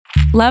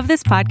Love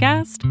this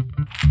podcast?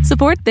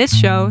 Support this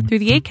show through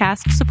the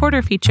Acast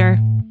supporter feature.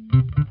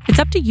 It's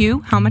up to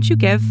you how much you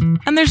give,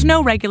 and there's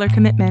no regular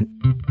commitment.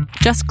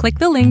 Just click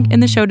the link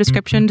in the show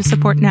description to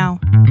support now.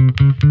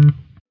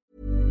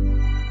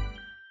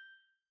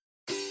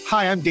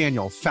 Hi, I'm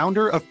Daniel,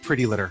 founder of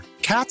Pretty Litter.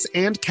 Cats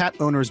and cat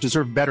owners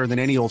deserve better than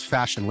any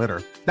old-fashioned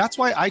litter. That's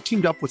why I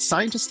teamed up with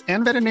scientists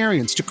and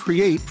veterinarians to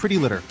create Pretty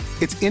Litter.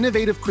 Its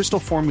innovative crystal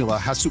formula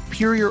has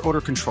superior odor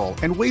control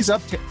and weighs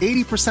up to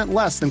 80%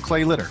 less than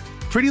clay litter.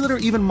 Pretty Litter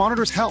even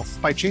monitors health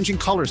by changing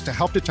colors to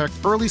help detect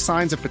early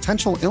signs of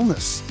potential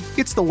illness.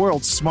 It's the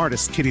world's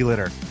smartest kitty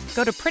litter.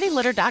 Go to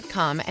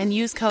prettylitter.com and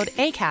use code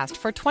ACAST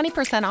for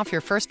 20% off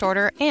your first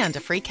order and a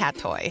free cat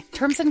toy.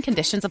 Terms and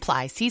conditions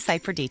apply. See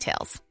site for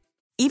details.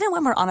 Even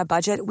when we're on a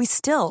budget, we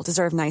still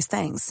deserve nice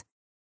things.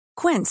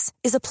 Quince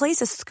is a place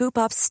to scoop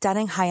up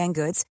stunning high-end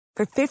goods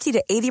for 50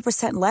 to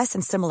 80% less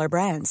than similar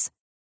brands.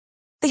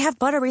 They have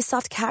buttery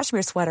soft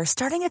cashmere sweaters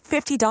starting at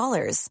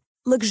 $50,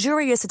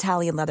 luxurious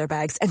Italian leather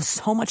bags, and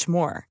so much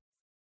more.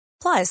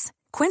 Plus,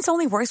 Quince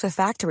only works with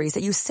factories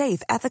that use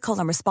safe, ethical,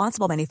 and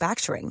responsible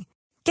manufacturing.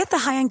 Get the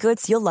high-end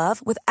goods you'll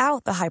love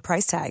without the high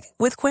price tag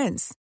with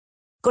Quince.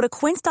 Go to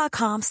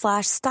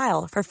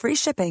quince.com/style for free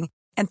shipping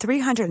and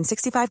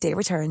 365-day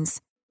returns.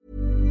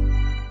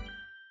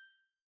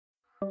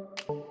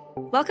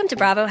 Welcome to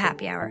Bravo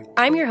Happy Hour.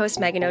 I'm your host,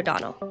 Megan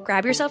O'Donnell.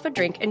 Grab yourself a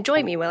drink and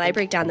join me while I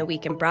break down the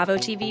week in Bravo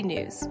TV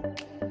news.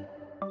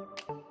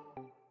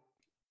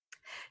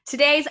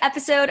 Today's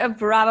episode of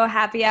Bravo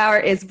Happy Hour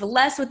is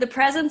blessed with the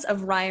presence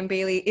of Ryan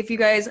Bailey. If you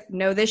guys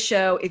know this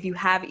show, if you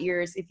have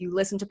ears, if you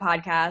listen to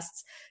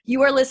podcasts,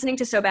 you are listening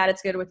to So Bad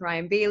It's Good with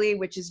Ryan Bailey,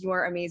 which is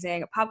your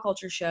amazing pop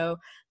culture show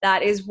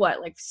that is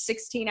like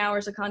 16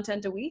 hours of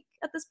content a week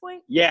at this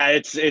point? Yeah,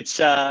 it's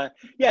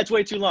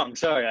way too long.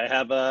 Sorry, I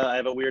have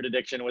a weird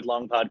addiction with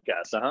long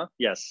podcasts.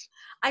 Yes.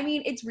 I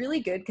mean, it's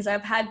really good because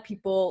I've had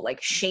people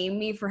like shame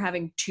me for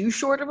having too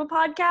short of a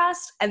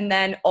podcast and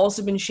then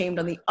also been shamed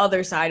on the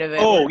other side of it.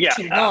 Oh, yeah.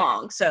 Too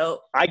long.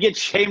 So I get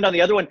shamed on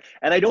the other one.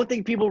 And I don't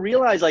think people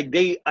realize I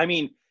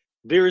don't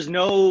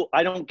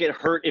get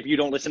hurt if you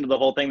don't listen to the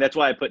whole thing. That's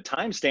why I put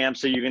timestamps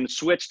so you can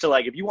switch to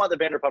if you want the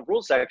Vanderpump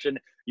Rules section,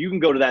 you can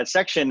go to that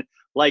section.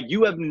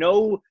 You have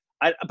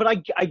but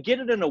I get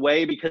it in a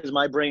way because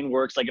my brain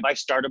works. If I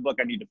start a book,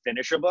 I need to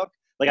finish a book.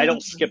 I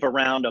don't skip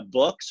around a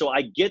book. So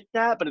I get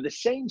that. But at the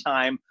same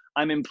time,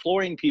 I'm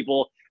imploring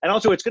people. And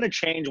also it's going to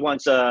change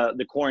once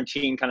the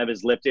quarantine kind of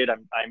is lifted.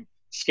 I'm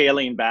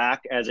scaling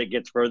back as it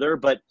gets further.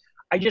 But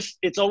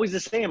it's always the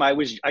same. I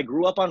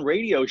grew up on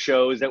radio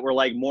shows that were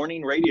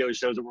morning radio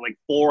shows that were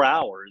 4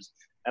 hours.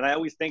 And I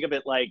always think of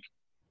it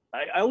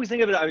I was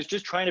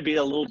just trying to be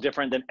a little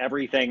different than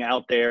everything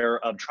out there,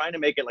 of trying to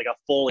make it a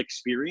full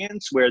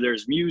experience where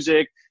there's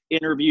music,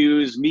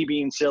 interviews, me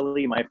being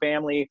silly, my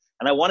family.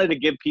 And I wanted to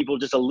give people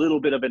just a little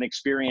bit of an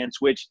experience,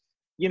 which,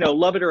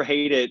 love it or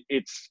hate it,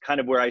 it's kind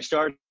of where I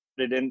started.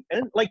 And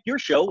like your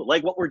show,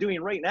 like what we're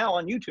doing right now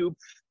on YouTube,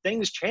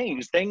 things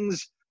change,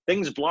 things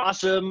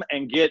blossom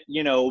and get,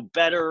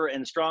 better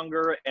and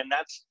stronger. And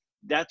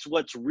that's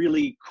what's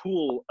really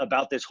cool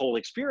about this whole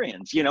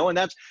experience, and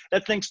that's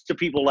thanks to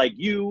people like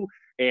you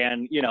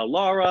and,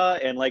 Laura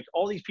and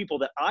all these people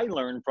that I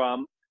learned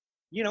from.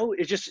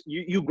 It's just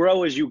you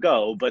grow as you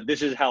go, but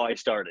this is how I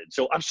started.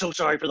 So I'm so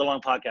sorry for the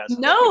long podcast.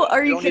 No,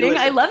 are you kidding?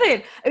 I love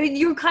it. I mean,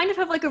 you kind of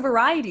have a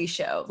variety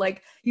show.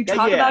 You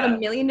talk about a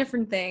million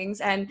different things,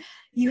 and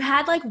you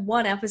had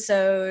one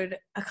episode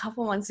a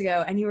couple months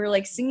ago and you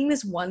were singing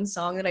this one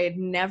song that I had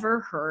never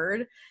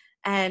heard,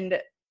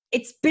 and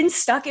it's been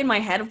stuck in my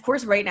head. Of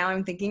course, right now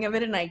I'm thinking of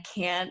it and I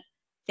can't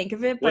think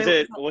of it. But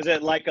was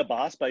it Like a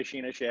Boss by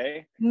Sheena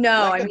Shea?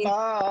 No, Like a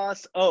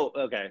Boss. Oh,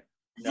 okay.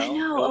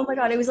 No. Oh my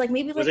God. It was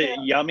maybe Was it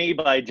Yummy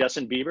by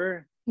Justin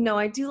Bieber? No,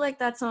 I do like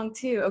that song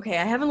too. Okay,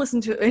 I haven't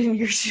listened to it in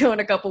your show in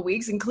a couple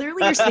weeks, and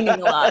clearly you're singing a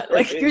lot.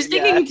 You're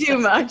singing too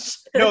much.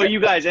 No, you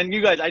guys,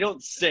 I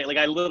don't sing.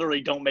 I literally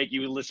don't make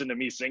you listen to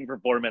me sing for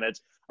 4 minutes.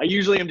 I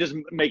usually am just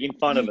making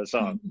fun of a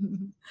song.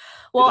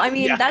 Well, I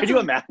mean, could you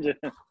imagine?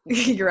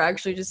 You're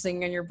actually just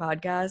singing on your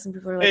podcast, and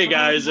people are like, "Hey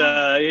guys,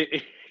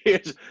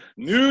 it's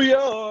New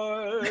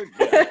York."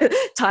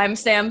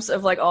 Timestamps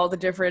of all the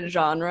different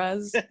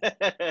genres.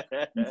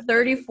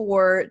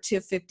 34 to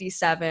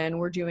 57.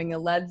 We're doing a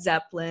Led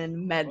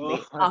Zeppelin medley,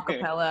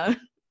 acapella.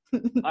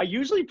 I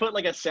usually put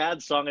a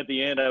sad song at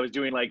the end. I was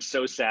doing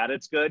So Sad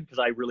It's Good because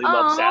I really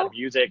love sad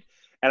music.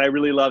 And I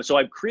really love, so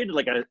I've created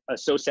a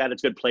So Sad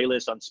It's Good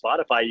playlist on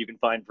Spotify you can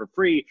find for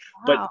free.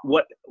 Wow.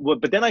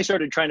 But then I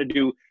started trying to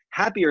do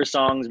happier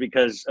songs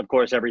because of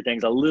course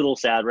everything's a little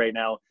sad right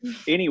now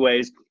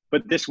anyways.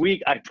 But this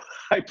week I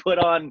put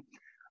on,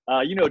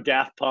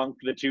 Daft Punk,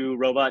 the two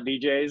robot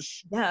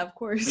DJs. Yeah, of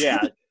course.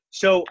 Yeah.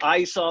 So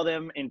I saw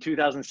them in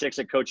 2006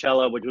 at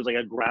Coachella, which was a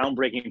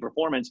groundbreaking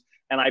performance.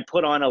 And I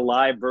put on a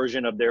live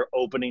version of their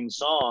opening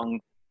song.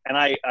 And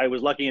I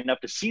was lucky enough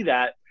to see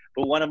that.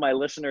 But one of my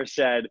listeners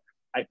said,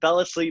 I fell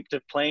asleep to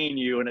playing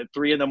you, and at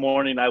 3 a.m.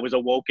 I was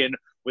awoken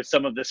with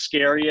some of the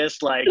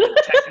scariest like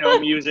techno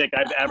music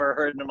I've ever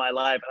heard in my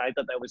life. And I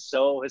thought that was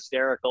so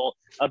hysterical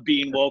of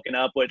being woken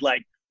up with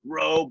like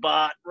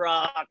robot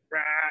rock,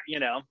 you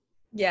know?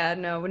 Yeah,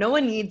 no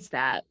one needs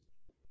that.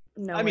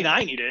 No, I mean,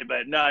 I need it,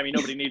 but no, I mean,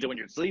 nobody needs it when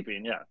you're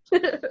sleeping.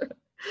 Yeah.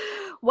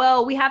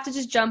 Well, we have to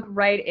just jump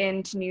right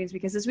into news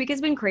because this week has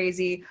been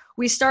crazy.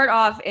 We start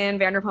off in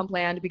Vanderpump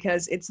Land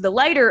because it's the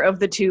lighter of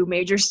the two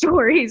major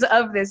stories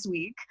of this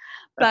week.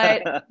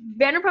 But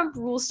Vanderpump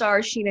Rules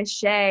star Sheena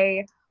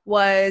Shea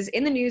was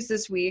in the news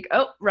this week.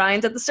 Oh,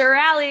 Ryan's at the Sir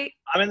Alley.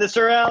 I'm in the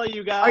Sir Alley,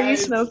 you guys. Are you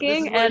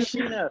smoking? And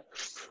Sheena.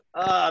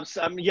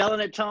 I'm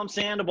yelling at Tom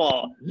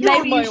Sandoval.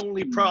 You're my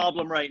only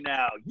problem right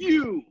now.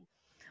 You.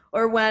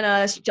 Or when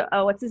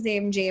what's his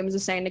name, James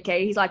was saying to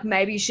Kate, he's like,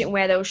 maybe you shouldn't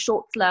wear those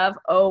shorts, love.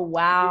 Oh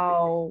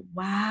wow.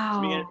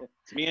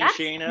 It's me and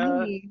Sheena.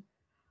 Funny.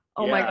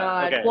 Oh my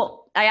God. Okay.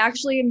 Well, I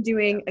actually am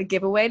doing a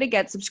giveaway to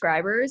get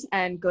subscribers,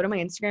 and go to my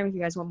Instagram if you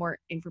guys want more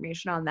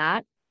information on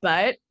that.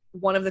 But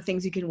one of the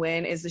things you can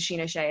win is the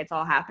Sheena Shea It's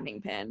All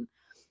Happening pin.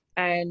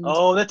 And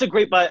that's a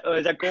great buy.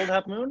 Is that Gold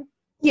Half Moon?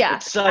 Yeah,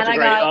 it's such and a I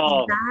great,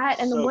 got that.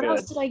 And then so what good.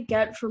 else did I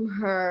get from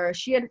her?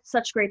 She had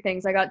such great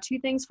things. I got 2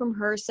 things from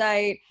her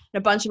site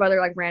and a bunch of other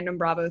like random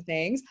Bravo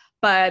things.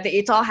 But the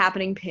It's All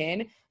Happening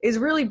pin is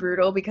really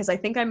brutal because I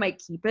think I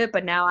might keep it.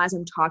 But now as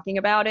I'm talking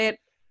about it,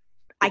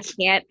 I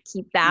can't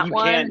keep that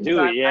one. You can't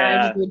do it, yeah.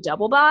 I have to do a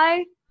double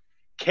buy.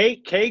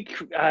 Kate,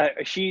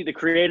 she, the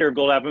creator of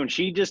Gold Half Moon,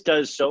 she just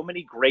does so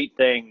many great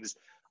things.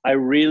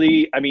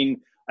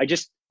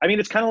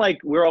 It's kind of like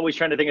we're always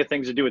trying to think of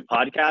things to do with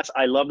podcasts.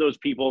 I love those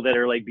people that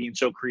are like being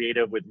so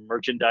creative with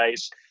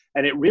merchandise.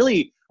 And it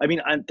really,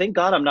 thank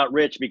God I'm not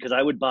rich because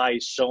I would buy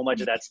so much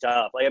of that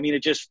stuff.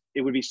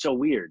 It would be so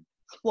weird.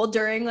 Well,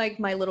 during like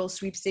my little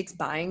sweepstakes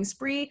buying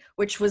spree,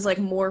 which was like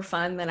more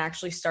fun than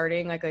actually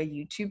starting like a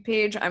YouTube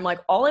page, I'm like,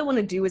 all I want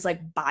to do is like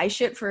buy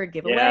shit for a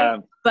giveaway. Yeah.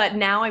 But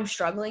now I'm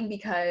struggling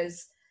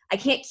because I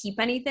can't keep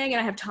anything,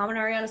 and I have Tom and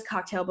Ariana's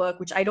cocktail book,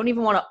 which I don't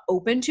even want to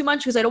open too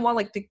much because I don't want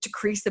like to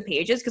crease the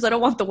pages because I don't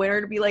want the winner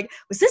to be like,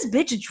 was this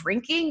bitch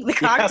drinking the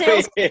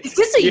cocktails? Is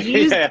this a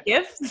used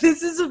gift?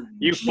 This is a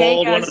you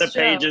fold one of the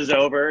pages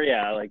over,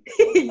 like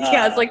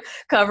it's like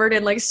covered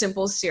in like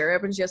simple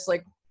syrup and just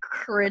like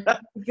crit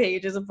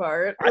pages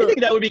apart. I think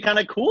that would be kind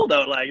of cool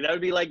though. Like that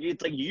would be like,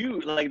 it's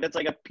like that's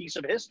like a piece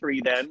of history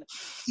then.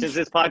 Since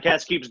this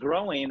podcast keeps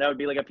growing, that would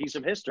be like a piece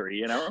of history,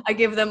 you know? I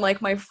give them like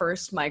my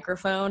first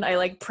microphone. I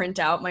like print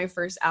out my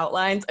first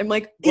outlines. I'm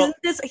like, isn't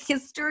this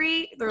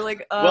history? They're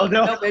like, no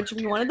bitch,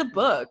 we wanted the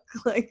book.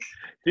 Like,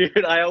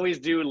 dude, I always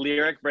do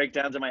lyric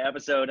breakdowns in my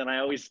episode, and I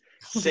always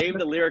save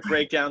the lyric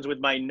breakdowns with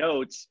my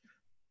notes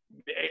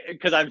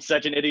because I'm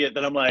such an idiot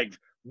that I'm like,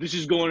 this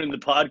is going in the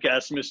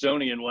podcast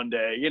Smithsonian one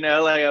day, you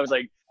know? Like I was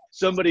like,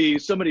 somebody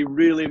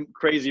really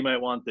crazy might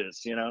want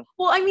this, you know?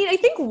 Well, I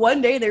think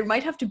one day there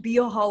might have to be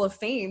a Hall of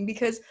Fame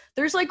because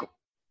there's like,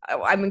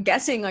 I'm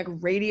guessing like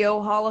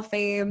radio Hall of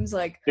Fames,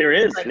 like there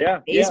is, like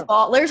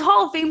baseball. Yeah. There's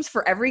Hall of Fames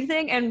for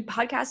everything, and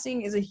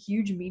podcasting is a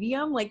huge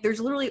medium. Like there's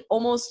literally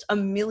almost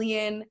 1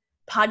 million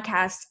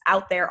podcasts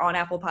out there on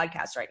Apple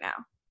Podcasts right now,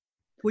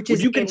 which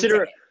is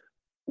insane.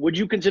 Would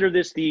you consider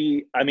this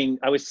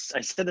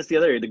I said this the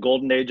other day, the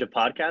golden age of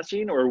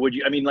podcasting, or would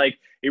you,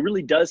 it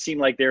really does seem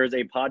like there is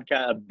a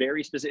podcast, a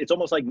very specific, it's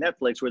almost like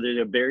Netflix where there's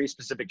a very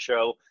specific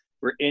show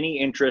where any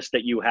interest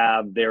that you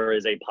have, there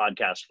is a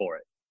podcast for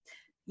it.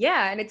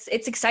 Yeah. And it's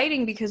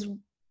exciting because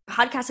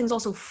podcasting is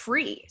also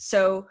free.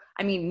 So,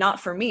 not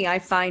for me, I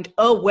find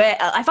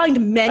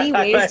many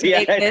ways to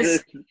make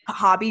this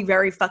hobby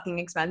very fucking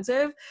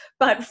expensive.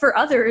 But for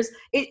others,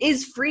 it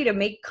is free to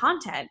make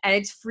content and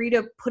it's free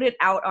to put it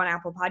out on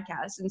Apple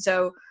Podcasts. And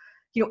so,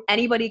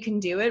 anybody can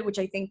do it, which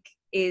I think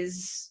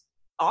is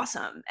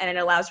awesome. And it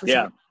allows for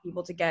some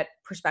people to get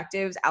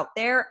perspectives out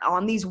there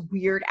on these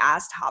weird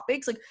ass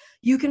topics. Like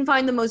you can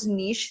find the most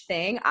niche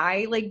thing.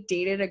 I like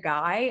dated a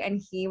guy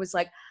and he was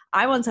like,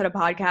 I once had a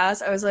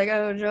podcast. I was like,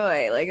 oh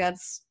joy, like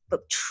that's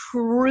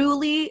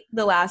truly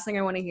the last thing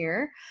I want to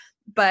hear.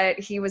 But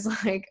he was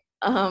like,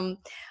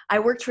 I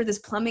worked for this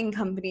plumbing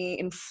company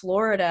in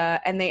Florida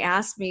and they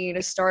asked me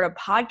to start a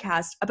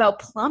podcast about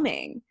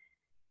plumbing.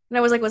 And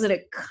I was like, was it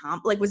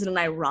an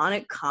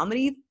ironic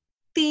comedy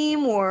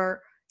theme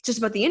or just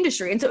about the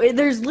industry? And so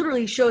there's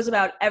literally shows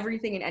about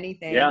everything and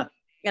anything. Yeah.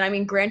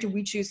 And granted,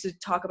 we choose to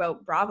talk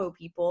about Bravo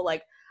people,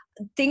 like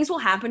things will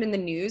happen in the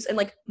news, and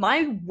like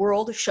my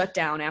world shut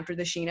down after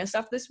the Sheena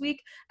stuff this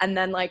week, and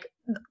then like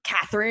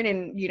Catherine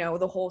and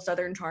the whole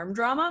Southern Charm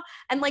drama,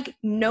 and like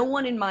no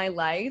one in my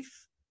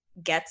life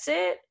gets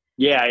it.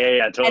 Yeah,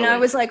 totally. And I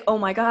was like, oh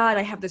my God,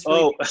 I have this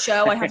really big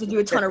show. I have to do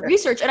a ton of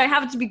research, and I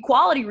have it to be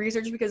quality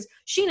research because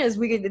Sheena's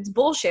it's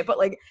bullshit, but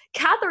like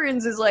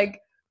Catherine's is like,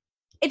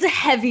 it's a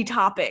heavy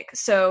topic.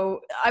 So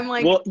I'm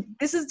like,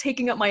 this is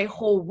taking up my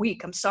whole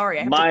week. I'm sorry.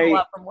 I have to go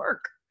out from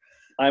work.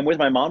 I'm with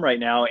my mom right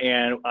now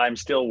and I'm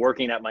still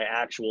working at my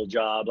actual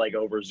job, like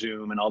over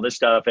Zoom and all this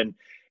stuff.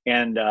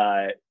 And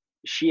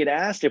she had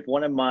asked if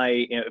one of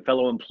my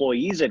fellow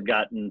employees had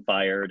gotten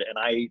fired. And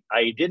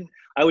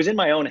I was in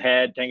my own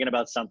head thinking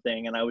about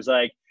something. And I was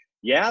like,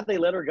 yeah, they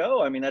let her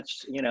go. I mean,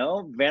 that's,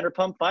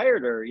 Vanderpump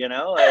fired her, and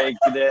I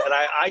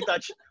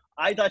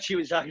thought she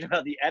was talking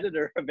about the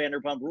editor of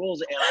Vanderpump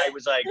Rules. And I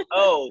was like,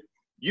 oh,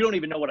 you don't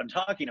even know what I'm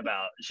talking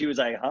about. She was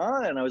like,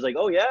 huh? And I was like,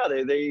 oh yeah,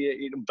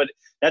 but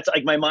that's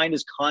like, my mind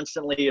is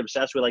constantly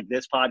obsessed with like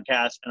this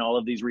podcast and all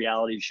of these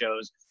reality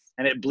shows.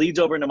 And it bleeds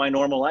over into my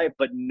normal life,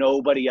 but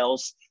nobody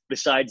else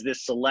besides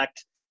this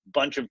select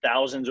bunch of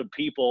thousands of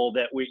people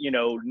that we,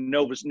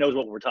 knows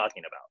what we're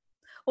talking about.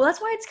 Well,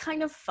 that's why it's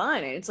kind of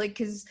fun. It's like,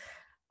 because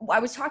I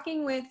was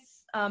talking with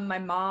my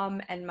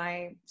mom and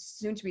my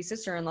soon-to-be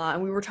sister-in-law,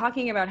 and we were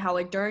talking about how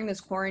like during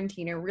this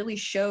quarantine, it really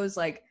shows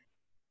like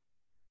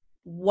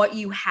what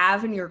you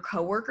have in your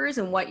coworkers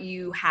and what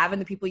you have in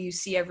the people you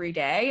see every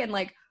day. And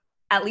like,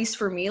 at least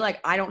for me, like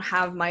I don't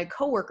have my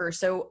coworkers,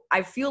 so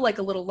I feel like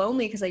a little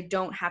lonely because I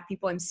don't have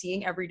people I'm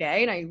seeing every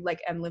day, and I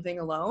like am living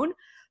alone.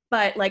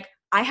 But like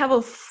I have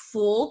a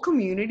full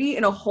community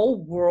and a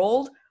whole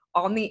world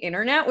on the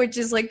internet, which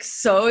is like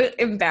so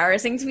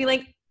embarrassing to me,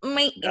 like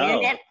my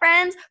internet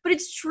friends, but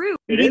it's true.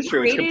 It is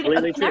true. It's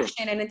completely true.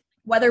 And it's,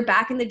 whether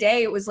back in the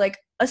day it was like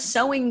a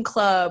sewing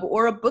club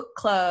or a book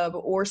club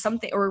or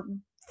something, or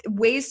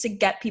ways to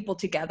get people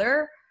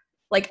together,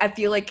 like I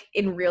feel like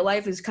in real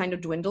life is kind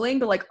of dwindling,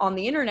 but like on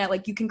the internet,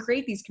 like you can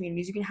create these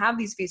communities, you can have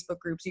these Facebook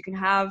groups, you can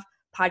have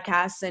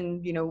podcasts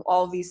and,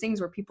 all of these things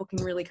where people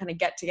can really kind of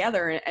get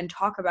together and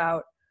talk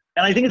about.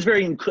 And I think it's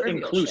very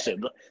inclusive.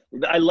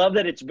 I love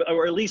that it's,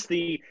 or at least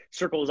the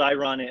circles I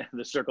run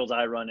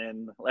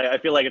in. Like, I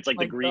feel like it's like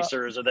the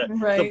greasers or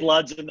the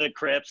Bloods and the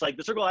Crips. Like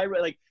the circle I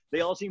run, like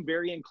they all seem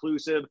very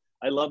inclusive.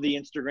 I love the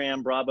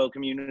Instagram Bravo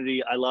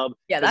community. I love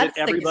that's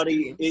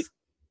everybody.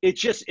 It's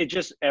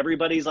just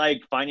everybody's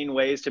like finding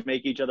ways to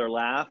make each other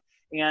laugh.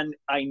 And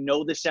I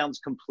know this sounds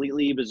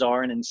completely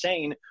bizarre and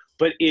insane,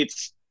 but it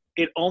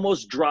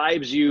almost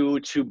drives you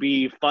to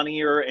be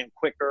funnier and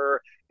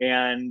quicker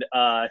and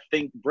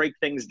break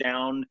things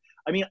down.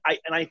 I mean,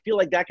 I feel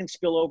like that can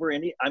spill over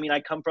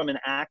I come from an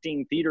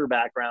acting theater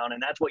background,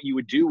 and that's what you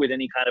would do with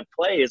any kind of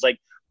play, is like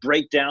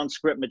break down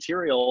script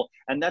material.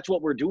 And that's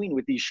what we're doing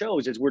with these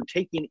shows, is we're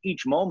taking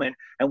each moment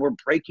and we're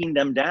breaking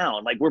them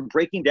down. Like we're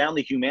breaking down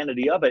the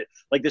humanity of it.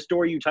 Like the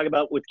story you talk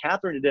about with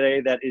Catherine today,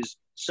 that is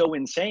so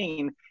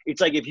insane. It's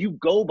like, if you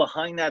go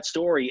behind that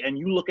story and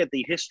you look at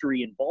the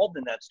history involved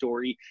in that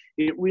story,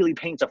 it really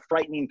paints a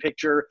frightening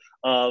picture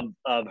of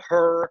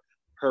her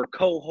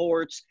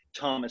cohorts,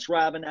 Thomas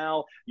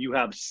Ravenel, you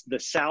have the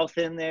South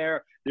in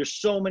there.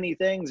 There's so many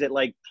things that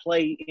like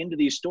play into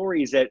these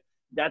stories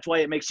that's why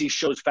it makes these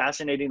shows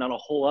fascinating on a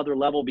whole other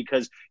level,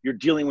 because you're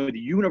dealing with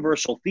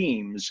universal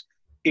themes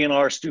in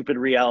our stupid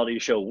reality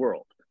show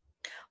world.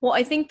 Well,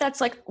 I think that's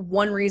like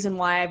one reason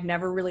why I've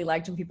never really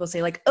liked when people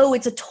say like, oh,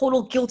 it's a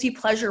total guilty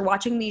pleasure.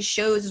 Watching these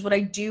shows is what I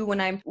do when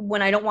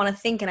I don't want to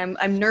think, and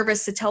I'm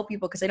nervous to tell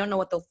people because I don't know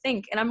what they'll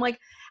think. And I'm like,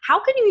 how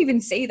can you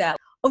even say that?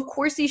 Of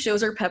course, these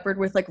shows are peppered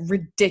with like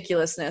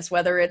ridiculousness,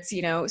 whether it's,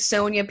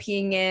 Sonia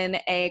peeing in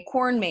a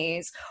corn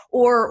maze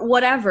or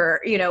whatever,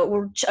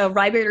 or a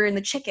vibrator in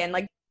the chicken.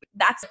 Like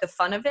that's the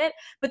fun of it.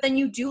 But then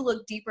you do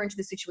look deeper into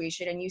the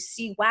situation and you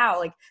see, wow,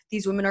 like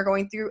these women are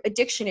going through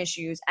addiction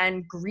issues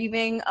and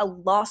grieving a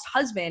lost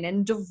husband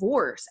and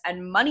divorce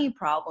and money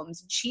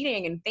problems,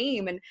 cheating and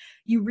fame. And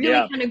you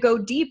really kind of go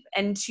deep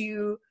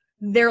into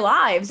their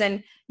lives.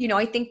 And,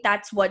 I think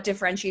that's what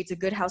differentiates a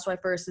good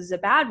housewife versus a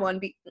bad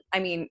one.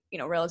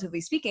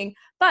 Relatively speaking,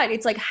 but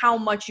it's like how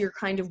much you're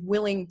kind of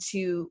willing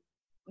to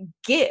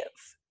give.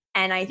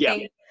 And I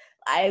think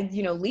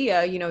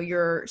Leah,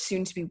 your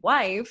soon to be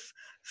wife,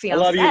 fiance.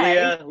 I love you,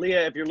 Leah.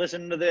 Leah, if you're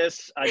listening to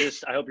this, I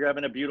hope you're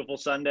having a beautiful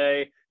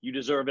Sunday. You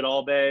deserve it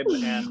all, babe.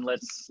 And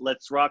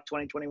let's rock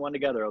 2021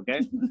 together.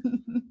 Okay.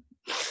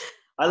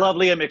 I love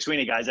Leah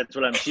McSweeney, guys. That's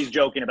what she's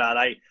joking about.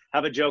 I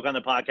have a joke on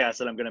the podcast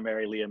that I'm going to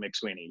marry Leah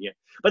McSweeney. Yeah.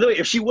 By the way,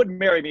 if she wouldn't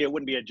marry me, it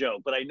wouldn't be a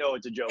joke, but I know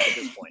it's a joke at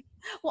this point.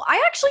 Well,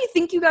 I actually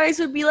think you guys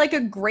would be like a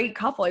great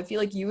couple. I feel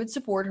like you would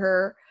support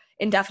her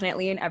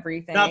indefinitely in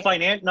everything. Not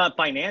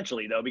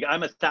financially though,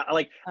 because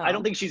I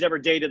don't think she's ever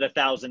dated a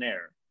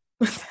thousandaire.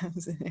 I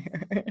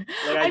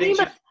think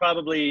she's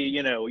probably,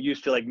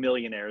 used to like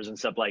millionaires and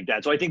stuff like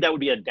that. So I think that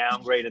would be a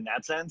downgrade in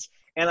that sense.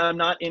 And I'm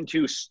not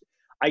into,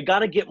 I got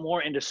to get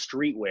more into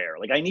streetwear.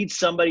 Like I need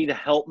somebody to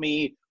help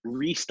me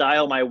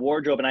restyle my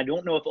wardrobe. And I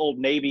don't know if Old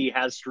Navy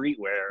has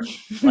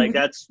streetwear. Like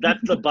that's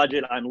the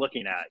budget I'm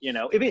looking at,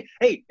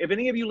 if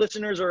any of you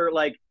listeners are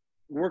like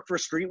work for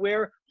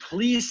streetwear,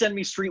 please send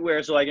me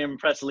streetwear so I can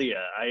impress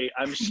Leah.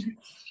 I'm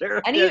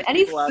sure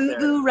any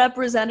FUBU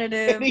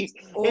representatives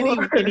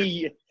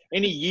any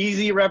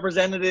Yeezy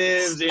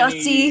representatives,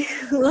 Stussy,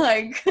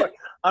 like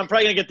I'm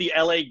probably gonna get the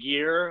LA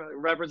Gear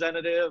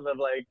representative of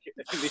like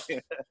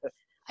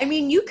I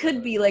mean, you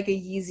could be like a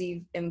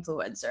Yeezy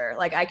influencer.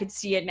 Like I could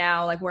see it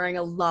now, like wearing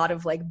a lot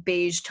of like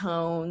beige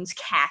tones,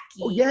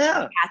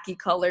 khaki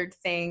colored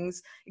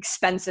things,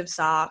 expensive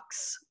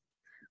socks.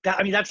 That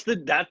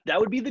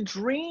would be the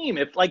dream.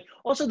 If like,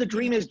 also the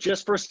dream is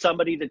just for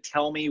somebody to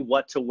tell me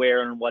what to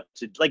wear and what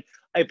to like.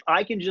 If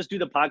I can just do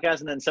the podcast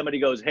and then somebody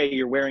goes, "Hey,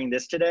 you're wearing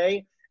this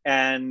today,"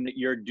 and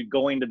you're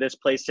going to this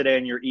place today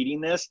and you're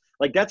eating this.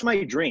 Like, that's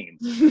my dream.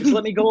 Just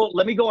let me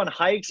go on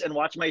hikes and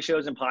watch my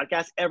shows and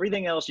podcasts.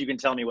 Everything else you can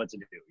tell me what to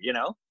do, you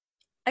know?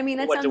 I mean,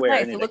 that sounds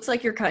nice. It looks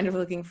like you're kind of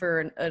looking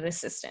for an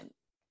assistant.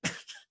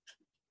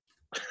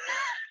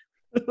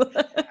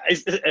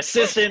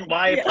 Assistant,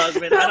 wife,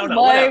 husband, I don't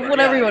know.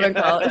 Whatever you want to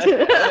call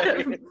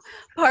it.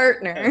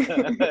 Partner.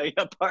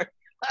 Yeah, partner.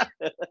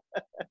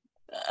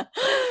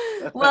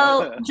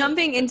 Well,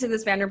 jumping into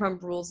this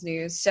Vanderpump Rules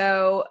news.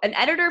 So an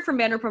editor from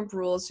Vanderpump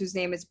Rules, whose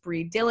name is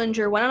Brie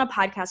Dillinger, went on a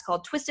podcast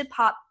called Twisted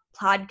Pop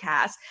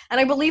Podcast. And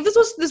I believe this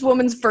was this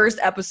woman's first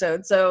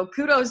episode. So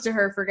kudos to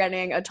her for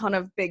getting a ton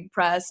of big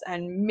press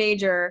and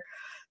major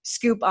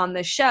scoop on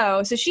the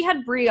show. So she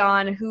had Brie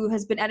on, who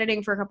has been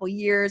editing for a couple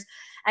years.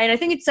 And I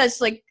think it says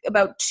like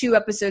about 2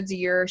 episodes a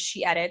year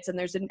she edits. And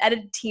there's an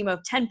edit team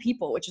of 10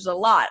 people, which is a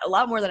lot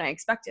more than I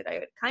expected.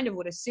 I kind of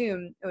would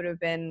assume it would have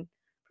been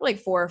like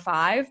 4 or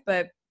 5,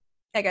 but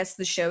I guess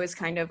the show is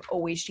kind of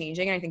always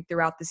changing. And I think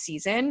throughout the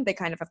season, they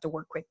kind of have to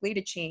work quickly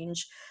to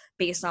change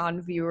based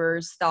on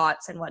viewers'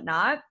 thoughts and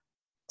whatnot.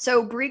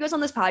 So Brie goes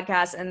on this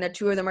podcast, and the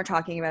two of them are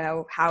talking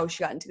about how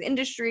she got into the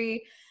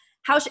industry,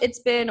 how it's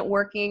been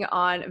working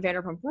on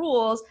Vanderpump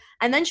Rules,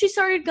 and then she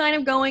started kind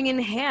of going in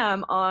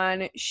ham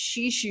on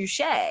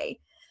Shay.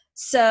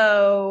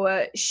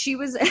 So she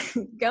was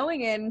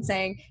going in and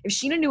saying, if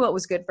Scheana knew what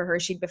was good for her,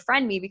 she'd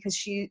befriend me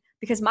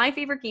because my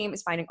favorite game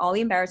is finding all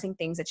the embarrassing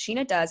things that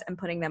Scheana does and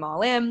putting them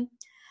all in.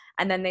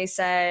 And then they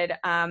said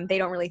they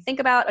don't really think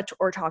about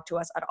or talk to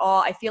us at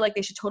all. I feel like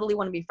they should totally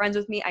want to be friends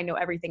with me. I know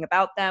everything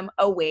about them.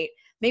 Oh, wait,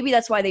 maybe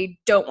that's why they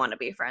don't want to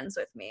be friends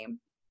with me.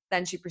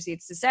 Then she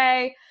proceeds to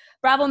say,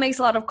 Bravo makes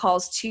a lot of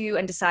calls too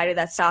and decided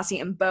that Stassi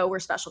and Beau were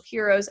special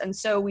heroes. And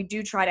so we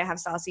do try to have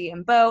Stassi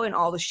and Beau in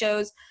all the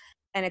shows.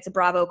 And it's a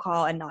Bravo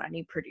call and not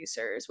any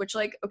producers, which,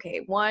 like,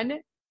 okay, one,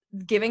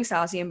 giving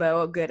Stassi and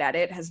Beau a good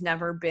edit has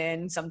never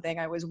been something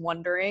I was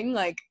wondering.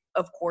 Like,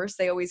 of course,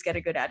 they always get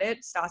a good edit.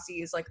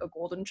 Stassi is like a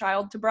golden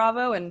child to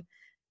Bravo, and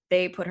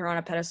they put her on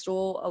a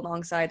pedestal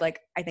alongside, like,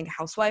 I think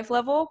housewife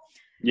level.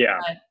 Yeah.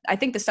 I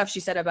think the stuff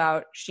she said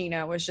about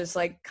Scheana was just,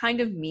 like,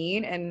 kind of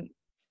mean and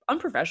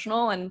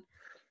unprofessional. And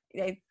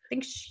I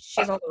think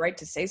she has all the right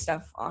to say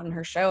stuff on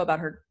her show about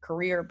her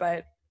career,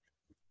 but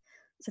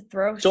to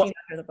throw Scheana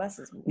under the bus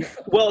is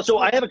well. So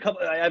I have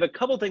a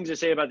couple things to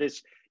say about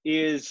this.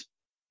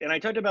 And I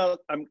talked about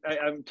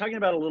I'm talking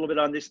about a little bit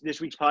on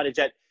this week's pod. Is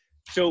that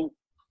so?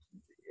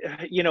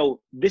 You know,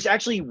 this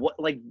actually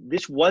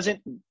this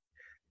wasn't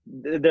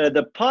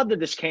the pod that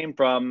this came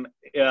from.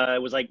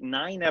 It was like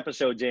 9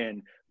 episodes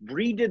in.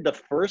 Brie did the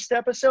first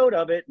episode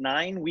of it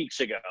 9 weeks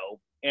ago,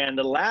 and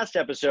the last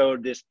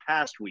episode this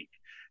past week.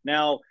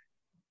 Now,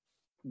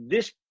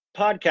 this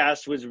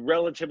podcast was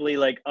relatively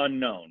like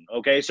unknown.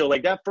 Okay. So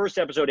like that first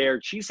episode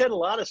aired, she said a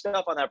lot of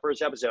stuff on that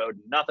first episode.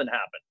 Nothing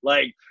happened.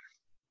 Like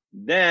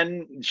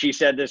then she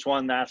said this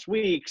one last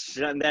week,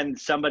 and then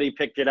somebody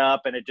picked it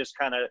up and it just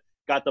kind of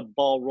got the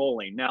ball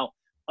rolling. Now,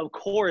 of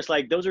course,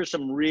 like those are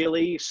some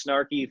really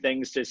snarky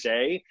things to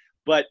say,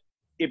 but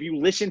if you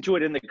listen to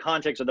it in the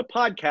context of the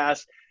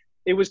podcast,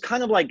 it was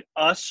kind of like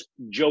us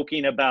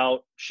joking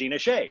about Scheana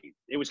Shay.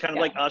 It was kind of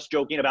like us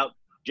joking about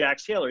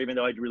Jax Taylor, even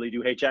though I really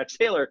do hate Jax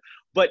Taylor.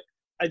 But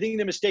I think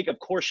the mistake, of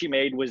course, she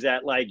made was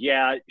that, like,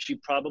 yeah, she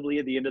probably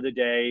at the end of the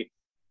day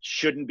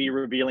shouldn't be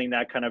revealing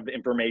that kind of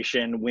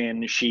information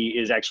when she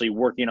is actually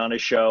working on a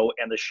show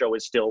and the show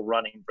is still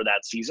running for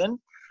that season.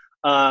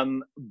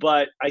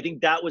 But I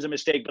think that was a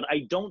mistake. But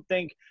I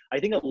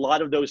think a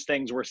lot of those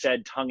things were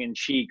said tongue in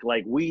cheek,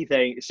 like we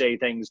say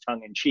things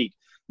tongue in cheek.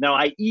 Now,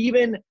 I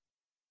even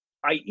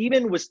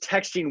was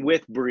texting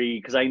with Brie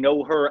because I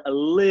know her a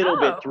little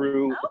bit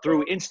through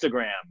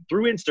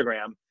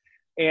Instagram,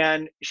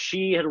 and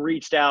she had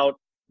reached out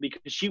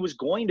because she was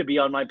going to be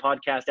on my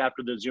podcast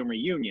after the Zoom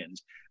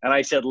reunions, and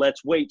I said,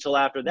 let's wait till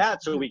after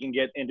that so we can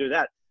get into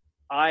that.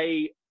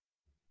 I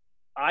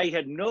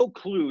had no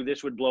clue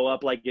this would blow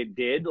up like it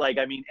did. Like,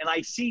 I mean, and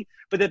I see,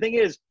 but the thing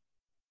is,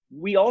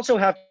 we also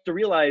have to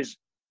realize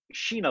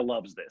Scheana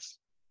loves this.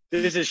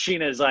 This is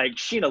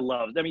Scheana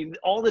loves. I mean,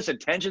 all this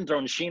attention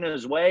thrown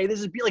Sheena's way. This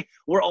is like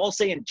we're all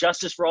saying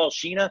justice for all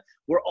Scheana.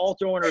 We're all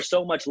throwing her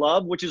so much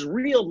love, which is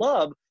real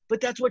love,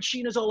 but that's what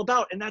Sheena's all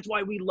about, and that's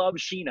why we love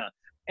Scheana.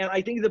 And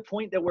I think the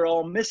point that we're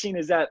all missing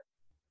is that,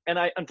 and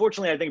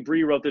unfortunately I think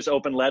Brie wrote this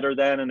open letter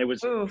then, and it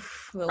was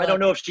I don't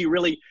know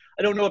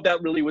if that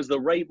really was the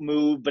right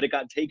move, but it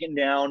got taken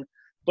down.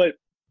 But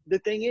the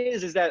thing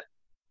is that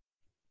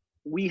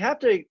we have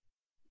to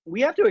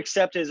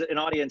accept as an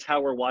audience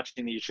how we're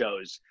watching these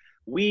shows.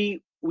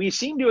 We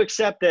seem to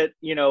accept that,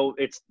 you know,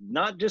 it's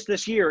not just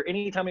this year.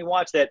 Anytime we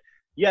watch that,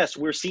 yes,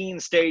 we're seeing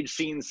stage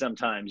scenes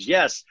sometimes.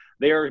 Yes,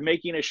 they are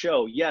making a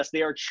show. Yes,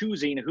 they are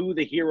choosing who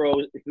the hero.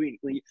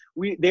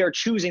 They are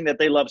choosing that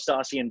they love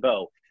Stassi and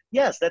Beau.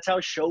 Yes, that's how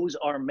shows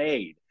are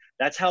made.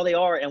 That's how they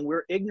are, and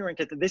we're ignorant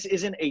that this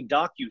isn't a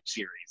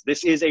docu-series.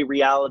 This is a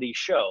reality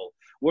show.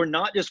 We're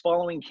not just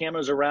following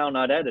cameras around,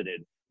 not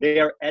edited. They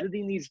are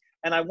editing these.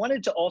 And I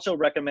wanted to also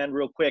recommend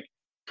real quick,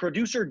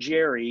 producer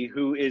Jerry,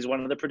 who is one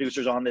of the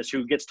producers on this,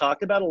 who gets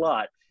talked about a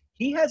lot,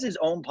 he has his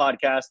own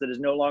podcast that is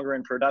no longer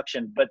in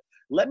production. But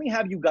let me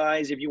have you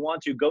guys, if you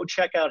want to, go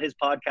check out his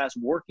podcast,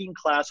 Working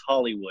Class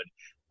Hollywood.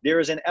 There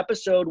is an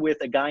episode with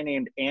a guy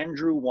named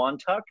Andrew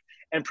Wantuck,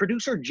 and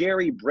producer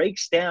Jerry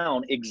breaks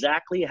down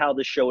exactly how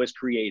the show is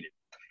created,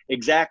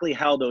 exactly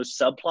how those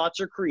subplots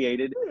are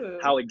created,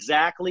 how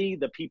exactly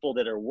the people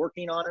that are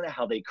working on it,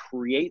 how they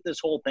create this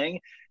whole thing.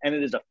 And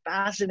it is a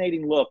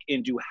fascinating look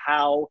into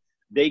how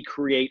they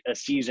create a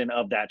season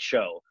of that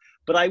show.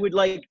 But I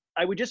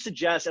would just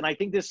suggest, and I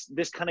think this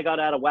kind of got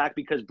out of whack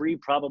because Brie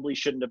probably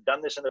shouldn't have done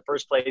this in the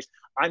first place.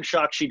 I'm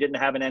shocked she didn't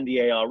have an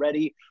NDA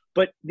already,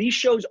 but these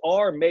shows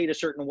are made a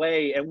certain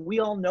way, and we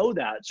all know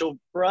that. So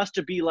for us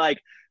to be like,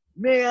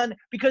 man,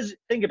 because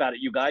think about it,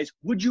 you guys,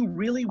 would you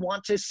really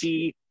want to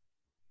see,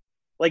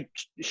 like,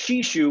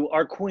 Shishu,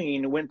 our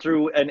queen, went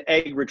through an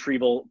egg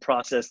retrieval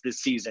process this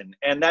season,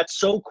 and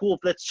that's so cool.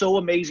 That's so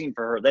amazing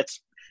for her.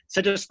 That's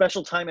such a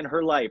special time in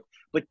her life.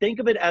 But think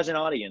of it as an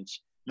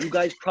audience. You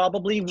guys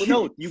probably would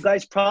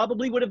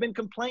have been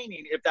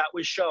complaining if that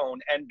was shown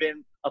and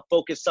been a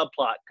focused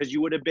subplot, because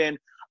you would have been,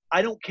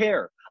 I don't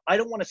care. I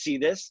don't want to see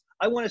this.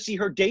 I want to see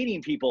her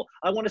dating people.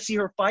 I want to see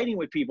her fighting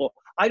with people.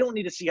 I don't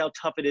need to see how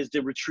tough it is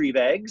to retrieve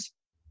eggs.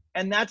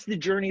 And that's the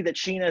journey that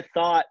Scheana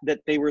thought that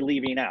they were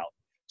leaving out.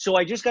 So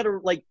I just got to,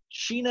 like,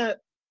 Scheana,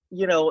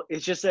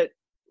 it's just that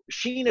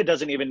Scheana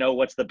doesn't even know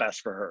what's the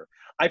best for her.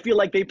 I feel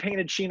like they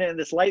painted Scheana in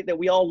this light that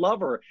we all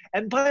love her.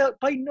 And by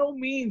no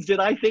means did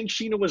I think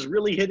Scheana was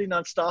really hitting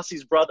on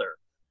Stassi's brother.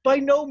 By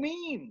no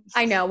means.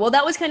 I know. Well,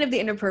 that was kind of the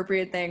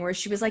inappropriate thing where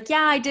she was like,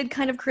 yeah, I did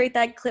kind of create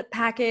that clip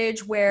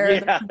package where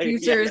the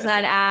producers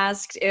then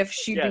asked if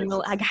she'd be,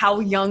 like, how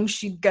young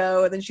she'd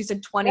go. And then she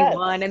said 21.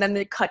 Yes. And then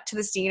they cut to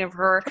the scene of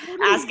her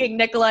asking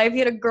Nikolai if he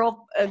had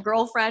a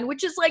girlfriend,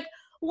 which is like,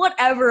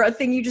 whatever, a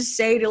thing you just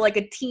say to, like,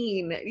 a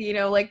teen,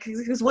 like,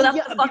 because what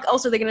the fuck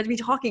else are they going to be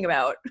talking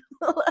about?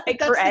 Like,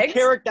 that's for eggs?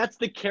 That's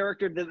the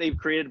character that they've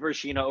created for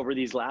Scheana over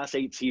these last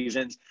 8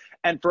 seasons.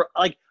 And for,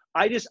 like,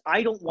 I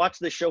don't watch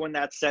the show in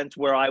that sense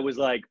where I was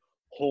like,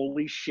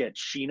 holy shit,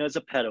 Sheena's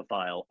a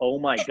pedophile. Oh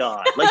my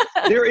God. Like,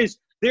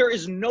 there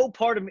is no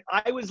part of me.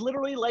 I was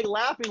literally, like,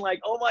 laughing like,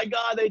 oh my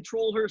God, they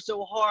trolled her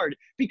so hard.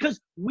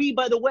 Because we,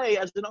 by the way,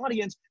 as an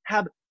audience,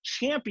 have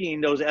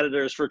championing those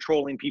editors for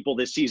trolling people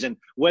this season,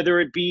 whether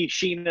it be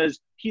Sheena's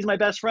he's my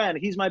best friend,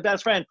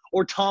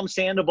 or Tom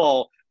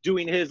Sandoval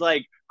doing his,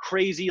 like,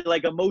 crazy,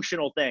 like,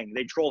 emotional thing.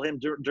 They troll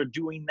him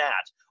doing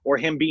that, or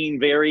him being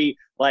very,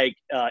 like,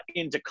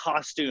 into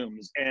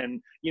costumes,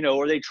 and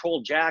or they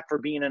troll Jack for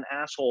being an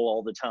asshole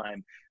all the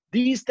time.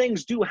 These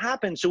things do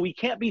happen, so we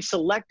can't be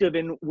selective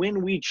in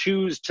when we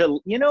choose to,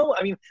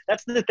 I mean,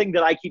 that's the thing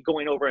that I keep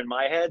going over in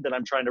my head that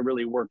I'm trying to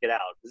really work it out.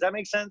 Does that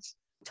make sense?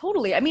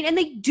 Totally. I mean, and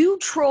they do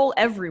troll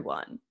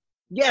everyone.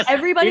 Yes.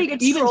 Everybody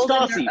gets trolled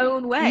in their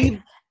own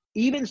way.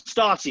 Even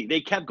Stassi,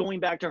 they kept going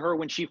back to her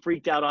when she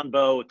freaked out on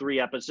Bo 3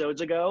 episodes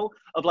ago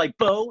of like,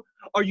 Bo,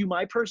 are you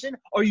my person?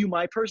 Are you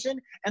my person?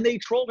 And they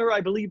trolled her,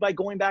 I believe, by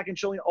going back and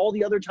showing all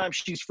the other times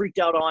she's freaked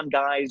out on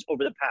guys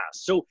over the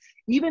past. So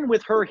even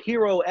with her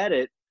hero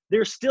edit,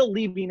 they're still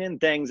leaving in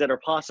things that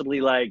are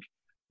possibly, like,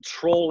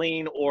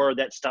 trolling, or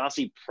that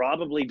Stassi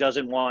probably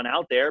doesn't want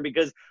out there,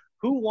 because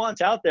who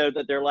wants out there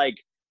that they're like,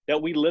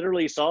 that we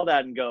literally saw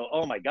that and go,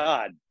 oh my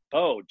God,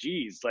 oh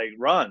geez, like,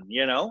 run,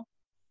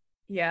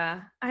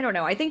 Yeah, I don't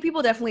know. I think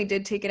people definitely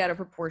did take it out of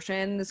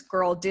proportion. This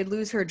girl did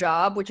lose her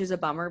job, which is a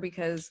bummer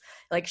because,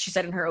 like she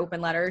said in her open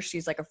letter,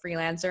 she's like a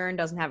freelancer and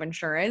doesn't have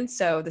insurance.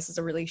 So this is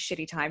a really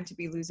shitty time to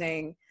be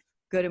losing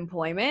good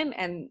employment.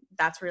 And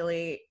that's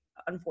really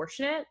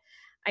unfortunate.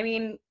 I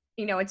mean,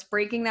 it's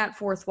breaking that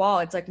fourth wall.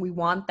 It's like, we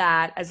want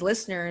that as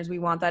listeners. We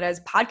want that as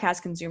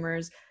podcast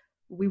consumers.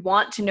 We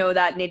want to know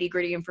that nitty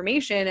gritty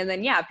information. And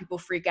then, people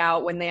freak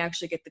out when they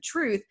actually get the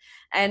truth.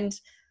 And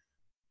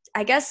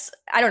I guess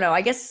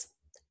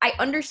I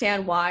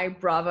understand why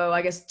Bravo,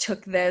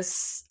 took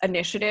this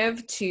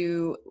initiative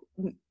to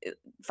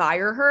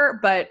fire her.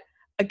 But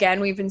again,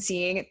 we've been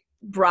seeing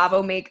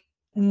Bravo make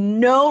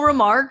no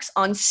remarks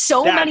on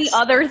many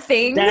other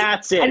things.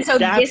 That's it. And so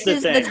this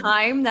is the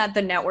time that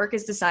the network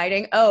is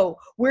deciding, oh,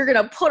 we're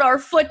going to put our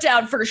foot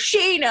down for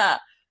Scheana.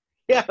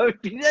 Yeah,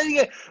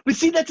 but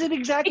see, that's it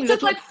exactly. It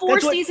took like 4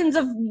 seasons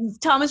of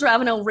Thomas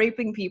Ravenel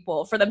raping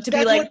people for them to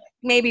be like,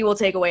 maybe we'll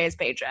take away his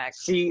paycheck.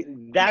 See,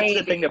 that's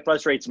the thing that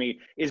frustrates me,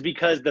 is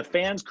because the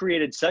fans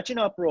created such an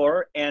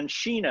uproar and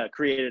Scheana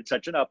created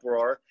such an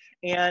uproar.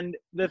 And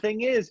the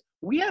thing is,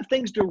 we have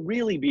things to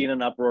really be in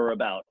an uproar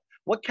about.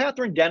 What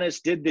Catherine Dennis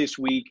did this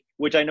week,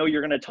 which I know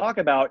you're going to talk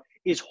about,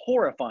 is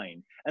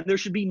horrifying. And there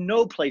should be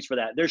no place for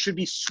that. There should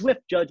be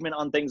swift judgment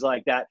on things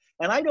like that.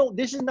 And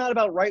this is not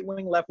about right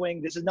wing, left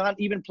wing. This is not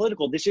even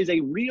political. This is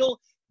a real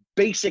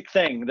basic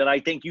thing that I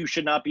think you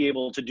should not be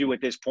able to do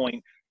at this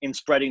point in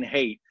spreading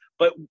hate.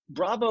 But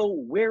Bravo,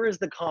 where is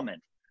the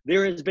comment?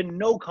 There has been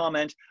no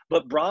comment,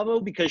 but Bravo,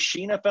 because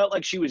Scheana felt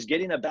like she was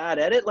getting a bad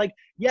edit. Like,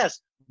 yes,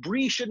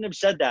 Brie shouldn't have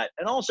said that.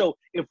 And also,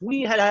 if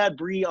we had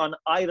Brie on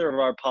either of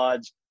our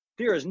pods,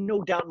 there is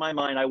no doubt in my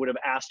mind I would have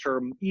asked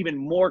her even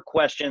more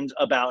questions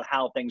about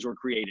how things were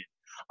created.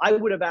 I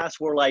would have asked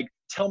for, like,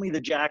 tell me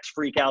the Jax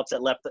freakouts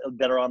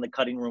that are on the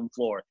cutting room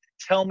floor.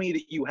 Tell me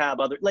that you have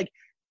other, like,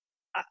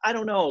 I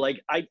don't know. Like,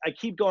 I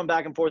keep going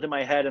back and forth in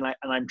my head, and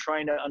I'm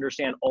trying to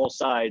understand all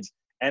sides.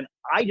 And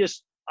I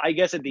guess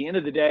at the end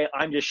of the day,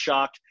 I'm just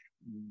shocked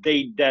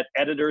that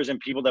editors and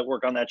people that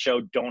work on that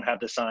show don't have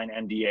to sign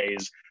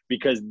NDAs,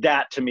 because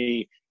that to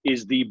me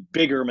is the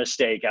bigger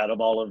mistake out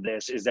of all of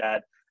this, is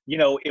that, you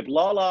know, if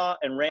Lala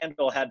and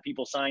Randall had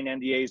people sign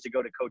NDAs to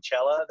go to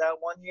Coachella that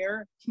one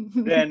year,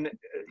 then,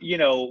 you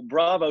know,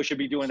 Bravo should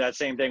be doing that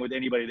same thing with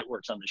anybody that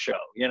works on the show,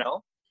 you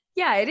know?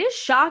 Yeah, it is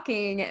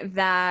shocking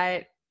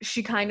that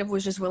she kind of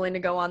was just willing to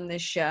go on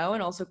this show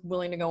and also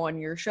willing to go on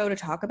your show to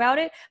talk about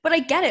it. But I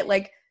get it.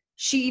 Like,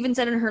 she even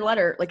said in her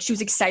letter, like, she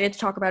was excited to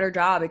talk about her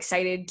job,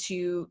 excited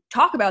to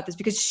talk about this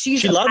because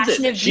she's a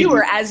passionate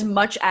viewer as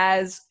much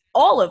as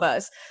all of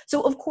us.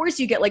 So of course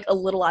you get like a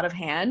little out of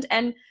hand.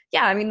 And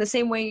yeah, I mean, the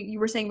same way you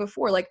were saying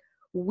before, like,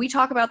 we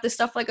talk about this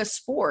stuff like a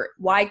sport.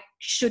 Why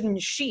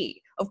shouldn't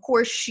she? Of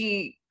course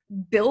she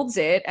builds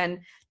it, and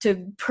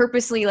to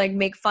purposely like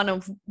make fun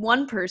of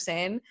one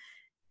person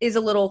is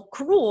a little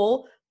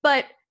cruel,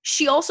 but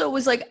she also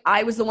was like,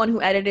 I was the one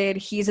who edited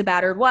He's a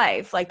Battered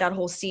Wife, like that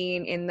whole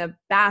scene in the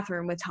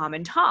bathroom with Tom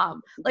and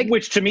Tom, like,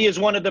 which to me is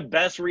one of the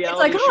best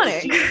reality show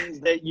scenes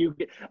that you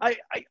get. I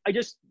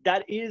just,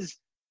 that is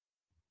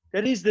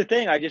the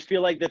thing. I just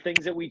feel like the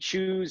things that we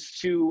choose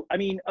to, I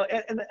mean,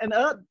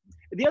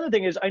 the other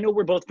thing is, I know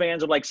we're both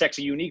fans of like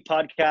Sexy Unique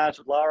podcast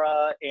with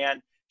Lara,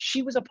 and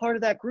she was a part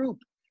of that group.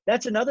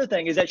 That's another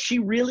thing, is that she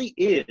really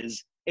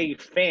is a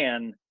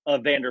fan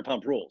of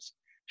Vanderpump Rules.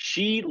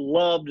 She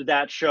loved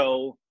that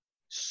show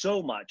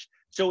so much.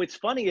 So it's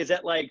funny is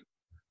that, like,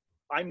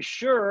 I'm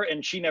sure,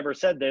 and she never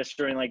said this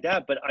or anything like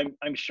that, but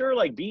I'm sure,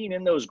 like, being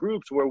in those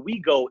groups where we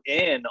go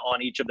in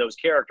on each of those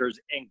characters,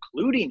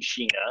 including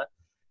Sheena,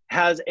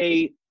 has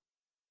a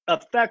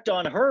effect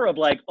on her of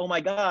like, oh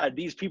my God,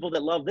 these people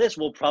that love this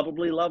will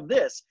probably love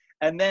this.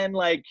 And then,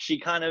 like, she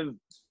kind of,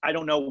 I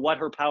don't know what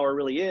her power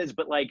really is,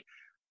 but like,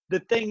 the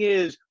thing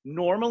is,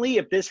 normally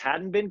if this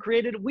hadn't been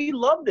created, we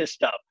love this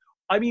stuff.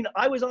 I mean,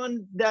 I was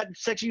on that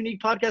Sexy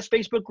Unique podcast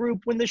Facebook group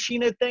when the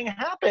Sheena thing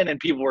happened and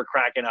people were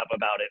cracking up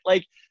about it.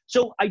 Like,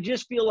 so I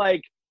just feel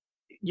like,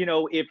 you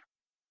know, if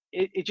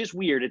it's just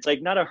weird. It's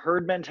like not a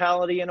herd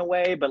mentality in a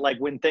way, but like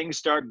when things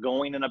start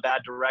going in a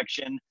bad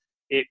direction,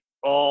 it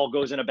all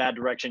goes in a bad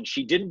direction.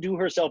 She didn't do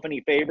herself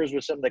any favors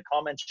with some of the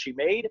comments she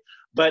made,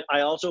 but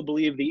I also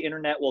believe the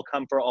internet will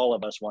come for all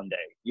of us one day,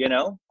 you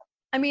know?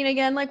 I mean,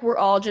 again, like, we're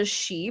all just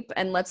sheep,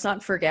 and let's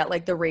not forget,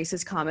 like, the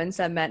racist comments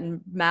that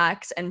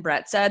Max and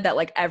Brett said that,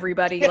 like,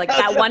 everybody, like,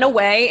 that went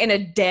away in a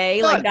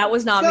day. Like, that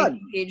was not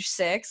making page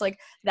 6. Like,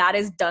 that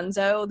is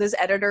donezo. This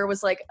editor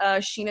was like,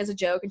 Sheena's a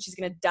joke, and she's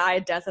gonna die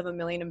a death of a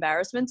million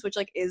embarrassments, which,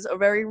 like, is a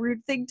very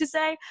rude thing to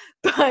say.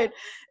 But,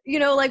 you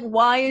know, like,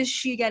 why is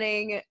she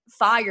getting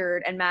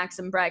fired and Max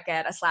and Brett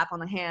get a slap on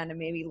the hand and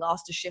maybe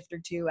lost a shift or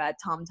two at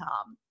Tom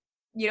Tom?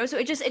 You know, so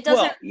it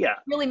doesn't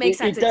really make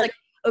sense. It's like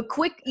a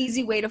quick,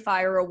 easy way to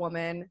fire a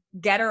woman,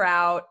 get her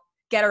out,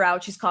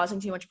 she's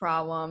causing too much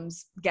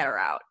problems, get her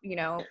out, you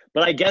know?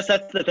 But I guess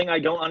that's the thing I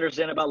don't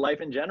understand about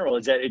life in general,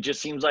 is that it just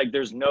seems like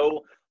there's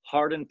no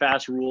hard and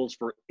fast rules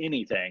for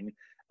anything.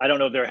 I don't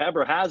know if there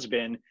ever has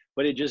been,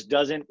 but it just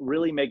doesn't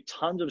really make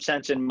tons of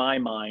sense in my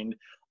mind.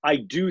 I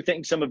do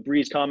think some of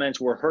Bree's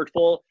comments were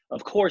hurtful.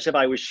 Of course, if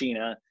I was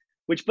Sheena,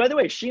 which, by the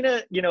way,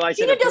 Sheena, you know, I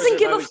said Sheena doesn't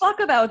give a fuck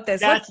about this.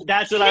 That's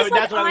what I was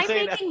saying.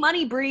 I'm making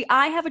money, Bree.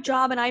 I have a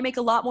job and I make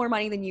a lot more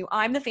money than you.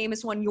 I'm the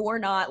famous one. You're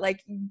not.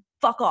 Like,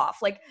 fuck off.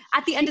 Like,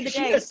 at the end of the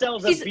day, Sheena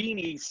sells a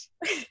beanie.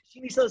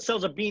 Sheena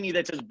sells a beanie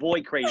that says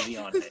 "boy crazy"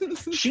 on it.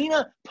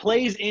 Sheena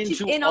plays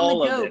into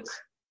all of this.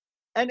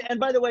 And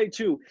by the way,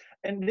 too,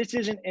 and this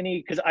isn't any,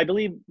 because I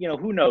believe, you know,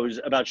 who knows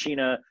about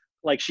Sheena.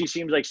 Like, she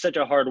seems like such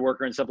a hard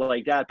worker and stuff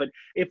like that. But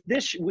if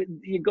this,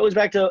 it goes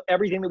back to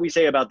everything that we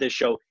say about this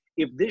show.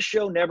 If this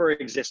show never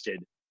existed,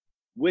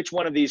 which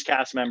one of these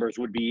cast members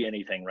would be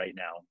anything right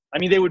now? I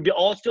mean, they would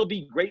all still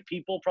be great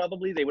people,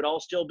 probably. They would all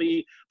still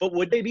be, but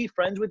would they be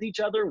friends with each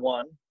other?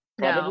 One,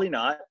 probably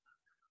not.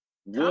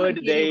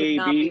 Would they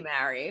be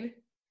married?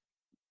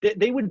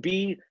 They would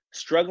be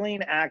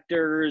struggling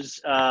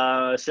actors,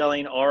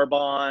 selling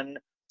Arbonne,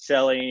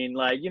 selling,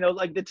 like, you know,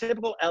 like the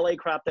typical LA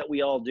crap that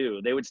we all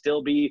do. They would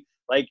still be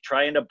like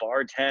trying to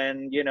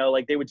bartend, you know,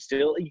 like they would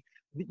still,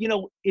 you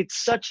know,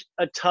 it's such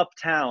a tough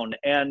town.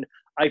 And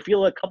I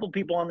feel a couple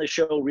people on the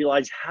show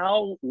realize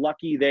how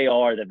lucky they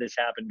are that this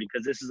happened,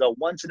 because this is a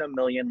once in a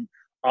million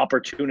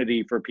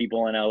opportunity for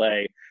people in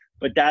LA.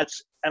 But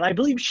and I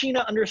believe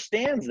Sheena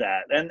understands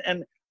that.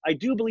 And I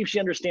do believe she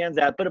understands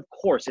that. But of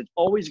course, it's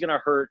always going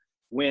to hurt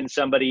when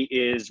somebody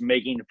is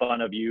making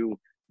fun of you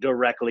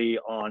directly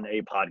on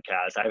a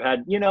podcast. I've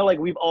had, you know, like,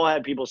 we've all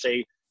had people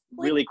say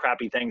really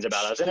crappy things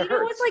about us, and it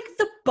hurts. It was like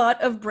the butt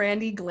of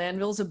Brandi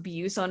Glanville's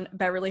abuse on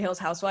Beverly Hills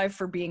Housewife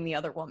for being the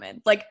other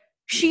woman. Like,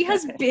 she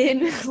has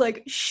been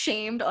like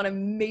shamed on a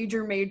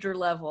major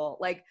level.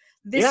 Like,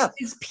 This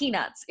is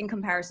peanuts in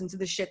comparison to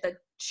the shit that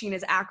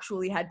Scheana's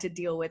actually had to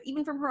deal with,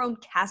 even from her own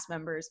cast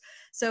members.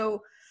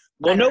 So,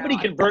 well, nobody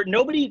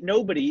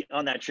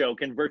on that show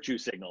can virtue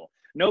signal.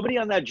 Nobody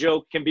on that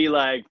joke can be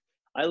like,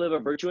 I live a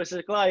virtuous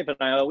life and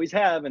I always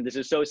have, and this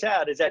is so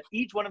sad. Is that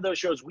each one of those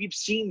shows, we've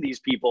seen these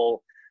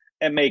people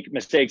and make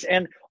mistakes.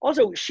 And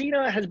also,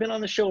 Scheana has been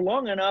on the show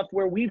long enough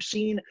where we've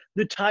seen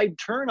the tide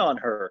turn on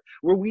her,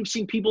 where we've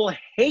seen people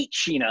hate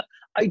Scheana.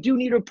 I do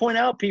need to point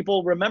out,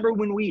 people, remember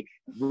when we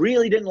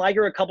really didn't like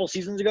her a couple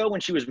seasons ago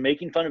when she was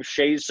making fun of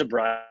Shay's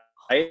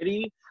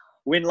sobriety?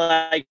 When,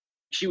 like,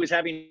 she was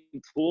having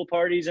pool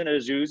parties in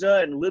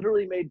Azusa and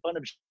literally made fun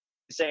of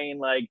saying,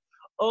 like,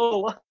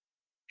 oh,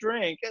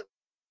 drink.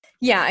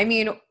 Yeah, I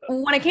mean,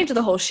 when it came to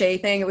the whole Shay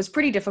thing, it was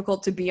pretty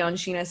difficult to be on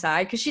Scheana's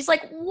side because she's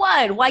like,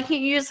 what? Why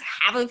can't you just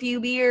have a few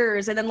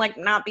beers and then, like,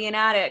 not be an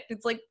addict?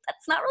 It's like,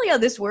 that's not really how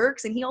this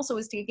works. And he also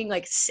was taking,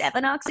 like,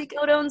 7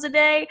 oxycodones a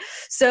day.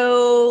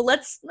 So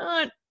let's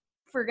not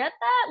forget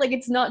that. Like,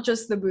 it's not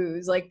just the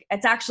booze. Like,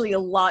 it's actually a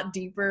lot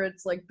deeper.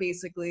 It's, like,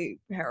 basically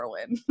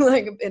heroin,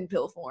 like, in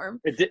pill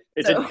form.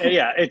 It's an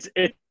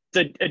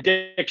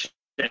addiction.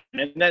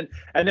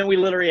 And then we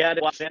literally had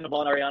to watch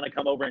Sandoval and Ariana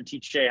come over and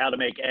teach Shay how to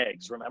make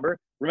eggs. Remember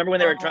when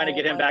they were trying to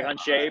get him back on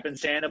shape, and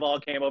Sandoval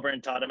came over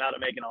and taught him how to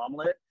make an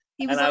omelet?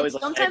 He was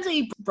sometimes I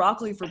eat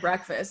broccoli for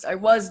breakfast. I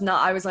was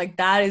like,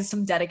 that is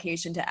some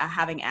dedication to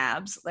having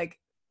abs. Like,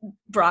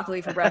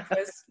 broccoli for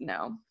breakfast.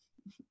 No.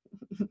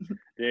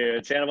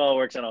 Dude, Sandoval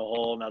works on a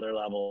whole nother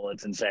level.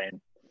 It's insane.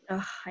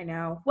 Ugh, I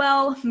know.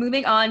 Well,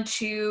 moving on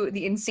to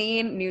the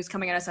insane news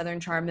coming out of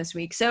Southern Charm this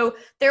week. So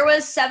there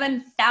was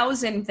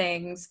 7,000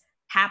 things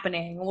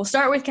happening. We'll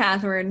start with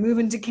Catherine, move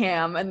into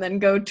Cam, and then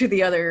go to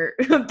the other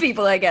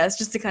people, I guess,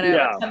 just to kind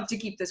of attempt to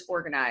keep this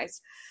organized.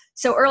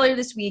 So earlier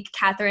this week,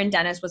 Catherine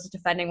Dennis was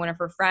defending one of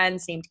her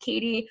friends named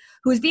Katie,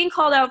 who was being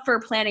called out for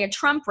planning a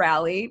Trump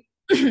rally.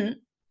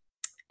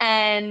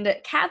 And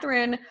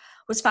Catherine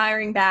was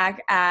firing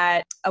back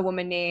at a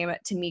woman named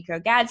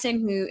Tamika Gadsden,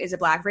 who is a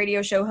Black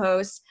radio show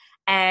host.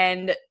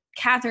 And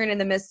Catherine, in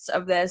the midst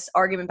of this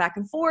argument back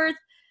and forth,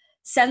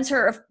 sends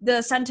her the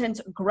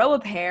sentence, grow a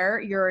pair,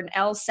 you're an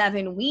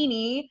L7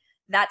 weenie,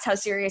 that's how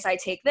serious I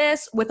take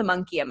this, with a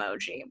monkey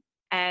emoji.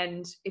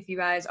 And if you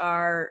guys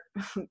are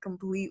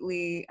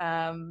completely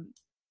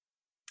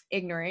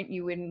ignorant,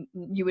 you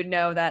would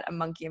know that a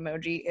monkey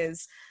emoji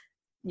is,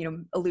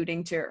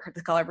 alluding to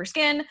the color of her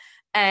skin.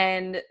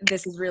 And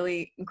this is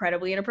really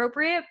incredibly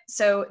inappropriate.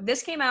 So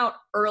this came out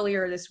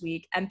earlier this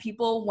week and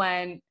people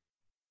went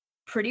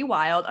pretty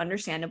wild,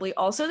 understandably.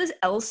 Also, this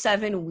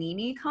L7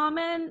 weenie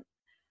comment,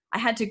 I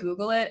had to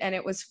Google it, and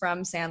it was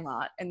from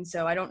Sandlot. And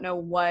so I don't know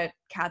what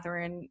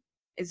Catherine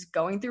is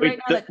going through right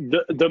now.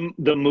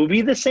 The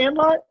movie The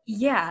Sandlot?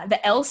 Yeah, the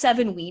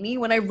L7 weenie.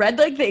 When I read,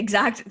 like, the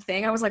exact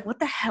thing, I was like, what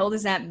the hell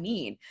does that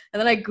mean?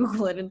 And then I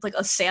Google it, and it's like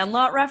a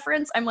Sandlot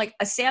reference. I'm like,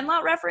 a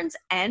Sandlot reference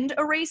and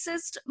a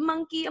racist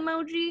monkey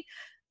emoji?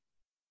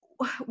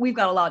 We've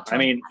got a lot to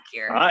unpack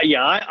here.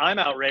 I'm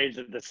outraged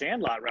at the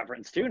Sandlot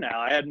reference, too, now.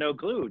 I had no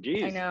clue.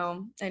 Jeez. I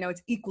know.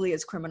 It's equally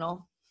as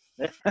criminal.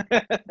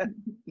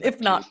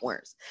 If not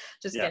worse.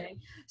 Just kidding.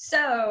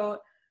 So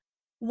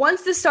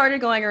once this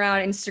started going around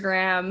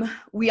Instagram,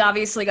 we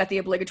obviously got the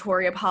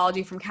obligatory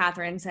apology from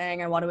Catherine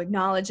saying, I want to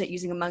acknowledge that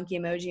using a monkey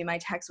emoji in my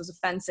text was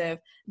offensive.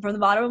 And from the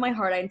bottom of my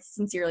heart, I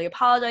sincerely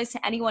apologize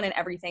to anyone and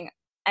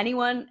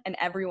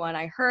everyone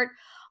I hurt.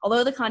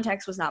 Although the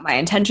context was not my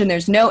intention,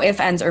 there's no ifs,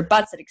 ands, or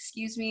buts that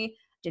excuse me.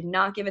 Did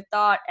not give it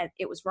thought, and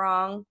it was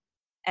wrong.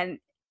 And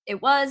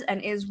it was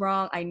and is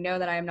wrong. I know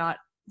that I am not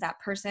that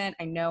person.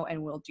 I know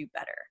and will do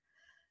better.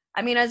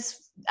 I mean,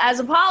 as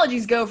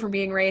apologies go for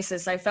being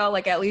racist, I felt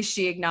like at least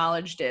she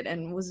acknowledged it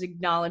and was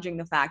acknowledging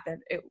the fact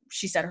that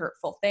she said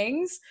hurtful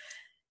things.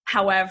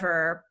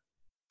 However,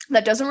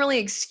 that doesn't really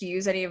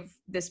excuse any of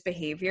this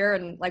behavior.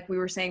 And like we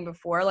were saying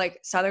before, like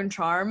Southern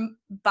Charm,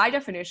 by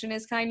definition,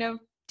 is kind of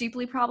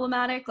deeply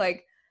problematic.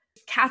 Like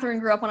Catherine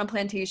grew up on a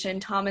plantation.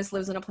 Thomas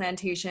lives in a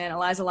plantation.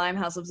 Eliza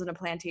Limehouse lives in a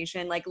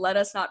plantation. Like, let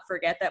us not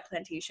forget that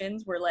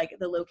plantations were like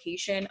the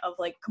location of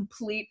like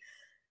complete,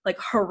 like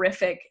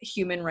horrific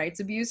human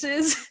rights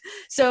abuses.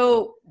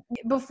 So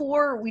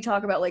before we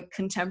talk about like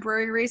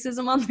contemporary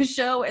racism on the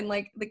show and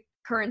like the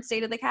current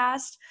state of the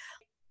cast,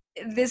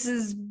 this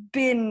has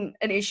been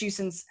an issue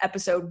since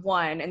episode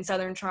 1, and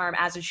Southern Charm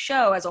as a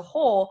show as a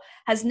whole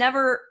has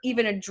never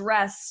even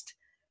addressed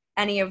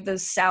any of the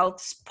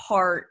South's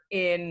part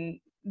in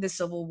the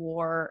Civil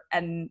War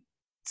and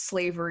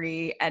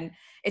slavery. And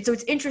it's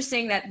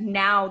interesting that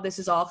now this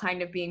is all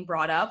kind of being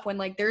brought up when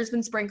like there's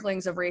been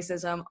sprinklings of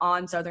racism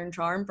on Southern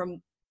Charm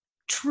from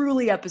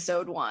truly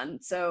episode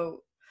 1.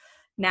 So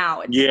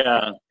now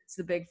it's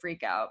the big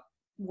freak out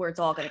where it's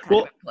all going to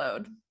kind of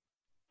implode.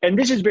 And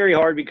this is very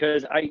hard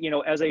because I,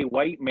 as a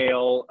white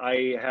male,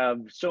 I have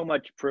so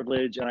much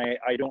privilege and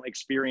I don't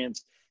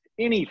experience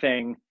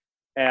anything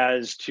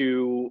as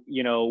to,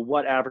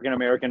 what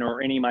African-American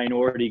or any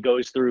minority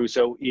goes through.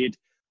 So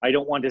I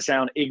don't want to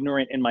sound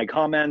ignorant in my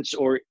comments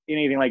or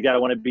anything like that. I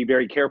want to be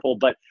very careful,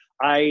 but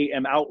I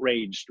am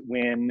outraged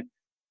when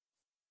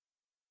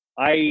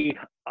I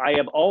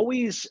have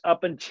always,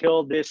 up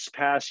until this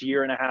past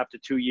year and a half to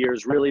 2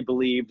 years, really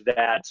believed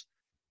that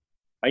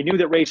I knew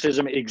that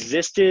racism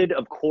existed,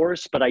 of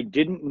course, but I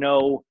didn't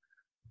know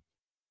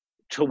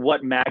to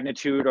what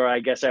magnitude, or I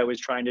guess I was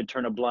trying to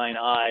turn a blind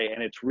eye.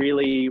 And it's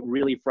really,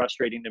 really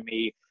frustrating to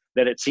me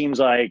that it seems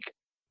like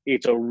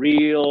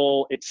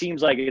it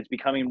seems like it's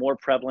becoming more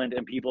prevalent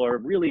and people are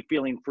really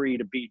feeling free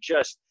to be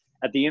just,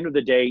 at the end of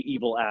the day,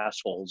 evil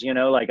assholes.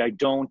 Like I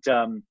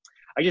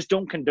just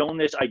don't condone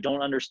this. I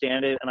don't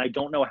understand it. And I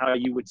don't know how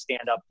you would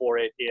stand up for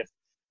it if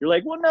you're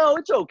like, well, no,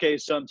 it's okay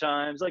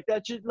sometimes. Like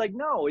that's just like,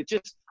 no, it's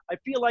just, I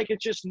feel like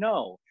it's just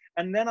no.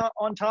 And then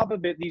on top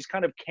of it, these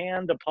kind of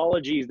canned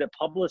apologies that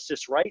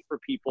publicists write for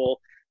people,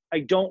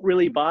 I don't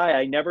really buy.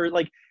 I never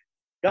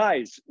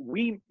guys,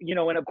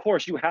 and of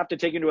course you have to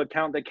take into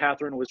account that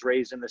Catherine was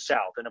raised in the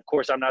South. And of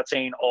course, I'm not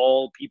saying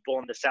all people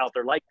in the South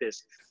are like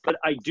this, but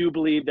I do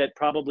believe that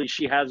probably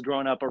she has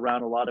grown up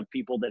around a lot of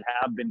people that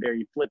have been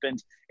very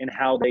flippant in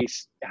how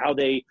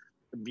they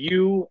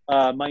view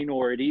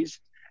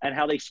minorities and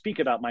how they speak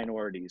about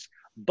minorities.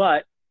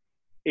 But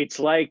it's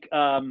like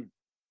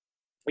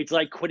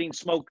quitting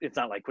smoke. It's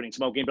not like quitting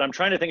smoking, but I'm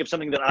trying to think of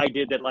something that I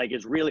did that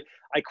is really,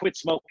 I quit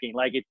smoking.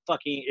 It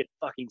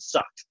fucking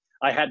sucked.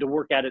 I had to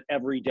work at it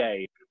every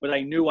day, but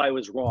I knew I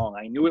was wrong.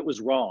 I knew it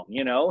was wrong,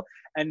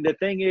 And the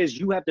thing is,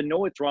 you have to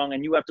know it's wrong,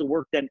 and you have to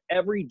work then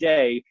every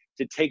day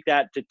to take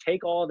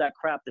all of that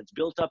crap that's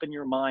built up in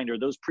your mind, or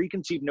those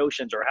preconceived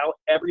notions, or how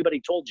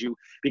everybody told you,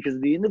 because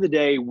at the end of the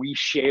day, we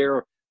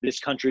share this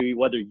country,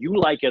 whether you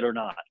like it or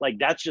not.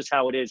 That's just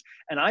how it is.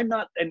 And I'm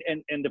not,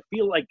 and to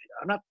feel like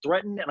I'm not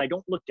threatened and I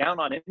don't look down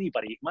on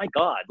anybody. My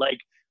God,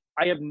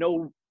 I have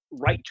no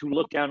right to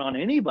look down on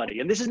anybody.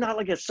 And this is not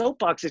like a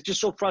soapbox. It's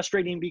just so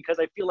frustrating because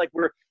I feel like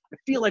we're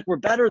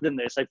better than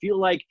this. I feel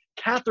like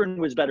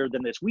Catherine was better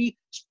than this. We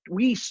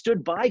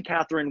stood by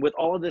Catherine with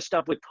all of this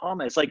stuff with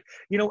Thomas, and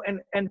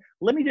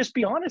let me just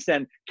be honest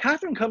then,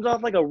 Catherine comes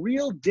off like a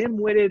real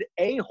dim-witted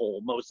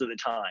a-hole most of the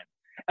time.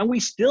 And we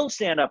still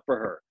stand up for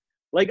her.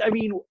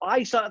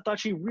 I thought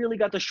she really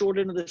got the short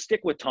end of the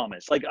stick with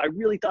Thomas. I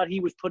really thought he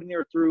was putting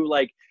her through,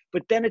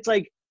 but then it's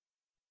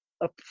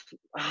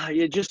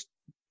you just,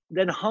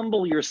 then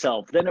humble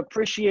yourself, then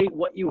appreciate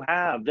what you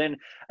have. And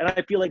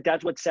I feel like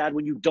that's what's sad,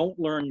 when you don't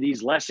learn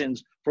these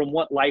lessons from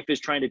what life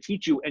is trying to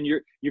teach you, and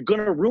you're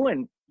going to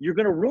ruin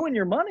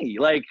your money.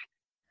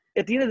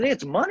 At the end of the day,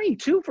 it's money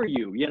too for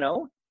you,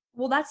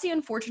 Well, that's the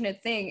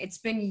unfortunate thing. It's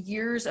been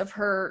years of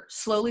her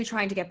slowly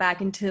trying to get back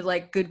into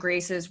good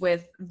graces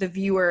with the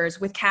viewers,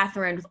 with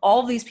Catherine, with all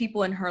of these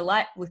people in her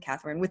life, with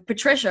Catherine, with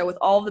Patricia, with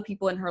all of the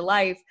people in her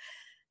life,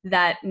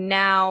 that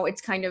now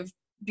it's kind of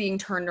being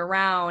turned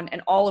around,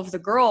 and all of the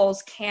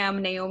girls,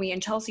 Cam, Naomi,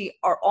 and Chelsea,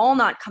 are all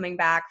not coming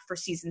back for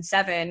season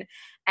 7.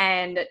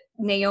 And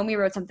Naomi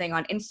wrote something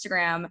on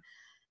Instagram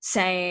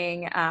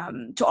saying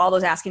to all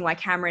those asking why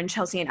Cameron,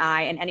 Chelsea, and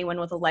I, and anyone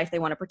with a life they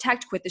want to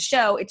protect, quit the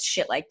show. It's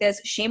shit like this.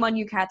 Shame on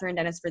you, Catherine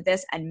Dennis, for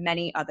this and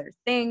many other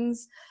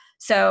things.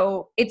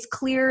 So it's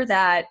clear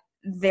that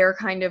they're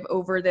kind of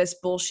over this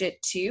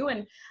bullshit too.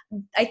 And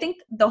I think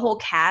the whole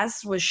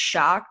cast was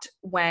shocked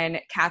when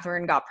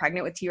Catherine got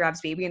pregnant with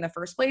T-Rav's baby in the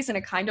first place. And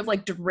it kind of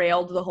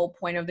derailed the whole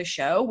point of the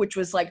show, which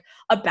was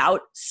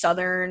about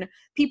Southern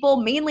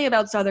people, mainly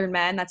about Southern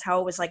men. That's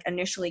how it was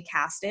initially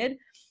casted.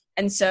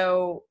 And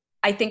so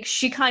I think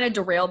she kind of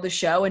derailed the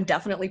show and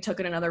definitely took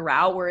it another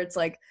route where it's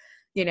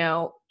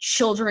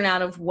children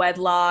out of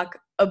wedlock,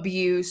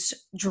 abuse,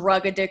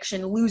 drug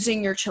addiction,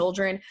 losing your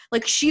children.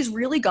 She's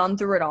really gone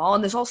through it all.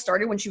 And this all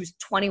started when she was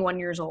 21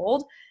 years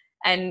old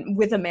and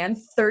with a man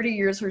 30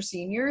 years her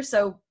senior.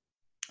 So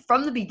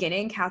from the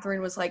beginning,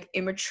 Catherine was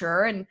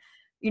immature. And,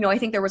 I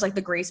think there was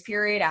the grace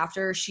period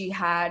after she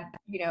had,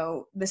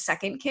 the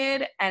second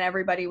kid, and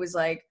everybody was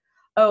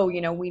oh,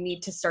 we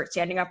need to start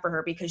standing up for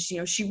her because,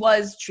 she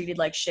was treated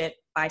like shit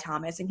by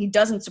Thomas and he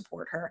doesn't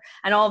support her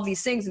and all of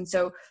these things. And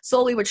so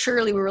slowly but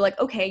surely we were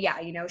okay, yeah,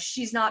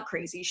 she's not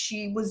crazy.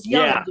 She was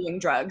young and doing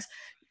drugs.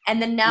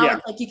 And then now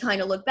it's you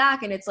kind of look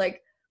back and it's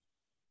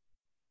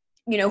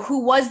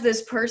who was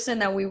this person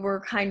that we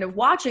were kind of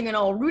watching and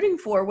all rooting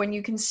for, when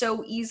you can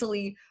so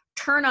easily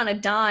turn on a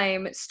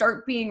dime,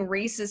 start being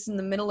racist in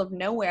the middle of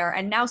nowhere.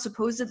 And now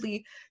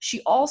supposedly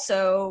she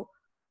also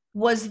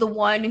was the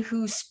one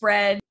who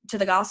spread to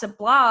the gossip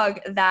blog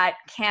that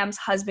Cam's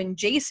husband,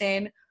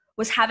 Jason,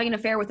 was having an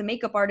affair with a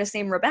makeup artist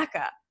named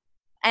Rebecca.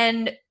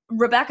 And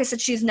Rebecca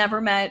said she's never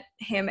met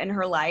him in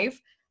her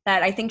life,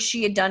 that I think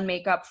she had done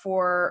makeup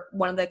for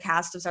one of the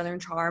cast of Southern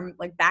Charm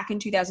back in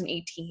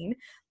 2018.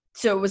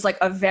 So it was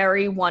a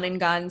very one and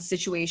gun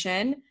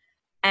situation.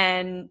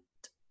 And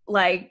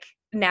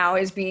now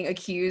is being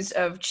accused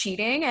of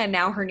cheating, and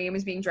now her name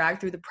is being dragged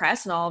through the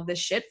press and all of this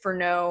shit for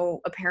no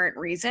apparent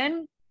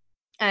reason.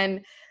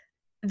 And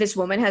this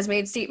woman has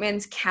made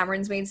statements,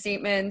 Cameron's made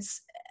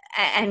statements,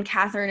 and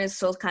Catherine is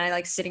still kind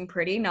of sitting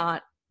pretty,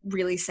 not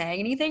really saying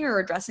anything or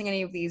addressing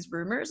any of these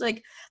rumors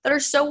that are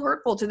so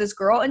hurtful to this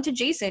girl and to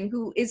Jason,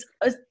 who is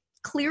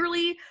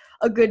clearly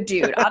a good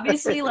dude.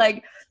 Obviously,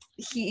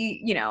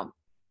 he,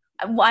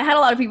 I had a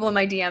lot of people in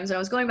my DMs and I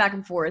was going back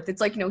and forth. It's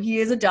like, he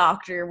is a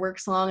doctor,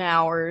 works long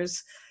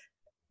hours.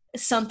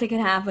 Something can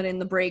happen in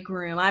the break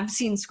room. I've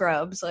seen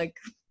Scrubs. Like,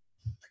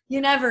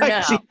 you never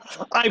know.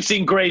 I've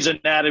seen Grey's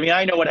Anatomy.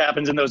 I know what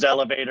happens in those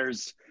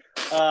elevators.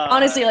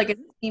 Honestly, like a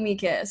steamy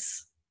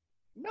kiss.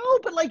 No,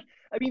 but like,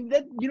 I mean,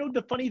 that,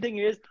 the funny thing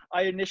is,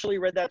 I initially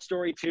read that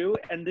story too,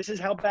 and this is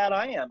how bad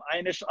I am.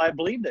 I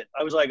believed it.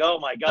 I was like, oh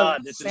my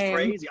God, this is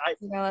crazy.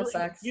 That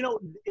sucks.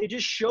 It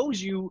just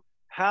shows you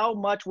how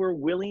much we're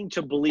willing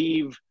to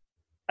believe.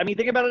 I mean,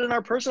 think about it in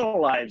our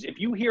personal lives. If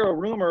you hear a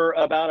rumor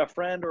about a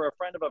friend or a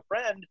friend of a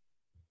friend,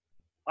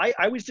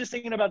 I was just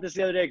thinking about this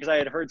the other day because I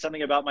had heard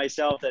something about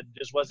myself that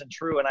just wasn't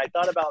true. And I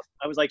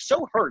was like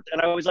so hurt.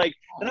 And I was like,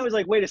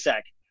 wait a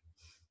sec.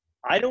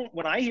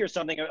 When I hear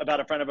something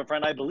about a friend of a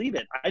friend, I believe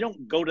it. I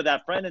don't go to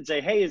that friend and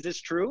say, hey, is this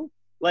true?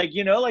 Like,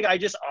 I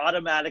just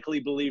automatically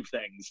believe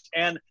things.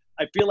 And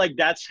I feel like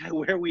that's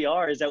where we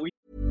are, is that we.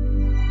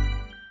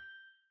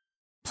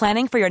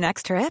 Planning for your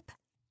next trip?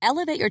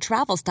 Elevate your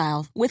travel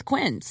style with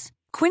Quince.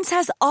 Quince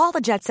has all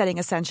the jet-setting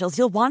essentials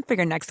you'll want for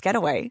your next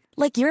getaway,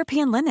 like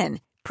European linen,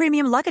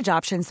 premium luggage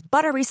options,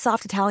 buttery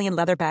soft Italian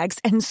leather bags,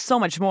 and so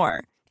much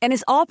more. And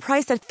is all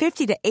priced at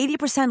 50 to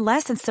 80%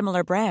 less than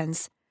similar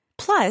brands.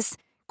 Plus,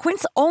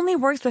 Quince only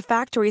works with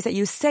factories that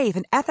use safe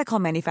and ethical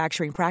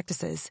manufacturing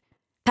practices.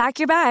 Pack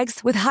your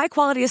bags with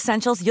high-quality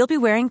essentials you'll be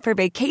wearing for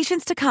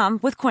vacations to come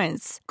with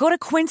Quince. Go to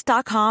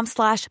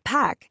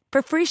quince.com/pack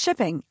for free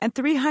shipping and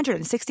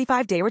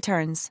 365-day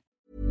returns.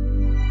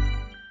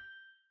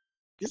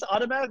 Just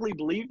automatically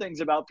believe things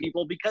about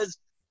people because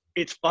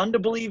it's fun to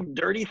believe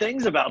dirty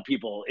things about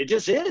people. It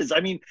just is. I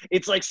mean,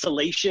 it's like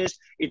salacious.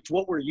 It's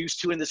what we're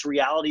used to in this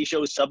reality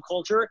show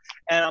subculture.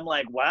 And I'm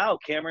like, wow,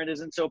 Cameron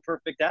isn't so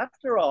perfect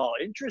after all.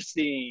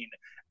 Interesting.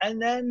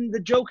 And then the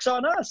joke's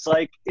on us.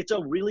 Like, it's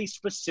a really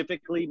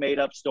specifically made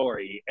up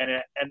story. And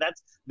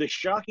that's the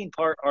shocking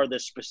part, are the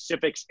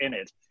specifics in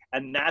it.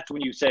 And that's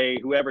when you say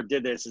whoever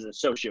did this is a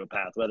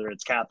sociopath, whether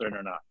it's Catherine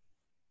or not.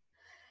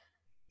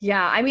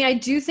 Yeah, I mean, I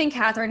do think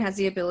Catherine has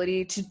the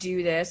ability to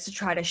do this, to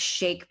try to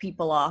shake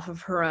people off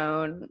of her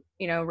own,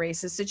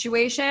 racist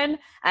situation.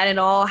 And it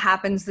all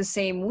happens the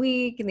same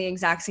week in the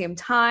exact same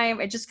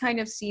time. It just kind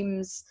of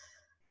seems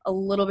a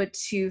little bit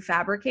too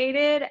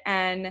fabricated.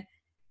 And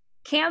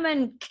Cam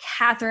and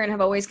Catherine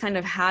have always kind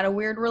of had a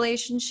weird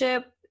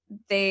relationship.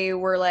 They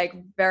were like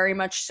very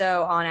much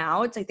so on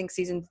outs, I think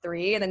season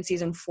 3. And then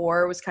season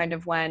 4 was kind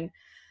of when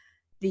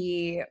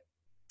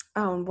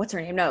what's her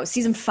name? No,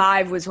 season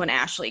 5 was when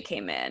Ashley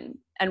came in.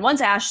 And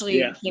once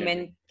Ashley came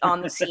in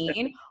on the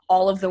scene,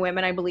 all of the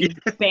women, I believe,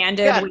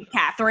 banded with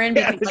Catherine.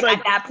 Because like,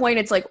 at that point,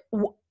 it's like...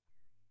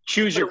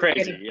 choose your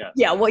crazy,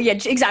 Yeah, well, yeah,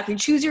 exactly.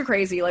 Choose your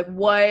crazy. Like,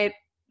 what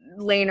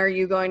lane are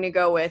you going to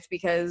go with?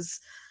 Because,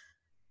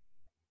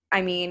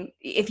 I mean,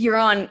 if you're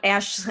on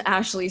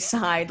Ashley's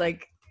side,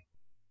 like,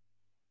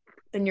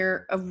 then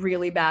you're a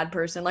really bad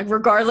person. Like,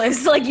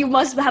 regardless, like, you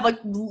must have, like,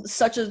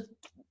 such a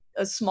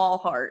small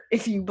heart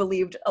if you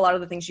believed a lot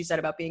of the things she said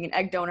about being an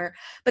egg donor.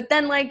 But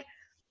then, like,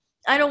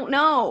 I don't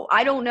know.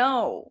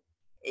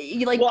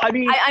 Like, well, I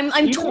mean,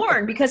 I'm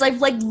torn because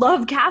I've like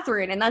loved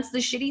Catherine, and that's the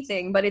shitty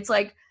thing. But it's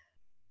like,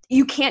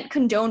 you can't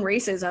condone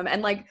racism,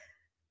 and like,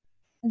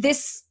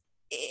 this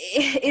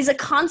is a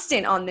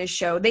constant on this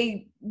show.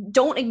 They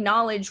don't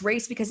acknowledge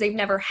race because they've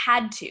never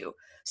had to.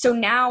 So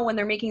now when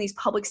they're making these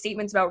public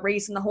statements about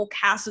race and the whole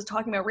cast is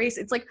talking about race,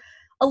 it's like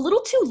a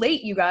little too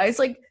late, you guys.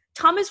 Like,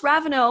 Thomas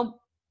Ravenel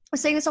was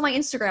saying this on my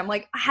Instagram.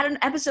 Like, I had an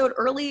episode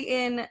early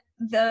in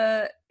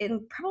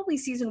probably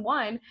season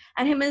 1,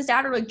 and him and his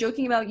dad are like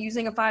joking about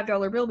using a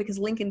 $5 bill because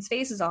Lincoln's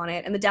face is on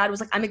it. And the dad was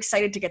like, I'm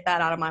excited to get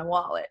that out of my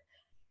wallet.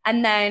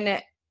 And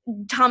then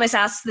Thomas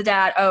asks the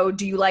dad, oh,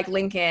 do you like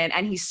Lincoln?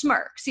 And he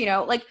smirks,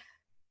 like,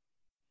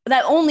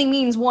 that only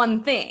means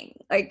one thing.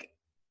 Like,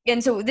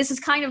 and so this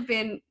has kind of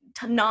been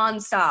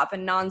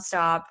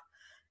nonstop.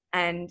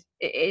 And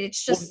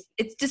it's just,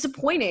 it's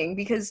disappointing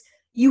because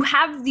you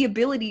have the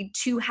ability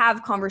to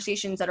have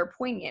conversations that are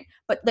poignant,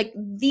 but like,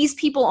 these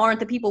people aren't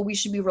the people we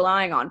should be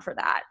relying on for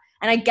that.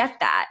 And I get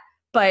that.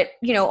 But,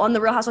 on the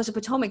Real Housewives of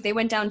Potomac, they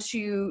went down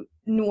to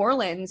New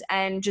Orleans,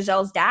 and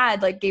Giselle's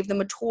dad like gave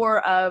them a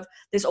tour of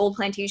this old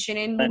plantation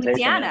in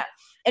Louisiana.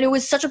 And it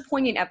was such a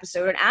poignant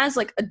episode. And as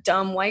like a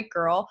dumb white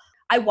girl,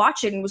 I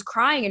watched it and was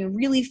crying and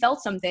really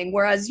felt something.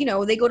 Whereas,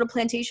 they go to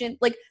plantation,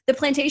 like the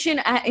plantation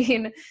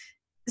in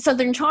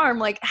Southern Charm,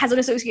 like has an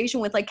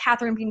association with like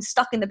Catherine being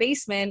stuck in the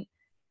basement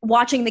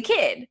watching the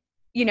kid,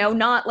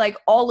 not like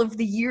all of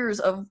the years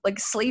of like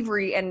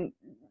slavery and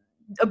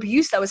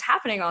abuse that was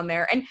happening on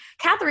there. And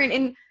Catherine,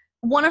 in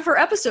one of her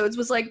episodes,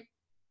 was like,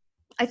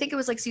 I think it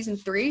was like season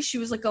 3, she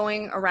was like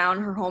going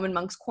around her home in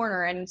Monk's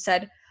Corner and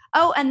said,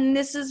 oh, and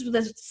this is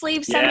the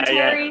slave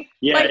cemetery.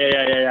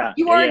 Yeah.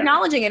 You are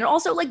acknowledging it. And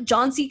also, like,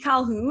 John C.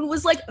 Calhoun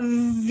was like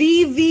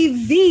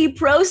VVV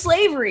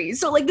pro-slavery.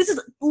 So like, this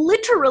is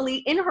literally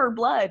in her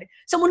blood.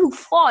 Someone who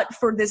fought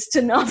for this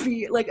to not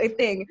be like a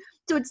thing.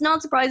 So it's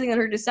not surprising that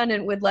her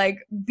descendant would like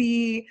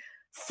be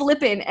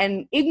flippant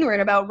and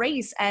ignorant about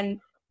race. And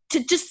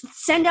to just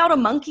send out a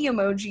monkey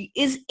emoji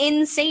is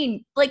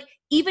insane. Like,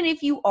 even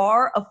if you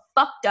are a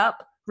fucked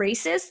up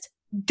racist,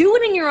 do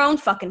it in your own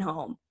fucking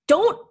home.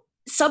 Don't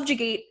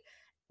subjugate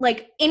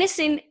like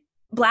innocent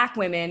Black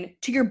women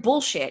to your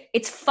bullshit.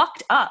 It's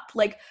fucked up.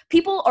 Like,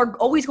 people are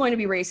always going to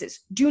be racist.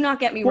 Do not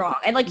get me wrong.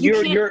 And like, you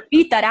can't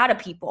beat that out of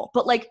people,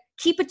 but like,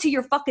 keep it to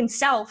your fucking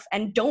self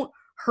and don't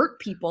hurt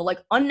people like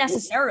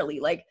unnecessarily.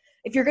 Like,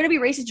 if you're going to be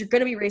racist, you're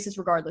going to be racist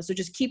regardless. So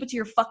just keep it to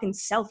your fucking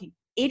self, you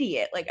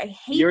idiot. Like, I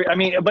hate I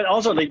mean, but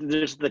also like,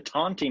 there's the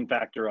taunting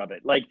factor of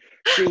it. Like,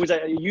 it was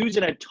used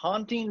in a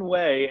taunting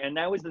way. And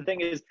that was the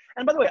thing is,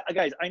 and by the way,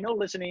 guys, I know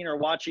listening or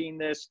watching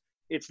this,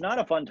 it's not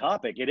a fun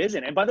topic. It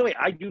isn't. And by the way,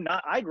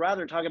 I'd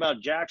rather talk about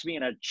Jax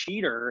being a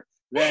cheater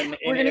than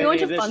we're going to go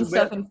into fun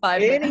stuff in 5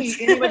 minutes.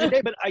 Any much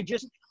day. But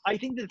I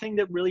think the thing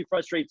that really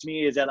frustrates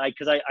me is that I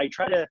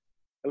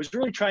was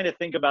really trying to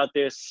think about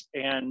this,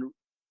 and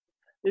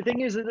the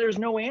thing is that there's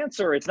no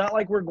answer. It's not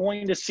like we're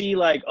going to see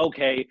like,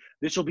 okay,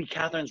 this will be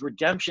Catherine's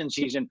redemption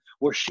season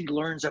where she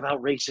learns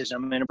about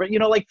racism. And, you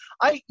know, like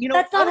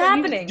that's not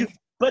happening.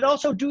 But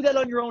also do that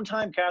on your own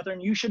time, Catherine.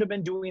 You should have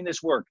been doing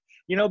this work,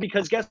 you know,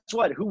 because guess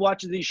what? Who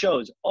watches these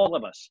shows? All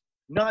of us,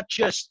 not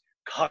just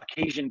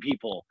Caucasian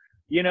people.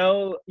 You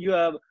know, you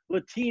have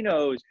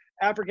Latinos,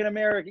 African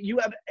American, you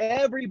have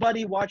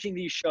everybody watching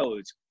these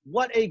shows.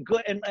 What a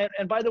good,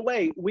 and by the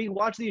way, we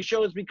watch these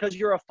shows because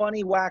you're a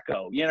funny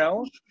wacko, you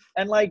know?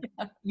 And like,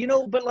 you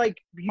know, but like,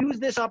 use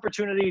this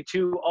opportunity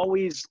to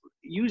always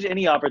use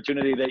any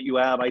opportunity that you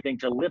have, I think,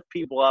 to lift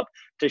people up,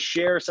 to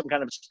share some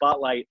kind of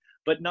spotlight,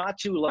 but not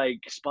to like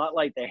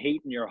spotlight the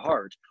hate in your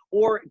heart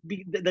or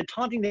the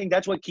taunting thing.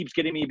 That's what keeps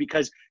getting me,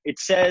 because it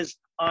says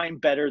I'm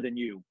better than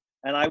you.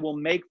 And I will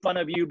make fun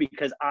of you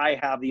because I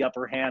have the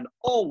upper hand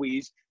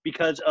always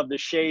because of the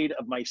shade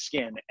of my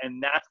skin.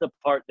 And that's the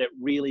part that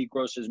really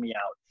grosses me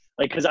out.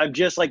 Like, because I'm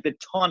just like the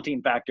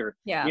taunting factor,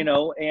 you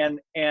know,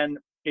 and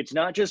it's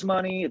not just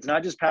money. It's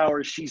not just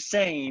power. She's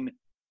saying,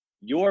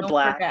 you're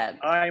Black,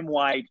 I'm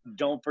white.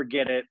 Don't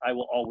forget it. I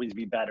will always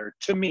be better.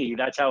 To me,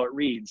 that's how it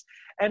reads.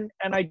 And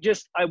I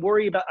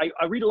worry about,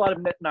 I read a lot of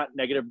not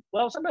negative,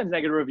 well, sometimes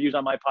negative reviews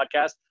on my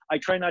podcast. I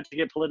try not to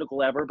get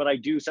political ever, but I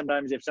do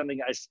sometimes if something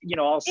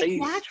I'll say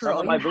some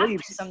of my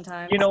beliefs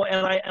sometimes, you know,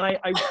 and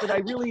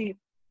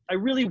I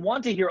really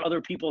want to hear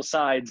other people's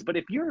sides. But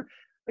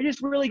I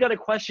just really got a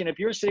question. If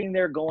you're sitting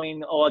there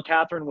going, oh,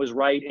 Catherine was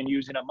right and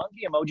using a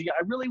monkey emoji,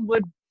 I really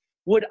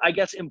would I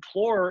guess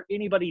implore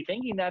anybody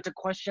thinking that to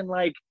question,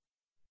 like,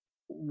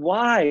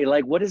 why?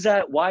 Like, what is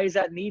that? Why is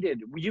that needed?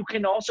 You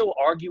can also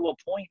argue a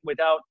point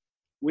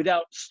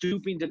without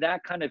stooping to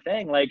that kind of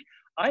thing. Like,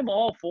 I'm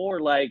all for,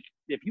 like,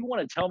 if you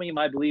want to tell me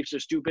my beliefs are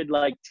stupid,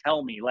 like,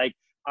 tell me. Like,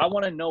 I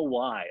want to know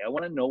why. I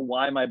want to know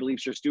why my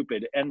beliefs are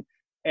stupid.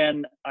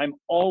 And I'm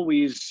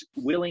always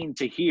willing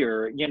to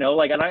hear, you know,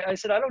 like, and I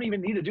said, I don't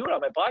even need to do it on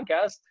my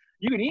podcast.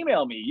 You can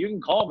email me. You can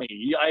call me.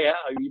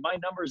 My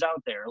number's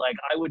out there. Like,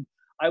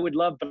 I would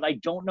love, but I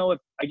don't know if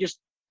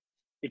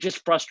it's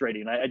just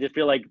frustrating. I just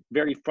feel like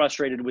very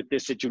frustrated with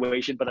this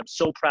situation, but I'm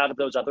so proud of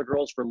those other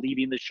girls for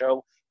leaving the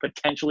show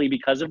potentially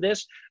because of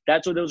this.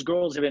 That's what those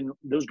girls have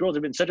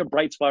been such a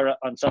bright spot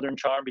on Southern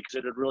Charm, because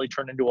it had really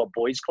turned into a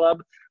boys club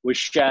with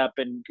Shep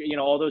and, you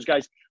know, all those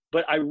guys.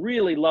 But I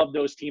really love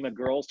those team of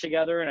girls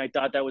together. And I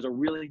thought that was a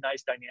really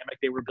nice dynamic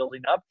they were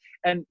building up.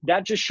 And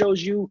that just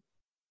shows you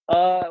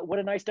what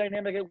a nice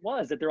dynamic it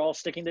was, that they're all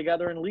sticking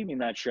together and leaving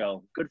that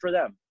show. Good for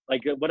them.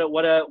 Like,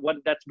 what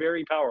that's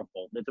very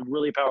powerful. That's a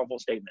really powerful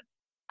statement.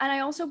 And I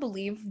also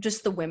believe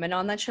just the women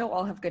on that show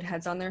all have good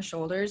heads on their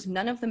shoulders.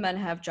 None of the men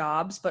have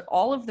jobs, but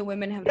all of the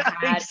women have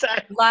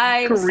had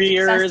lives,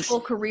 successful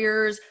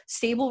careers,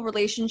 stable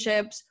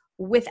relationships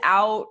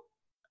without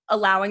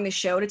allowing the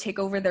show to take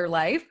over their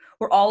life,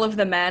 where all of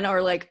the men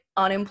are like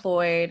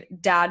unemployed,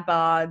 dad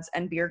bods,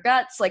 and beer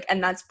guts. Like,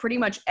 and that's pretty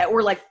much,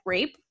 or like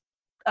rape,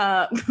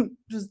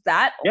 just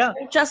that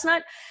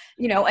chestnut,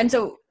 you know. And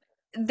so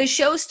the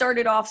show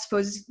started off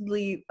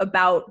supposedly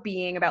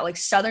being about like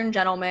Southern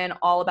gentlemen,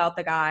 all about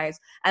the guys.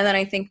 And then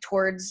I think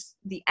towards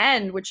the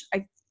end, which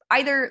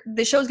either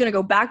the show's going to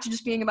go back to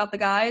just being about the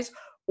guys,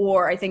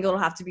 or I think it'll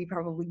have to be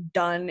probably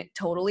done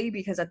totally,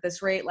 because at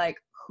this rate, like,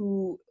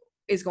 who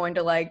is going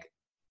to, like,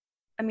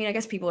 I mean, I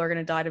guess people are going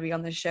to die to be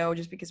on this show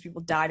just because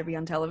people die to be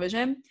on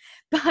television.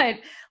 But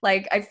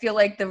like, I feel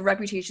like the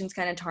reputation's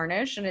kind of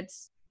tarnished, and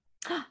it's,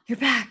 you're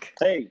back.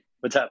 Hey,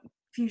 what's up?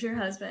 Future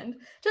husband.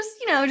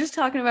 Just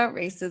talking about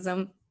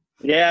racism.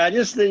 Yeah,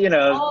 just,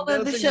 all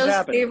the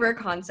show's favorite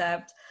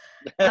concept.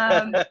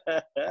 But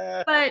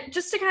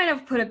just to kind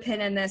of put a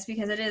pin in this,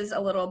 because it is a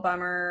little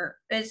bummer.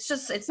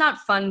 It's not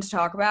fun to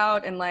talk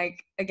about. And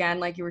like, again,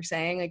 like you were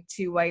saying, like,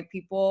 two white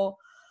people,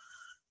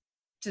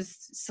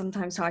 just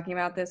sometimes talking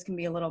about this can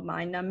be a little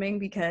mind numbing,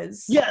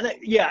 because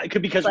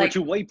because like, we're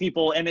two white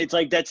people, and it's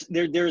like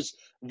there's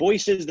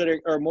voices that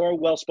are more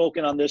well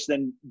spoken on this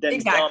than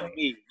exactly.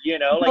 Me, you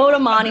know, like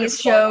Motamani's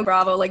show,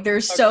 Bravo, like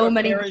there's so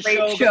many great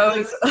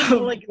shows.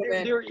 Like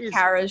there is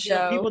Kara's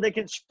show. People that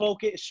can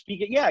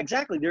speak it. Yeah,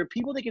 exactly. There are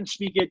people that can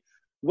speak it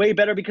way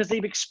better because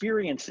they've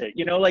experienced it.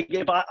 You know, like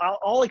if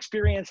I'll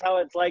experience how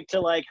it's like to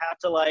like have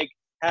to like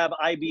have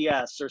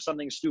IBS or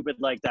something stupid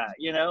like that.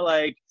 You know,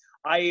 like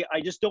I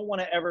just don't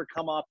want to ever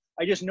come off.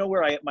 I just know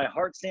where my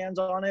heart stands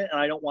on it,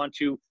 and I don't want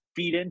to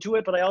feed into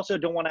it, but I also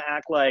don't want to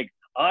act like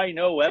I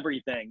know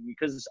everything,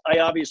 because I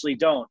obviously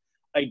don't.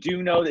 I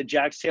do know that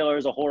Jax Taylor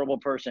is a horrible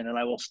person, and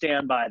I will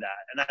stand by that.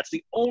 And that's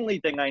the only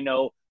thing I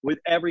know with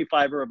every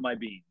fiber of my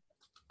being.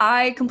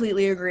 I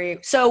completely agree.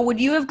 So would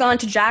you have gone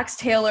to Jax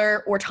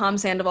Taylor or Tom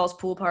Sandoval's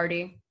pool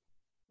party?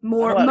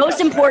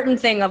 Most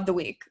important thing of the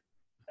week.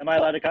 Am I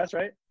allowed to cuss,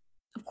 right?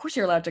 Of course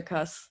you're allowed to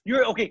cuss.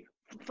 You're okay.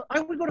 I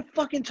would go to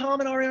fucking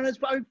Tom and Ariana's.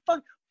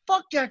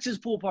 Fuck Jax's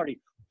pool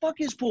party. Fuck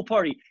his pool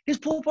party. His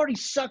pool party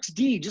sucks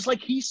D, just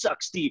like he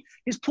sucks D.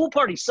 His pool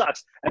party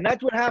sucks. And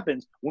that's what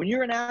happens. When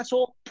you're an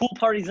asshole, pool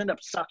parties end up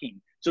sucking.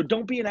 So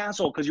don't be an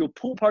asshole, because your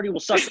pool party will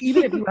suck,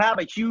 even if you have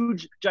a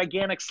huge,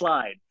 gigantic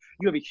slide.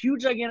 You have a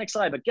huge, gigantic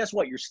slide, but guess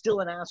what? You're still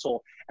an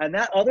asshole. And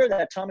that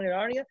Tom and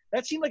Ariana,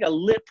 that seemed like a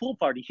lit pool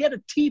party. He had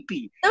a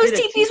teepee. Those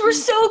teepees were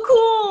so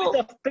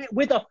cool.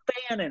 With a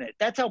fan in it.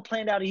 That's how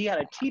planned out. He had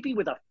a teepee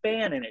with a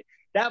fan in it.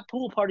 That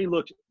pool party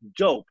looked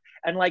dope.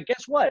 And like,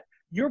 guess what?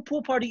 Your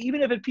pool party,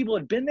 even if people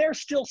had been there,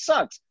 still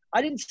sucks.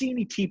 I didn't see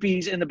any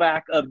teepees in the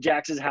back of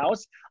Jax's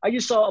house. I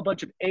just saw a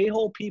bunch of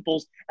a-hole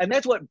peoples. And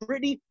that's what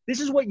Brittany, this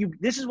is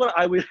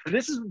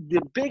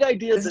the big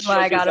idea. This is why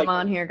I got him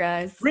on here,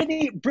 guys.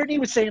 Brittany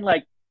was saying,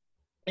 like,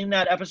 in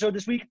that episode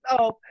this week,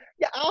 oh,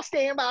 yeah, I'll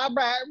stand by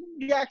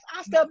Jax.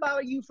 I'll stand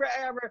by you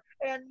forever.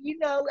 And, you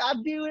know,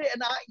 I'll do it.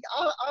 And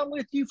I'm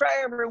with you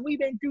forever. And we've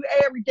been through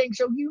everything.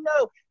 So, you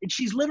know. And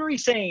she's literally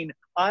saying,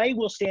 I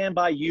will stand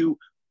by you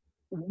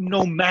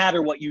no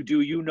matter what you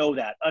do. You know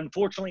that.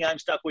 Unfortunately, I'm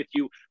stuck with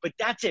you. But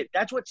that's it.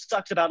 That's what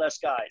sucks about us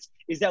guys,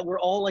 is that we're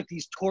all like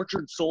these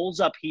tortured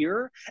souls up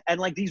here. And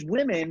like these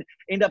women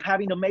end up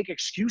having to make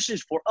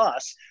excuses for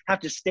us, have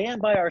to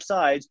stand by our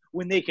sides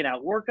when they can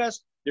outwork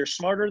us. They're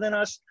smarter than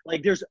us.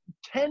 Like there's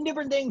 10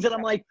 different things that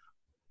I'm like,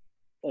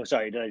 oh,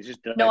 sorry.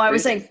 I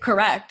was saying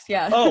correct.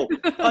 Yeah.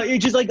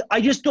 It's just like, I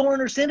just don't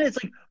understand it.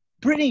 It's like,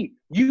 Brittany,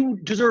 you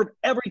deserve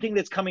everything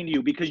that's coming to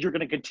you, because you're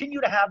going to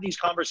continue to have these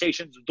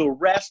conversations the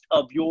rest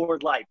of your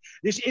life.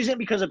 This isn't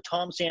because of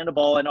Tom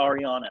Sandoval and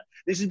Ariana.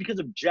 This is because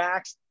of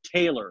Jax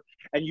Taylor.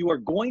 And you are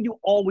going to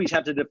always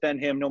have to defend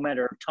him no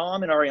matter if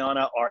Tom and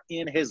Ariana are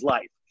in his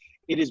life.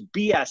 It is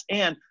BS.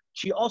 And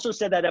she also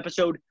said that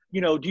episode,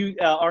 you know,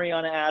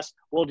 Ariana asked,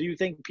 well, do you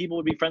think people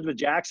would be friends with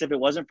Jax if it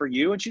wasn't for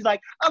you? And she's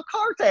like, of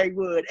course they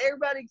would.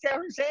 Everybody except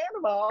for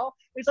Sandoval.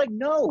 It's like,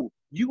 no,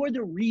 you are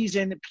the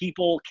reason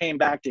people came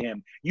back to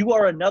him. You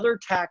are another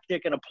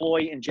tactic and a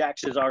ploy in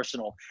Jax's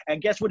arsenal.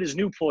 And guess what his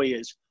new ploy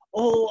is?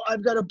 Oh,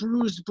 I've got a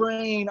bruised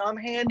brain. I'm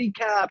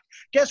handicapped.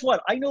 Guess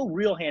what? I know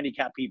real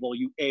handicapped people,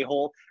 you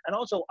a-hole. And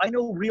also, I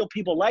know real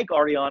people like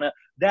Ariana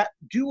that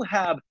do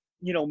have,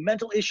 you know,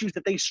 mental issues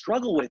that they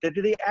struggle with, that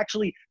they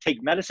actually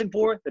take medicine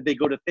for, that they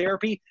go to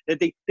therapy, that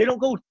they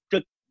don't go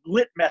to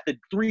lit method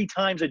 3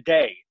 times a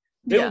day.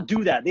 They don't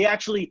do that. They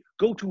actually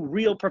go to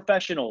real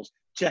professionals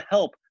to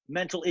help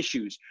mental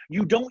issues.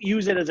 You don't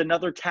use it as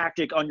another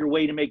tactic on your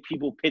way to make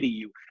people pity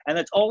you. And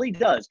that's all he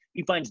does.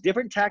 He finds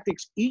different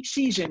tactics each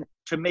season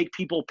to make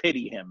people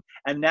pity him.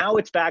 And now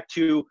it's back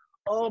to,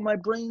 oh, my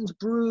brain's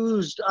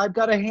bruised. I've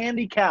got a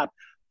handicap.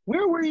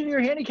 Where were you in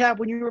your handicap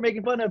when you were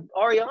making fun of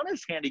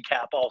Ariana's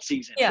handicap all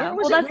season? Yeah,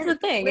 well, that's the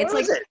thing. It's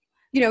like,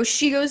 you know,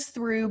 she goes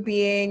through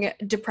being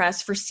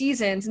depressed for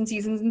seasons and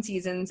seasons and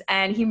seasons,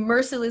 and he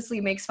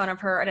mercilessly makes fun of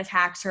her and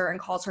attacks her and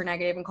calls her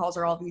negative and calls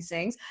her all these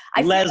things.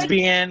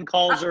 Lesbian,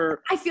 calls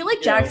her. I feel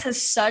like Jax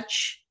has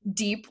such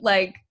deep,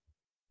 like,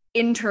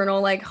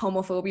 internal, like,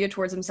 homophobia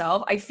towards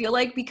himself. I feel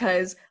like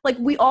because, like,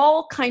 we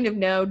all kind of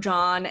know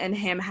John and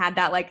him had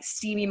that, like,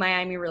 steamy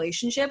Miami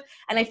relationship,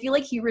 and I feel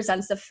like he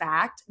resents the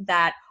fact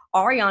that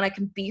Ariana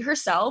can be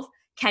herself,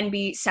 can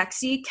be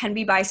sexy, can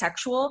be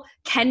bisexual,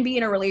 can be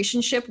in a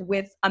relationship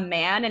with a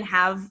man and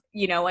have,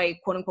 you know, a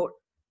quote unquote,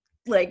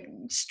 like,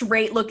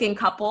 straight looking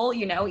couple,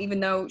 you know, even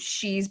though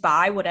she's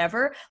bi,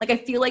 whatever. Like, I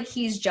feel like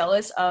he's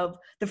jealous of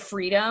the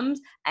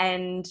freedoms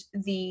and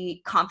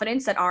the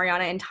confidence that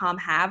Ariana and Tom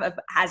have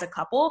as a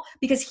couple,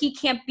 because he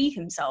can't be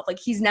himself. Like,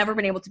 he's never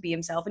been able to be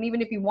himself. And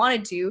even if he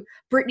wanted to,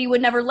 Brittany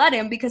would never let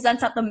him, because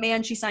that's not the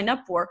man she signed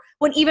up for.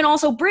 When even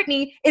also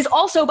Brittany is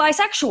also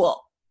bisexual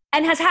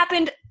and has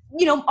happened,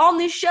 you know, on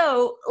this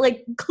show,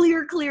 like,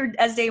 clear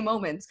as day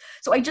moments.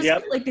 So I just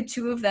feel like the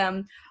two of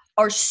them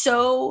are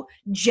so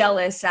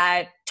jealous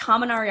that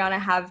Tom and Ariana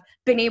have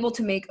been able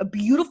to make a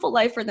beautiful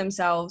life for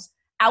themselves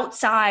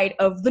outside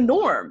of the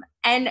norm.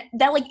 And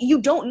that, like,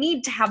 you don't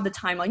need to have the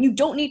timeline. You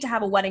don't need to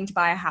have a wedding to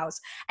buy a house.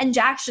 And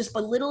Jax just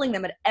belittling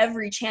them at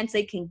every chance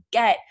they can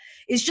get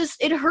is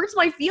just, it hurts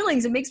my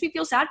feelings. It makes me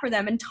feel sad for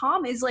them. And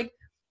Tom is, like,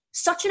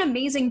 such an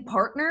amazing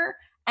partner.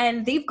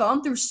 And they've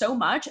gone through so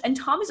much, and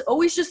Tom is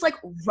always just like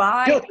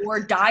ride or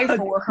die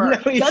for her.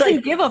 He doesn't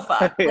like, give a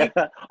fuck. Like,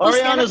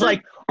 Ariana's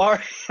like,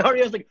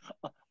 Ariana's like,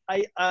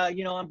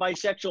 you know, I'm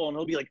bisexual, and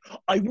he'll be like,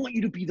 I want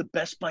you to be the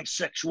best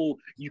bisexual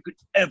you could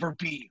ever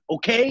be,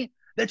 okay?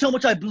 That's how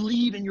much I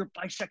believe in your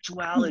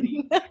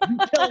bisexuality. You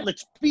tell,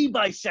 let's be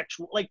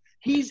bisexual. Like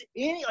he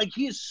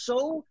is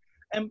so,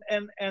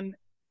 and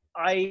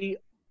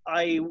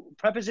I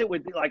preface it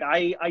with like,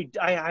 I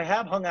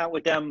have hung out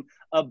with them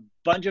a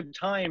bunch of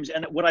times.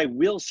 And what I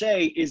will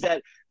say is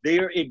that they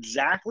are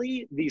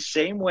exactly the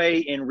same way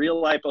in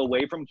real life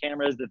away from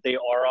cameras that they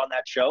are on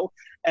that show.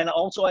 And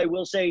also I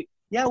will say,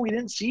 yeah, we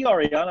didn't see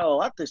Ariana a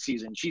lot this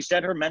season. She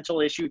said her mental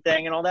issue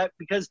thing and all that,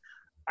 because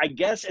I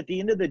guess at the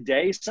end of the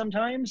day,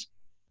 sometimes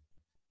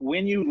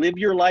when you live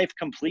your life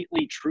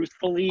completely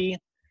truthfully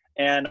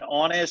and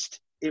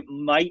honest, it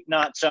might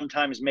not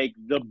sometimes make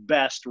the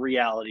best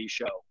reality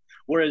show.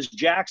 Whereas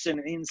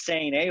Jackson,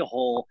 insane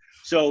a-hole.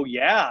 So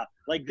yeah,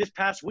 like this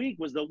past week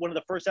was one of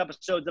the first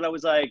episodes that I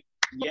was like,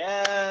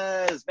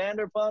 yes,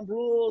 Vanderpump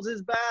Rules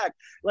is back.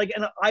 Like,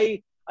 and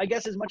I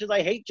guess as much as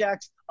I hate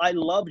Jax, I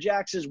love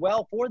Jax as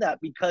well for that,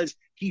 because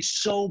he's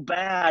so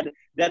bad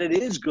that it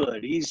is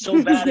good. He's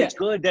so bad it's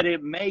good that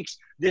it makes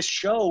this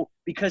show,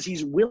 because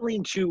he's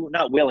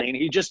not willing,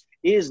 he just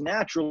is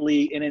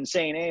naturally an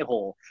insane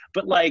a-hole.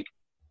 But like,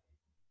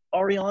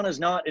 Ariana's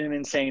not an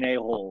insane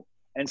a-hole.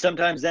 And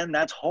sometimes then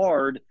that's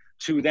hard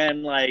to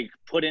then like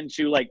put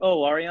into like,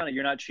 oh, Ariana,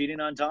 you're not cheating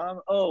on Tom.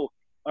 Oh,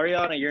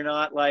 Ariana, you're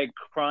not like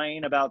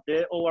crying about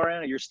this. Oh,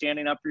 Ariana, you're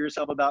standing up for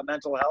yourself about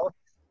mental health.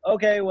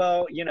 Okay,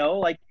 well, you know,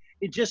 like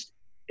it just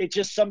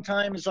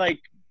sometimes like,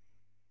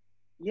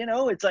 you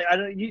know, it's like,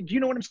 do you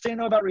know what I'm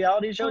saying about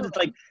reality shows? It's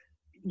like,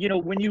 you know,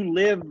 when you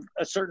live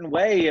a certain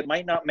way, it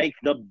might not make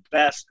the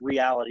best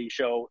reality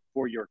show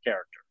for your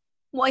character.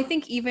 Well, I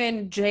think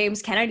even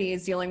James Kennedy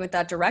is dealing with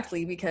that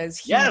directly, because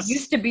he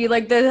used to be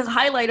like the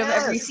highlight of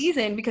every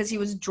season because he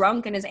was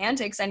drunk in his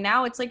antics. And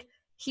now it's like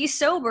he's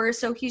sober.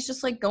 So he's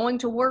just like going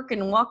to work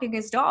and walking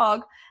his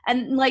dog.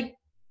 And like,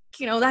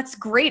 you know, that's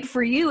great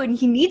for you. And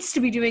he needs to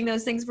be doing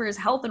those things for his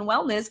health and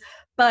wellness.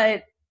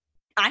 But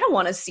I don't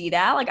want to see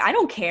that. Like, I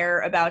don't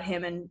care about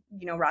him and,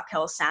 you know,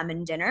 Raquel's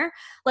salmon dinner.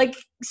 Like,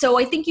 so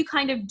I think you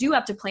kind of do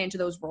have to play into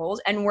those roles.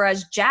 And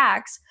whereas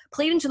Jax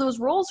played into those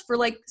roles for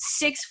like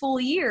 6 full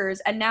years,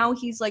 and now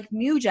he's like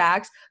new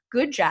Jax,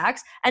 good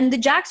Jax. And the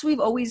Jax we've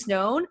always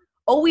known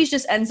always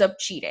just ends up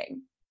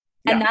cheating.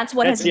 And that's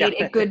what has made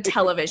it good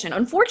television,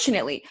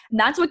 unfortunately. And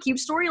that's what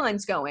keeps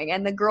storylines going.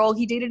 And the girl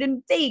he dated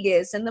in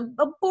Vegas, and the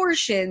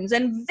abortions,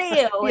 and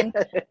Vale, and,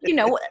 you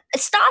know,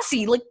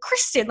 Stassi, like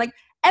Kristen, like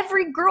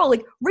every girl,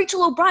 like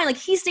Rachel O'Brien, like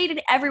he's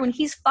dated everyone.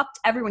 He's fucked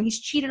everyone. He's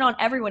cheated on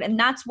everyone. And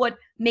that's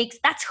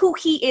who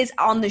he is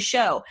on the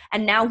show.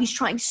 And now he's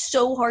trying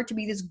so hard to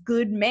be this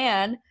good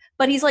man.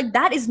 But he's like,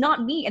 that is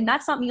not me. And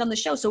that's not me on the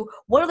show. So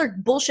what other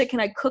bullshit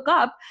can I cook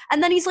up?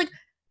 And then he's like,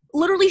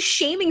 literally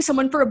shaming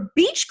someone for a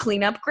beach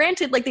cleanup.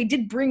 Granted, like they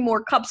did bring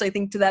more cups, I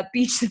think, to that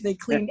beach that they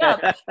cleaned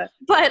up.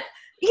 But,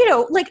 you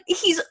know, like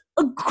he's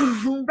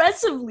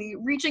aggressively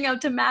reaching out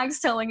to Max,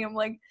 telling him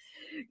like,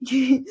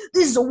 this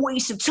is a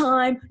waste of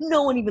time.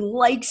 No one even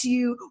likes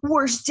you.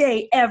 Worst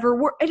day ever.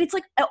 And it's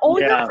like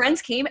all your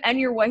friends came and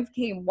your wife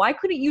came. Why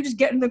couldn't you just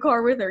get in the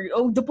car with her?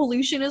 Oh, the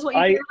pollution is what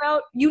you care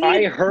about? You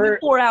need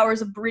 4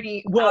 hours of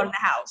Brittany out of the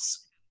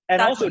house. And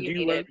that's also,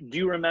 do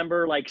you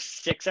remember like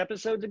 6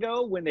 episodes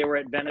ago when they were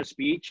at Venice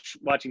Beach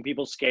watching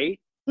people skate?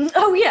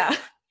 Oh, yeah.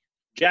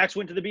 Jax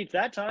went to the beach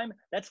that time.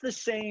 That's the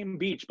same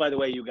beach, by the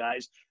way, you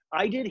guys.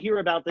 I did hear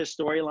about this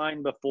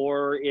storyline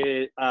before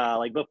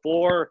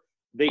before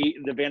the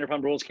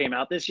Vanderpump Rules came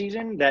out this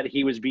season, that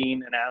he was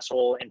being an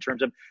asshole in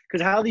terms of,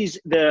 because how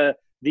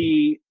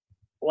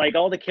like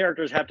all the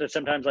characters have to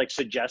sometimes like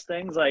suggest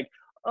things like,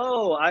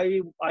 oh,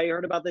 I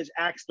heard about this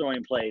axe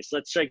throwing place.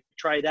 Let's like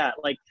try that.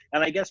 Like,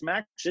 and I guess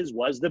Max's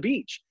was the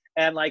beach.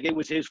 And like, it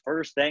was his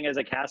first thing as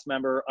a cast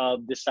member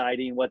of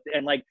deciding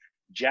and like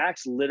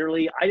Jax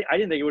literally, I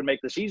didn't think it would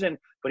make the season,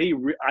 but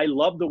I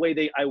love the way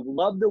they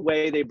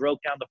broke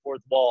down the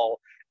fourth wall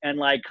and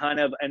like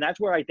and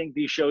that's where I think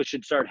these shows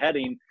should start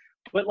heading.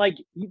 But like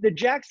the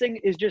Jax thing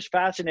is just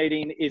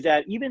fascinating, is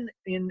that even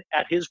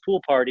at his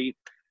pool party,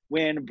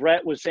 when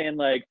Brett was saying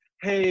like,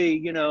 hey,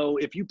 you know,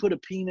 if you put a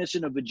penis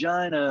in a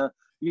vagina,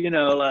 you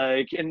know,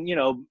 like, and, you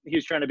know, he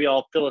was trying to be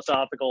all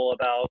philosophical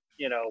about,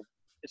 you know,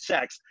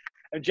 sex.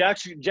 And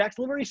Jax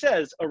literally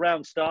says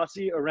around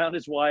Stassi, around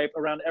his wife,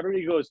 around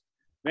everybody, he goes,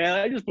 man,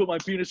 I just put my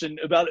penis in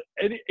about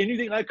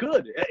anything I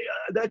could.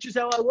 That's just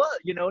how I was,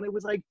 you know? And it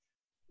was like,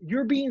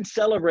 you're being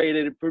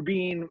celebrated for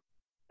being,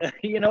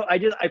 you know,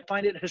 I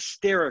find it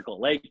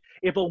hysterical. Like,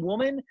 if a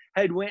woman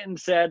had went and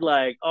said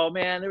like, oh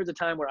man, there was a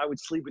time where I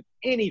would sleep with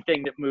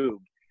anything that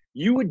moved,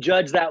 you would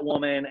judge that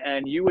woman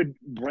and you would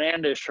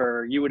brandish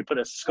her. You would put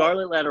a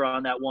scarlet letter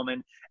on that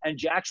woman. And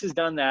Jax has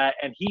done that.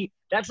 And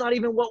that's not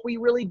even what we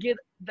really get.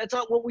 That's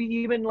not what we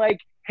even like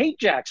hate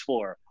Jax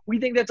for. We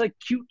think that's a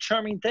cute,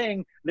 charming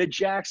thing that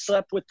Jax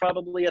slept with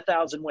probably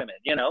 1,000 women,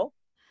 you know?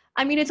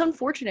 I mean, it's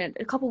unfortunate.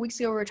 A couple weeks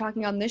ago, we were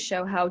talking on this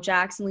show how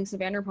Jax and Lisa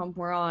Vanderpump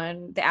were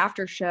on the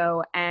after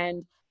show.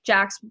 And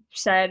Jax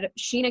said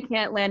Sheena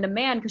can't land a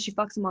man because she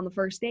fucks him on the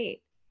first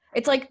date.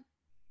 It's like,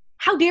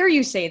 how dare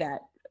you say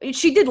that?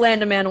 She did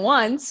land a man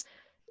once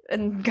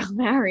and got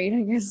married,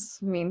 I guess.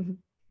 I mean,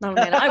 not a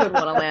man I would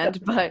want to land,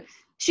 but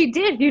she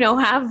did, you know,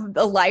 have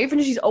a life,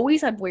 and she's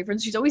always had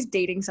boyfriends. She's always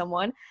dating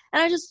someone.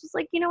 And I just was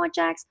like, you know what,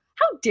 Jax?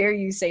 How dare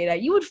you say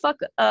that? You would fuck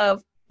a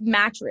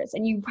mattress,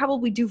 and you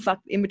probably do fuck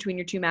in between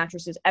your two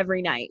mattresses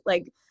every night.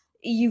 Like,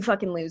 you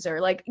fucking loser.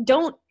 Like,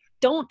 don't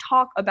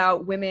talk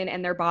about women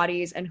and their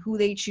bodies and who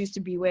they choose to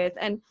be with.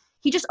 And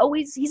he's a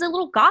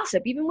little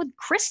gossip, even with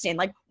Kristen.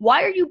 Like,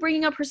 why are you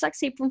bringing up her sex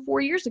tape from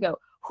 4 years ago?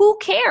 Who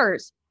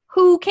cares?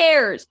 Who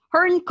cares?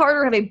 Her and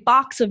Carter have a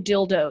box of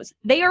dildos.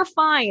 They are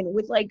fine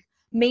with, like,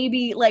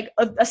 maybe, like,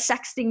 a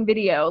sexting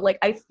video. Like,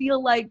 I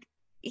feel like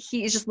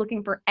he is just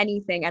looking for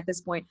anything at this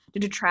point to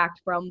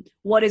detract from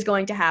what is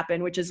going to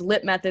happen, which is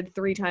lip method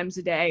 3 times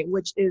a day,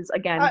 which is,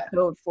 again,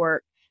 code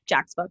for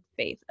Jax fuck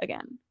Faith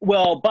again.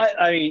 Well, but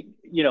I mean,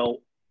 you know,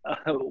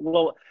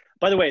 well,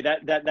 by the way,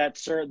 that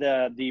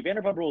the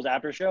Vanderpump Rules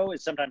after show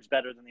is sometimes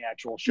better than the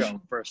actual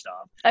show. First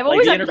off, I've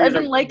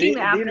been liking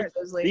the after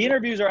shows lately. The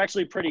interviews are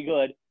actually pretty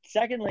good.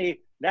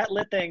 Secondly, that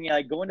lit thing,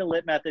 like going to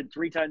lit method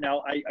 3 times.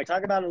 Now, I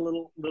talk about a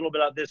little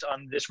bit of this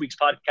on this week's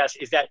podcast.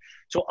 Is that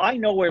so? I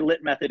know where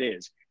lit method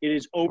is. It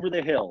is over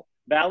the hill.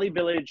 Valley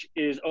Village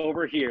is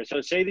over here.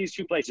 So say these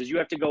 2 places, you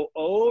have to go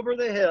over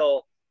the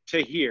hill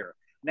to here.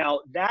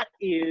 Now, that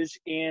is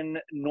in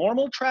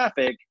normal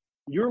traffic.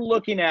 You're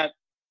looking at,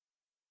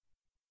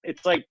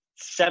 it's like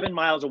 7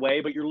 miles away,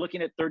 but you're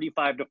looking at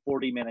 35 to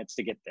 40 minutes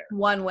to get there.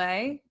 One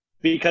way?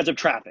 Because of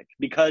traffic.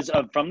 Because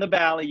of from the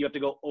valley, you have to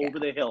go over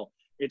the hill.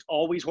 It's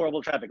always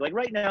horrible traffic. Like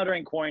right now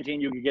during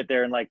quarantine, you can get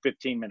there in like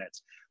 15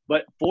 minutes.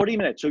 But 40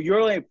 minutes. So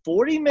you're like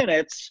 40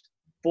 minutes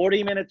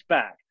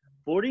back.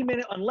 40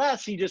 minutes,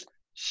 unless he just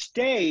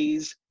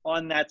stays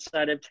on that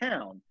side of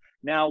town.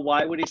 Now,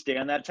 why would he stay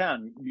on that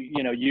town?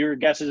 You know, your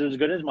guess is as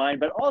good as mine.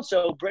 But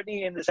also,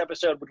 Brittany in this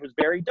episode, which was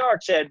very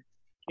dark, said,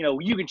 you know,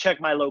 you can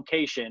check my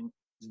location.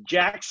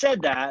 Jax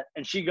said that,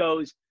 and she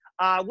goes,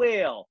 I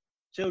will.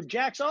 So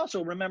Jax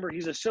also, remember,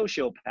 he's a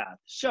sociopath.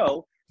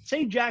 So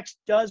say Jax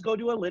does go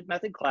to a lit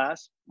method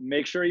class,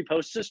 make sure he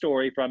posts a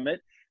story from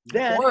it.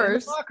 Then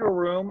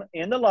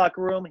in the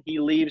locker room, he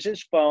leaves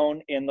his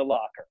phone in the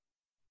locker.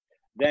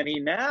 Then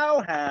he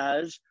now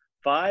has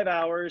 5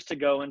 hours to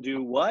go and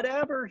do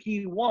whatever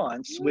he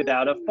wants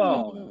without a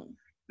phone.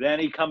 Then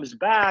he comes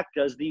back,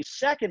 does the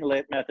second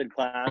lit method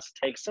class,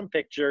 takes some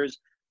pictures,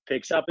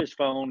 picks up his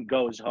phone,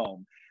 goes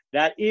home.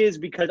 That is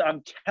because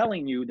I'm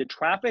telling you, the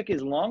traffic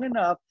is long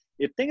enough.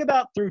 If think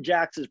about through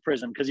Jax's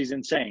prism, because he's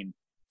insane.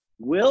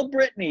 Will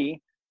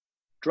Brittany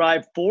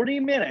drive 40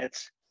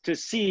 minutes to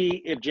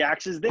see if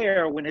Jax is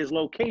there when his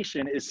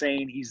location is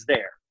saying he's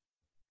there?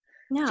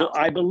 No. So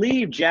I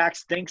believe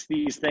Jax thinks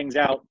these things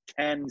out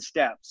 10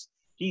 steps.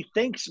 He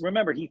thinks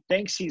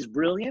he's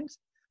brilliant,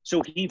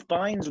 so he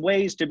finds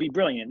ways to be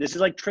brilliant. This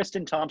is like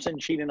Tristan Thompson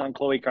cheating on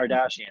Khloe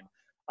Kardashian.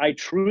 I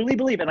truly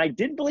believe, and I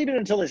didn't believe it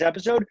until this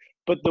episode,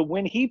 but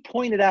when he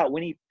pointed out,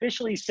 when he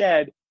officially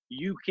said,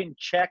 you can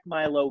check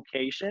my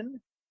location,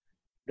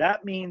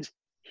 that means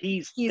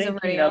he's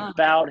thinking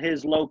about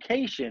his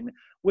location.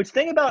 Which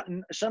thing about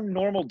some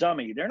normal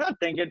dummy, they're not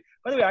thinking,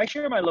 by the way, I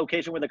share my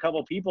location with a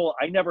couple of people.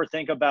 I never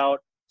think about,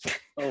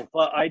 oh,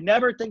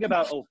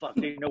 fuck,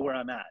 they know where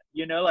I'm at.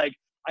 You know, like,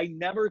 I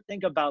never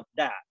think about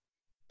that.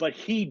 But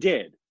he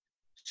did.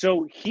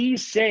 So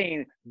he's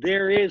saying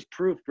there is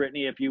proof,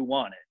 Brittany, if you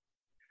want it.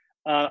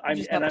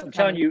 I'm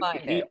telling you,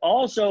 he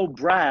also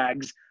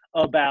brags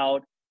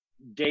about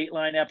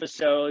Dateline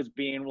episodes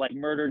being like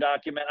murder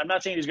document. I'm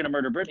not saying he's going to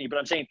murder Brittany, but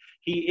I'm saying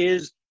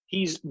he's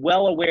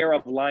well aware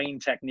of lying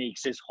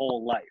techniques his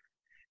whole life.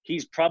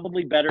 He's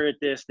probably better at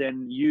this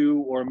than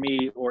you or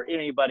me or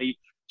anybody.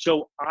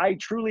 So I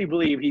truly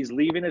believe he's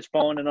leaving his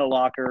phone in a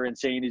locker and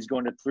saying he's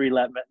going to 3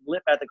 lit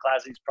method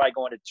classes. He's probably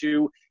going to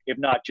 2, if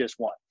not just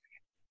 1.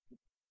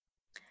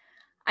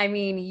 I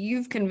mean,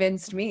 you've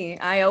convinced me.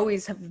 I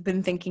always have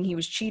been thinking he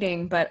was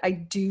cheating, but I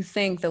do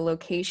think the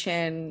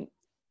location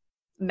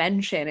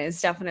mention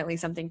is definitely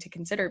something to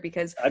consider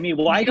because I mean,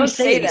 why do you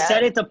say that? He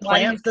said it to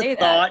plant the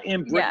thought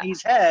in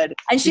Brittany's head.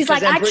 And she's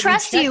like, I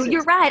trust you.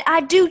 You're right.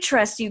 I do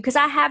trust you because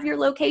I have your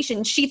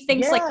location. She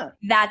thinks like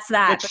that's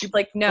that. But she's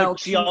like, no,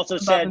 she also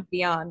said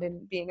beyond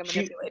and being a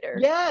manipulator.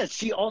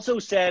 She also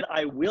said,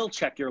 I will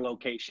check your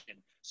location.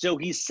 So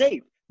he's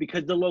safe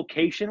because the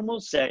location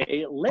will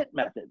say lit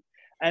method.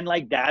 And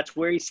like, that's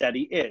where he said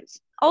he is.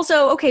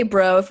 Also, okay,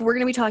 bro, if we're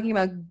going to be talking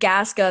about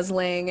gas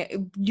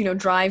guzzling, you know,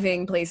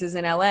 driving places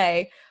in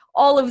LA,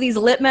 all of these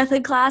lit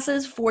method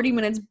classes, 40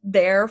 minutes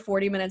there,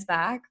 40 minutes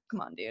back.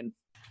 Come on, dude.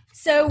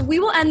 So we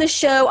will end the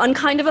show on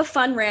kind of a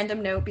fun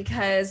random note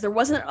because there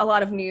wasn't a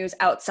lot of news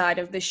outside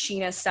of the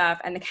Sheena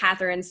stuff and the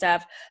Catherine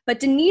stuff.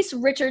 But Denise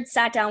Richards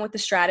sat down with the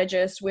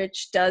strategist,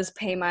 which does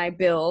pay my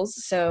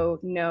bills. So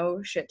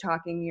no shit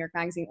talking New York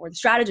Magazine or the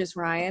strategist,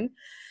 Ryan.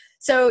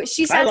 So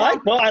she said,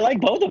 I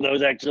like both of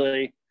those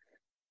actually.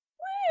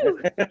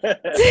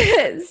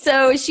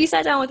 So she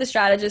sat down with the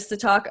strategist to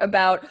talk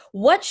about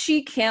what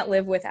she can't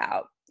live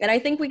without. And I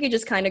think we could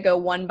just kind of go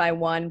one by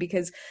one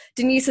because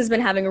Denise has been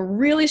having a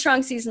really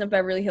strong season of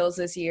Beverly Hills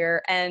this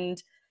year.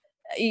 And,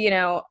 you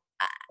know,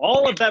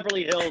 All of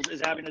Beverly Hills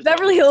is having this.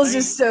 Beverly Hills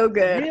is so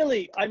good.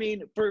 Really, I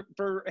mean,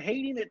 for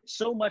hating it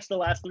so much the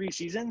last 3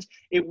 seasons,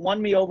 it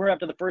won me over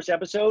after the first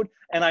episode,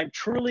 and I'm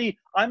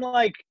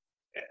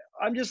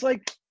just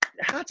like,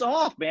 hats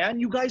off, man.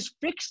 You guys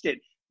fixed it.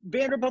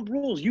 Vanderpump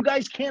Rules. You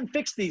guys can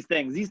fix these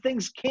things. These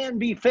things can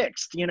be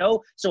fixed, you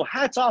know? So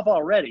hats off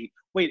already.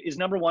 Wait, is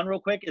number one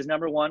real quick? Is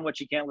number one what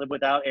she can't live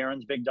without?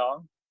 Aaron's big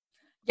dong?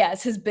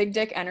 Yes, his big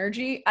dick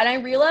energy. And I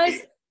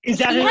realized is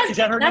that her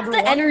that's number the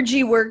one?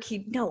 energy work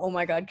oh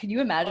my God. Could you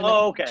imagine if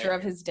okay. a picture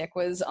of his dick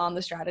was on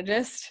The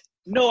Strategist?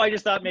 No, I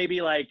just thought maybe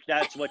like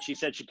that's what she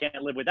said she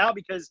can't live without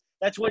because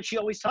that's what she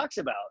always talks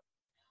about.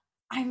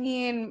 I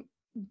mean,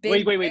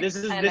 wait. This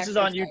is on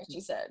YouTube.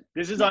 She said.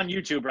 This is on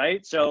YouTube,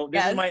 right? So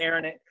this is my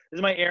Aaron. This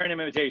is my Aaron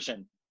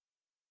imitation.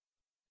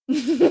 He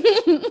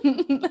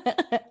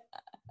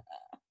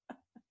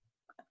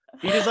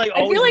just like.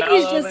 I feel like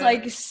he's just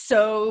like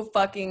so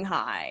fucking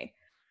high.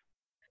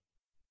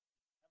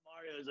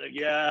 Mario's like,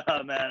 yeah,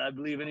 man, I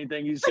believe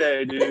anything you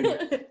say,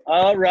 dude.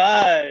 All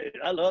right,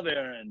 I love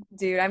Aaron.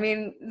 Dude, I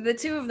mean, the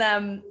two of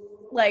them.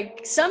 Like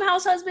some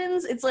house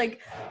husbands, it's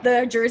like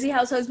the Jersey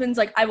house husbands,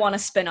 like I want a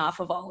spin-off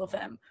of all of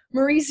them.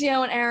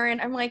 Mauricio and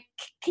Aaron, I'm like,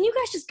 can you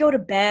guys just go to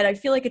bed? I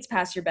feel like it's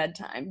past your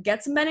bedtime.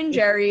 Get some Ben and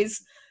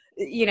Jerry's,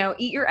 you know,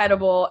 eat your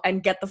edible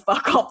and get the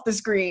fuck off the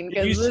screen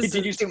because this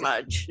is too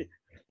much.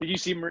 Did you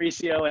see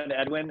Mauricio and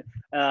Edwin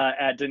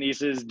at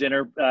Denise's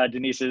dinner,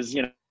 Denise's,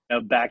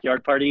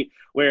 backyard party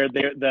where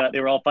they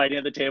were all fighting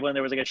at the table and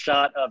there was like a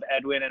shot of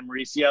Edwin and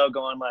Mauricio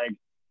going like,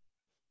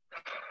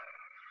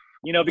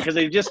 because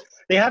they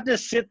have to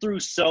sit through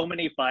so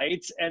many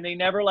fights and they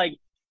never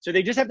so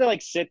they just have to like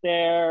sit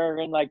there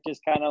and like just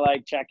kind of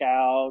like check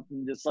out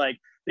and just like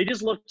they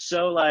just look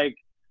so like,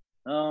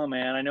 oh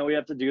man, I know we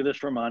have to do this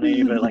for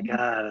money, but like,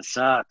 it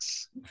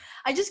sucks.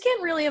 I just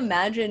can't really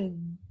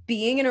imagine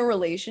being in a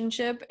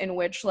relationship in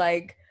which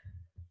like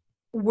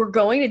we're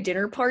going to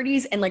dinner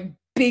parties and like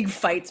big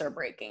fights are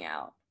breaking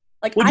out.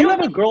 Like, well, do you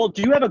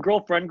have a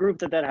girlfriend group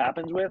that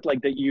happens with,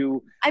 like that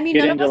you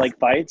get into like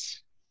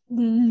fights?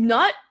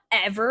 Not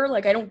ever.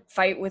 Like I don't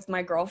fight with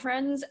my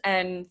girlfriends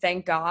and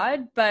thank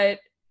God, but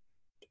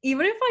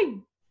even if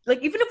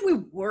we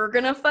were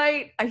gonna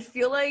fight, I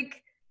feel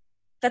like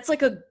that's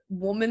like a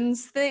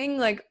woman's thing.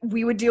 Like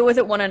we would deal with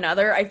it one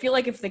another. I feel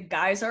like if the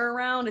guys are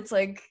around, it's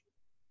like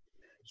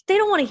they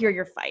don't want to hear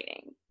you're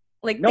fighting.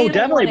 Like no,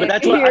 definitely, but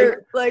that's what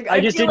I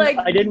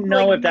didn't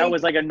know like, if that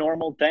was like a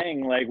normal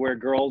thing, like where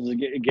girls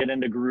get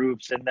into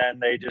groups and then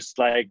they just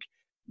like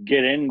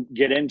get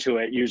into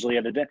it usually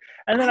at a dinner.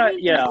 And then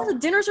the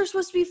dinners are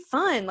supposed to be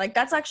fun. Like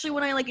that's actually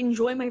when I like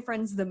enjoy my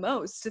friends the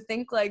most. To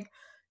think like,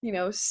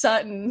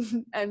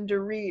 Sutton and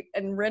Dorit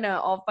and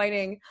Rinna all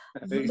fighting.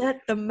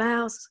 Let the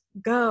mouse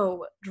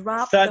go.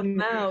 Drop Sutton,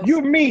 the mouse.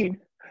 You're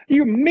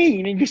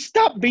mean, and you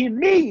stop being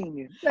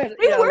mean.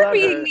 They were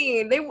being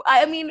mean. They were.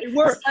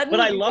 But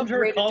I loved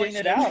her calling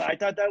it out. I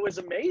thought that was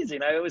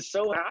amazing. I was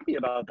so happy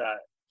about that.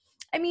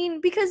 I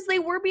mean, because they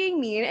were being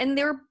mean and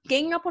they were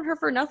ganging up on her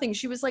for nothing.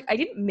 She was like, I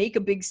didn't make a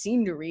big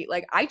scene to read.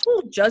 Like, I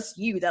told just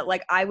you that,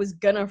 like, I was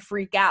gonna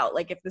freak out,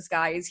 like, if this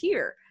guy is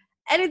here.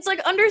 And it's, like,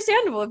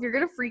 understandable if you're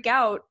gonna freak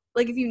out.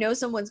 Like, if you know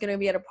someone's gonna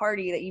be at a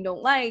party that you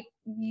don't like,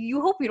 you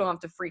hope you don't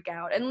have to freak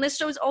out. And this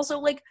show is also,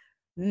 like,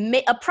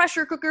 a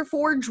pressure cooker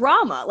for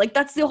drama. Like,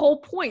 that's the whole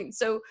point.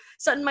 So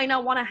Sutton might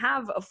not want to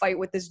have a fight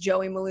with this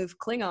Joey Maloof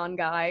Klingon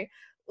guy,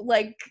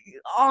 like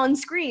on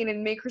screen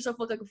and make herself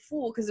look like a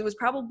fool because it was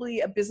probably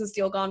a business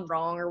deal gone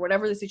wrong or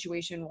whatever the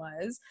situation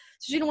was.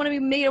 So she didn't want to be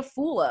made a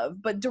fool of.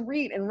 But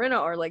Dorit and Rinna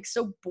are like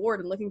so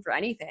bored and looking for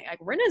anything. Like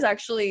Rinna's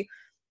actually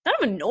kind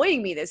of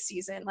annoying me this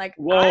season. Like,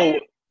 whoa,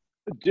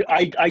 yes.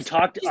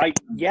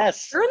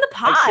 You're in the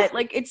pot.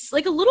 It's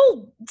like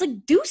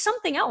do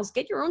something else.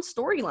 Get your own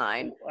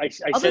storyline. I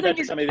said that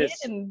to somebody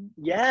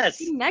yes.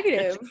 Be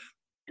negative.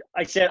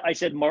 I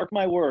said, mark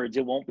my words,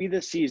 it won't be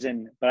this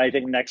season, but I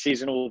think next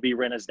season will be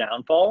Rinna's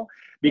downfall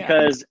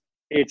because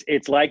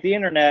it's like the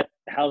internet.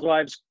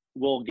 Housewives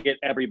will get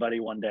everybody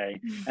one day.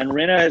 And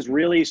Rinna has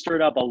really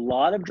stirred up a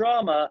lot of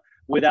drama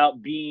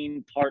without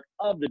being part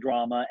of the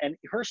drama. And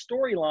her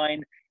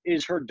storyline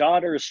is her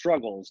daughter's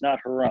struggles,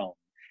 not her own.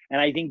 And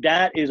I think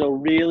that is a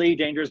really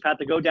dangerous path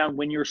to go down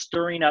when you're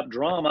stirring up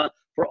drama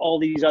for all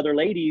these other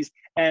ladies.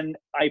 And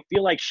I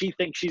feel like she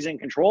thinks she's in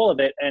control of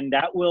it. And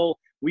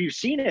we've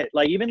seen it.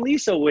 Like even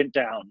Lisa went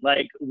down.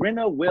 Like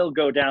Rinna will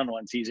go down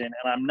one season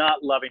and I'm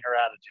not loving her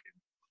attitude.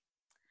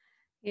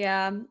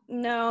 Yeah,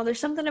 no, there's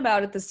something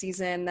about it this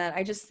season that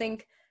I just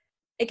think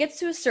it gets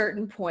to a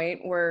certain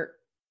point where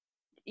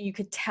you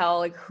could tell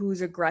like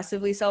who's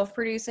aggressively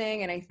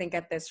self-producing. And I think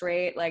at this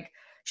rate, like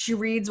she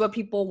reads what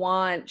people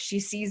want. She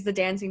sees the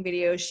dancing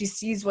videos. She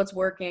sees what's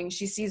working.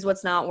 She sees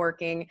what's not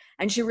working.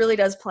 And she really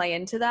does play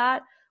into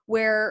that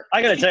where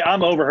I gotta say,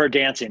 I'm over her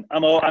dancing.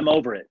 I'm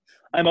over it.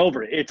 I'm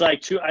over it. It's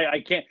like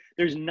I can't,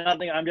 there's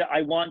nothing never mind.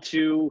 I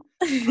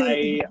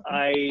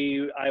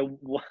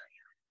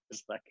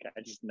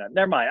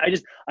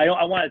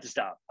want it to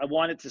stop. I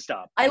want it to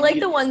stop. I like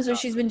the ones where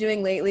she's been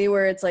doing lately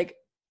where it's like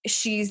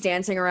she's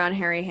dancing around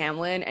Harry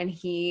Hamlin and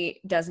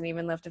he doesn't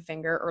even lift a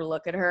finger or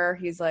look at her.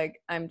 He's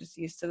like, I'm just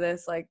used to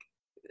this, like,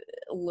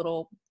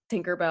 little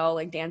Tinkerbell,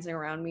 like, dancing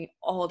around me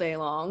all day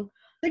long.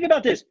 Think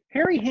about this.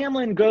 Harry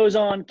Hamlin goes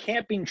on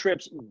camping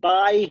trips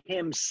by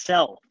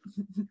himself.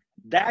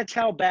 That's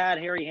how bad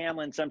Harry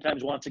Hamlin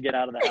sometimes wants to get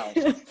out of the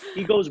house.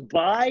 He goes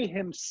by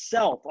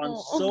himself on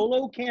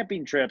solo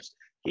camping trips.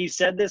 He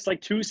said this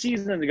like 2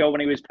 seasons ago when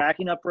he was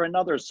packing up for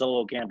another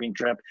solo camping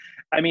trip.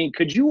 I mean,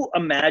 could you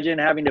imagine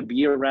having to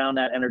be around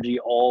that energy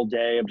all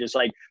day of just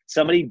like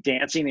somebody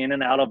dancing in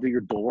and out of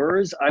your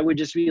doors? I would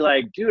just be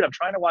like, dude, I'm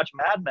trying to watch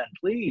Mad Men,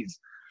 please.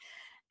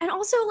 And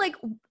also, like,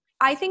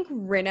 I think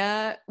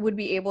Rinna would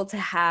be able to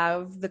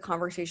have the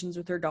conversations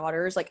with her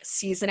daughters, like,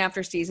 season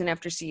after season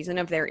after season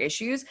of their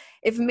issues.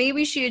 If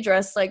maybe she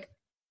addressed, like,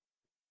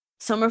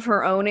 some of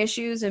her own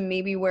issues and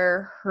maybe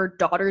where her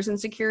daughter's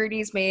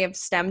insecurities may have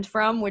stemmed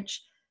from,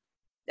 which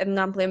I'm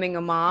not blaming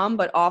a mom,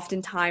 but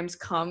oftentimes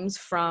comes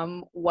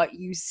from what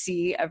you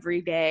see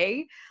every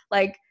day.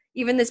 Like,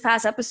 even this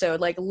past episode,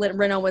 like,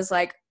 Rinna was,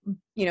 like,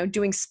 you know,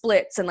 doing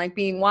splits and, like,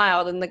 being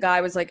wild. And the guy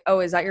was like,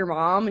 oh, is that your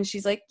mom? And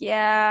she's like,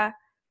 yeah.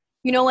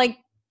 You know, like,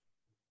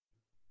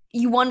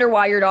 you wonder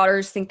why your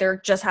daughters think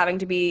they're just having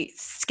to be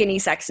skinny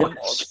sex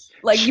symbols.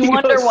 Like, you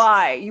wonder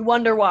why. You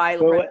wonder why.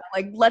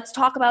 Like, let's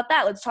talk about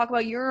that. Let's talk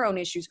about your own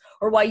issues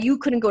or why you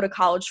couldn't go to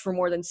college for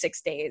more than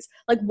 6 days.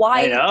 Like,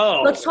 why?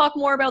 Let's talk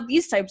more about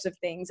these types of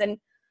things. And,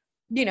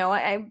 you know,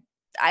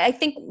 I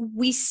think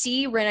we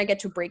see Rinna get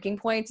to breaking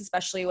points,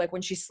 especially, like,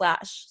 when she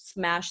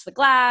smashed the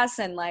glass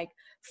and, like,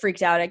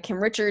 freaked out at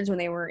Kim Richards when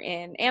they were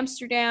in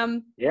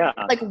Amsterdam. Yeah.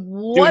 Like,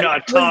 what? Do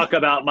not talk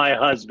about my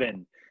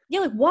husband.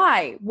 Yeah, like,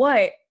 why?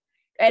 What?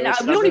 And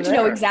we don't need to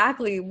know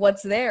exactly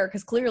what's there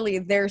because clearly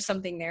there's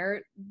something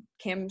there.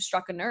 Kim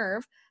struck a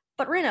nerve.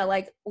 But Rinna,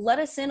 like, let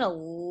us in a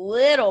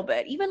little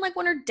bit. Even, like,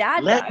 when her dad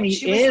died. Let me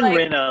in,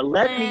 Rinna.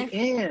 Let me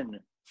in.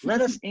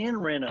 Let us in,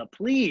 Rinna,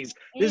 please.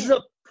 This is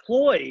a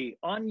ploy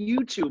on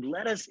YouTube.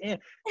 Let us in.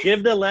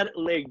 Give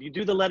the you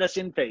do the let us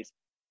in face.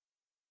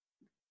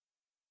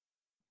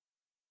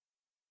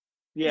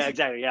 Yeah,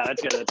 exactly. Yeah,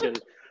 that's good. That's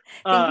good.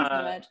 Thank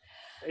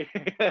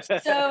you so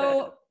much.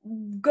 So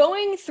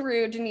going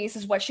through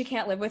Denise's What She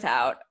Can't Live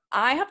Without,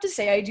 I have to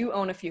say I do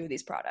own a few of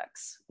these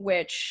products,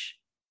 which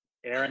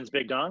Aaron's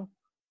Big Dong?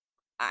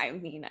 I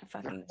mean, I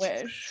fucking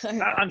wish.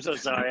 I'm so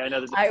sorry. I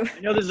know this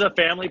is a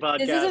family podcast.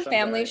 This is a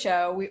family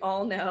show. We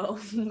all know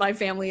my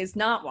family is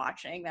not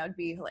watching. That would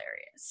be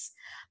hilarious.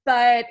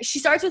 But she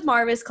starts with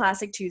Marvis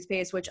Classic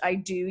Toothpaste, which I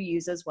do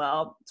use as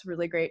well. It's a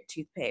really great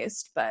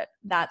toothpaste, but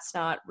that's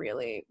not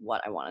really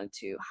what I wanted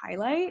to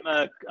highlight.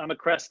 I'm a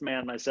Crest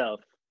man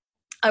myself.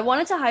 I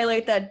wanted to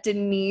highlight that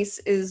Denise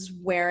is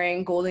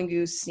wearing Golden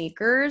Goose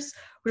sneakers,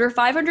 which are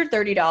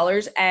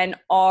 $530 and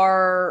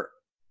are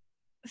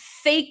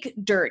fake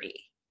dirty.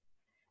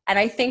 And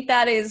I think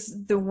that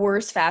is the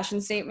worst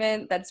fashion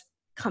statement that's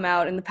come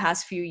out in the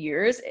past few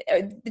years.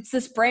 It's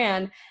this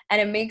brand,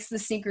 and it makes the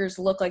sneakers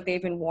look like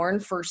they've been worn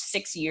for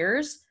 6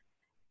 years,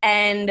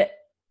 and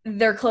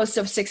they're close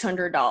to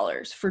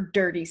 $600 for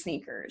dirty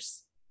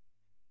sneakers.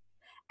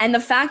 And the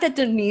fact that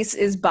Denise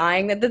is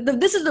buying that,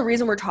 this is the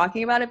reason we're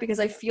talking about it, because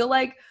I feel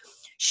like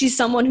she's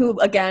someone who,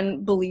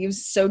 again,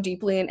 believes so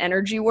deeply in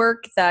energy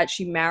work that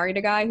she married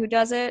a guy who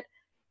does it.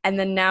 And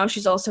then now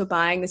she's also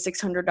buying the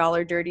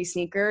 $600 dirty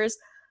sneakers.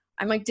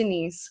 I'm like,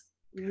 Denise,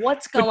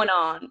 what's going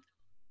on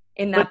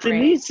in that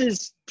brand?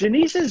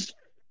 Denise's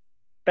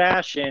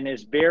fashion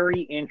is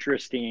very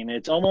interesting.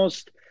 It's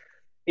almost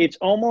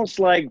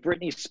like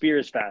Britney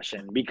Spears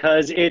fashion,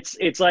 because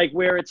it's like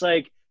where it's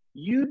like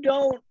you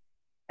don't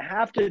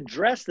have to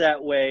dress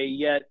that way,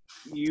 yet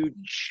you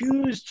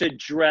choose to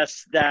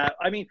dress that.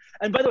 I mean,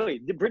 and by the way,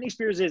 Britney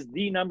Spears is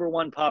the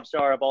 #1 pop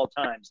star of all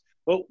times.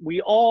 But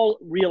we all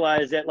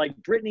realize that, like,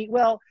 Britney,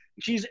 well,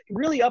 she's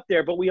really up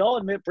there, but we all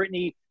admit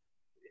Britney,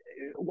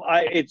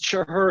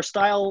 her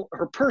style,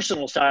 her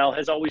personal style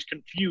has always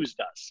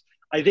confused us.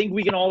 I think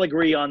we can all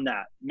agree on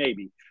that,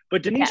 maybe.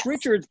 But Denise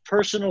Richards'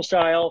 personal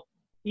style,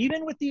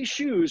 even with these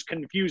shoes,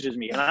 confuses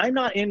me.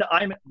 And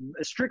I'm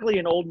strictly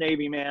an Old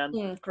Navy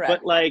man.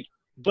 Correct.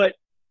 But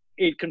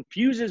it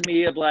confuses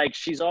me of, like,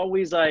 she's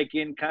always, like,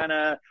 in kind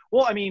of,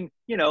 well, I mean,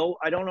 you know,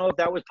 I don't know if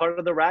that was part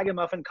of the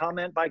ragamuffin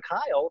comment by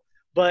Kyle,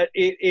 but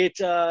it's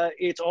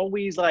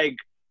always like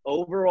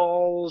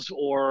overalls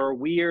or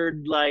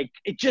weird, like,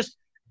 it's a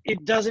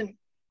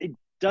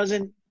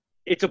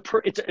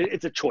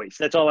choice.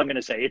 That's all I'm going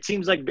to say. It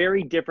seems like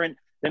very different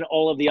than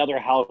all of the other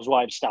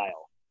housewives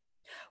style.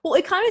 Well,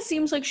 it kind of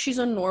seems like she's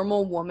a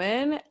normal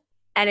woman.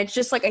 And it's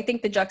just like, I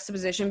think the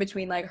juxtaposition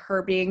between, like,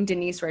 her being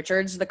Denise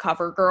Richards, the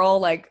cover girl,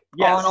 like,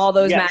 on all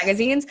those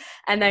magazines.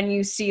 And then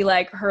you see,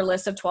 like, her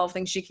list of 12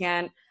 things she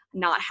can't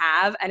not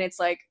have. And it's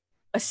like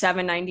a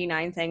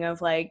 $7.99 thing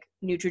of, like,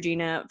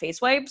 Neutrogena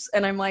face wipes.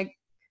 And I'm like,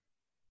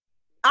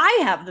 I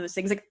have those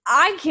things. Like,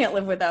 I can't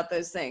live without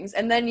those things.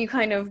 And then you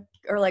kind of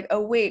are like,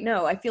 oh, wait,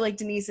 no, I feel like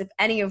Denise, if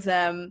any of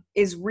them,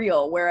 is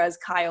real. Whereas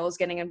Kyle's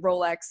getting a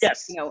Rolex,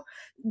 you know,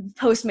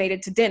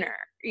 Postmated to dinner,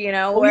 you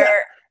know,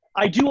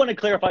 I do want to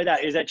clarify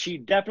that is that she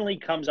definitely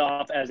comes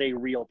off as a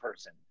real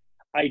person.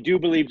 I do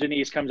believe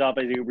Denise comes off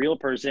as a real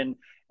person,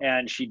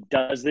 and she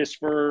does this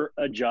for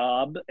a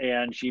job,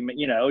 and she,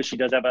 you know, she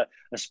does have a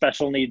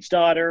special needs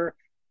daughter,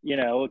 you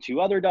know,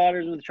 2 other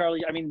daughters with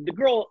Charlie. I mean,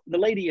 the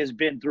lady has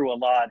been through a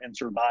lot and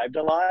survived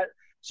a lot.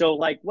 So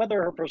like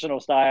whether her personal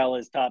style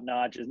is top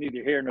notch is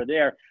neither here nor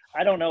there.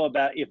 I don't know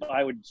about if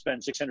I would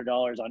spend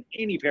 $600 on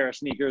any pair of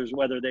sneakers,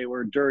 whether they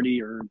were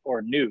dirty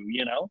or new,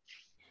 you know?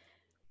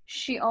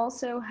 She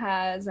also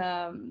has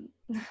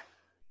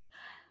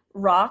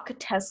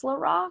Tesla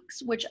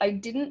rocks, which I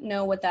didn't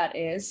know what that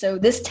is. So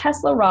this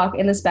Tesla rock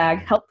in this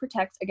bag helped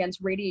protect against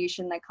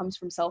radiation that comes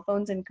from cell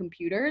phones and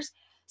computers.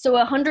 So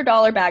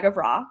 $100 bag of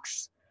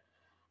rocks.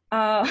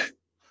 I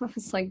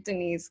was like,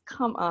 Denise,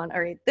 come on. All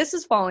right, this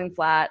is falling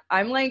flat.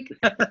 I'm like,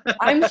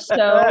 I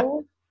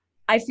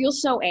feel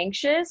so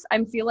anxious.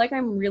 I feel like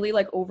I'm really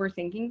like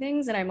overthinking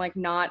things and I'm like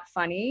not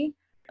funny.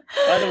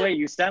 By the way,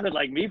 you sounded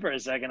like me for a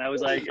second. I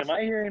was like, am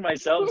I hearing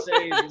myself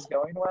say, is this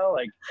going well?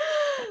 Like,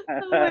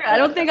 I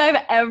don't think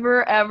I've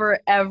ever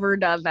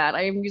done that.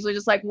 I am usually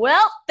just like,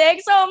 well,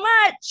 thanks so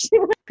much.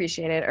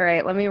 Appreciate it. All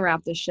right, let me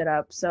wrap this shit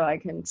up so I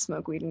can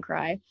smoke weed and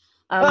cry.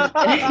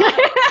 Okay,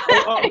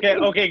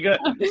 good.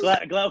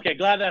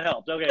 Glad that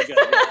helped. Okay, good.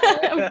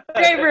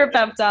 Great for a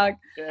pep talk.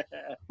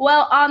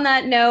 Well, on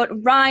that note,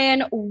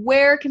 Ryan,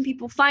 where can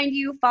people find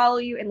you, follow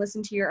you, and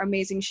listen to your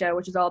amazing show,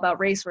 which is all about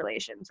race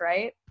relations,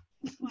 right?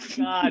 Oh my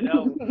God,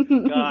 no.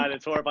 God,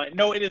 it's horrifying.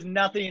 No, it is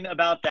nothing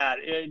about that.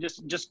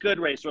 Just good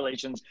race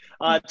relations.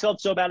 It's called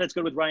So Bad It's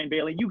Good with Ryan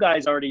Bailey. You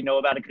guys already know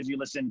about it because you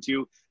listen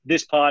to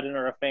this pod and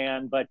are a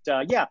fan. But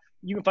yeah,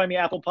 you can find me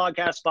Apple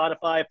Podcasts,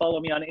 Spotify. Follow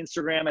me on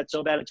Instagram at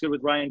So Bad It's Good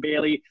with Ryan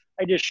Bailey.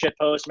 I just shit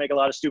post, make a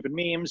lot of stupid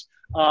memes.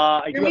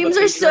 Your memes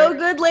are so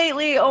good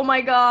lately. Oh my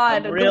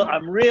God.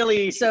 I'm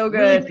really so good.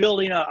 Really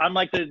building up. I'm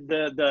like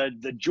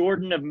the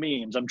Jordan of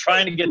memes. I'm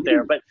trying to get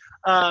there. But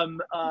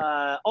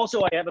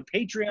also I have a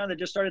Patreon that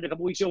just started a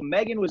couple weeks ago.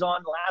 Megan was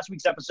on last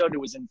week's episode. It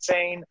was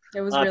insane.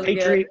 It was really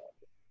good.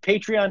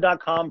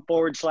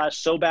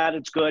 Patreon.com/So Bad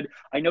It's Good.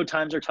 I know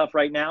times are tough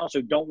right now, so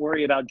don't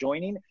worry about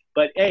joining.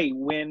 But hey,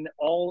 when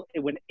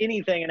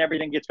anything and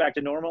everything gets back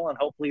to normal, and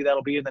hopefully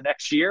that'll be in the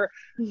next year,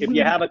 if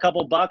you have a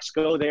couple bucks,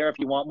 go there if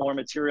you want more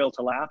material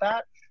to laugh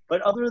at.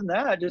 But other than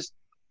that, just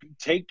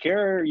take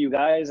care, you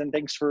guys, and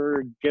thanks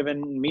for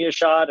giving me a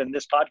shot and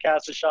this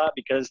podcast a shot,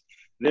 because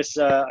this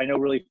I know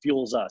really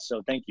fuels us.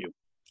 So thank you.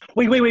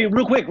 Wait,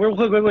 real quick.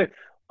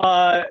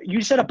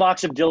 You said a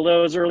box of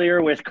dildos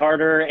earlier with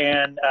Carter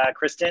and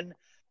Kristen.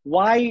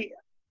 Why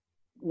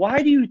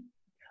do you?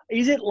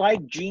 Is it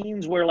like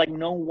jeans where like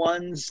no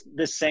one's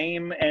the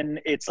same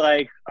and it's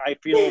like I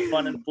feel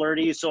fun and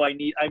flirty, so I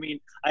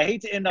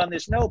hate to end on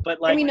this note, but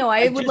like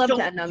I would love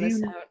to end on this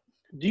note.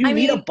 Do you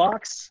need a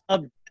box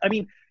of?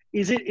 I'm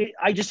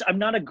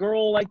not a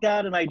girl like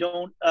that, and I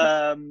don't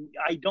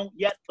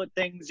yet put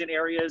things in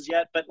areas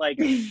yet. But like,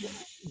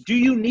 is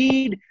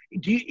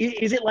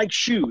it like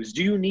shoes?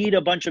 Do you need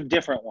a bunch of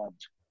different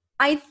ones?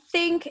 I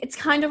think it's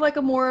kind of like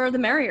a more the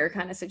merrier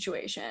kind of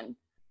situation.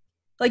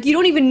 Like, you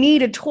don't even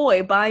need a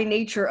toy by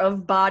nature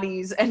of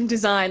bodies and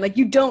design. Like,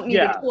 you don't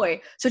need a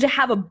toy. So to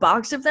have a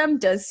box of them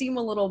does seem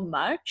a little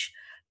much,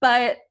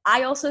 but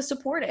I also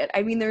support it.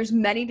 I mean, there's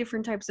many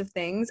different types of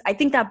things. I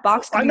think that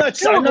box can be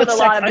filled with a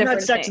lot of different things. I'm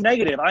not sex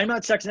negative. I'm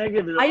not sex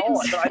negative at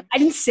all. I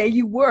didn't say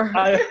you were.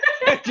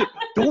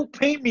 Don't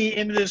paint me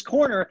into this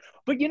corner.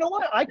 But you know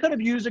what? I could have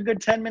used a good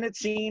 10-minute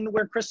scene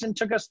where Kristen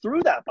took us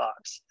through that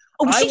box.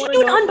 Oh, she could do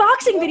an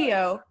unboxing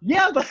video.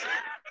 Yeah, but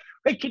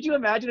wait, could you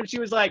imagine if she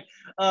was like,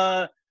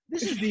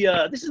 this is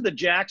the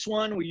Jax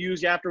one we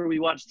used after we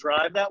watched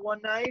Drive that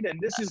one night, and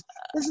this is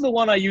the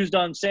one I used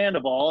on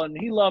Sandoval, and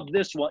he loved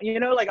this one. You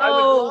know, like I would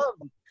love.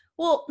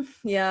 Well,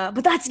 yeah,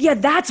 but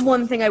that's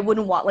one thing I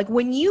wouldn't want. Like,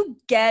 when you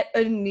get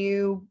a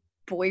new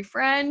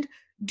boyfriend,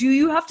 do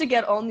you have to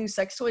get all new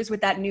sex toys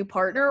with that new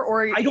partner,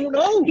 or I don't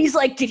know. He's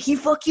like, did he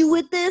fuck you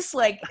with this?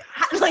 Like,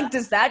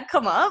 does that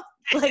come up?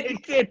 Like,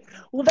 it did.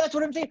 Well, that's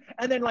what I'm saying.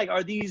 And then, like,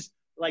 are these?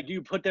 Like, do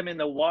you put them in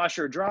the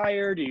washer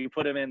dryer? Do you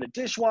put them in the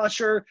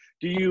dishwasher?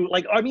 Do you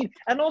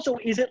and also,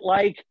 is it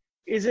like,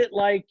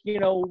 you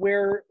know,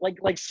 where like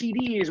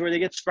CDs where they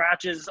get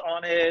scratches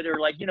on it, or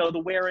like, you know, the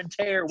wear and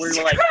tear where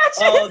you're like,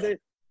 oh,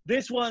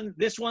 this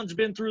one's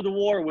been through the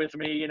war with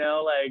me, you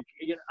know, like,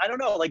 you know, I don't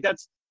know, like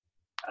that's,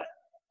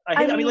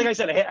 I mean, like I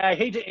said, I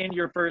hate to end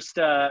your first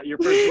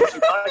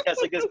podcast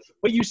like this,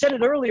 but you said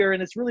it earlier,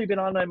 and it's really been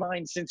on my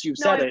mind since you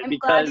said it. I'm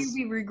glad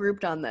we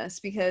regrouped on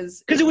this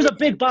because it was a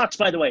big box,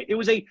 by the way. It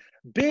was a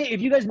big.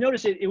 If you guys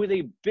noticed it, it was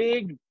a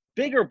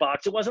bigger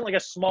box. It wasn't like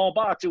a small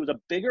box. It was a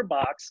bigger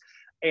box,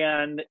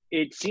 and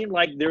it seemed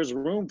like there's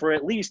room for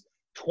at least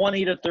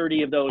 20 to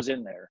 30 of those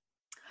in there.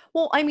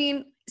 Well, I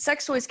mean,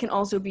 sex toys can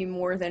also be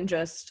more than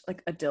just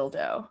like a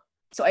dildo.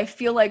 So I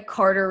feel like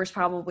Carter was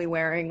probably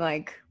wearing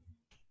like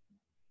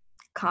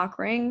cock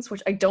rings,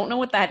 which I don't know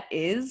what that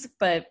is,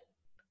 but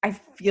I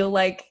feel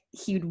like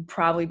he would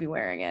probably be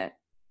wearing it.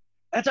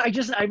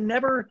 I've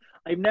never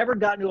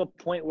gotten to a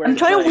point where I'm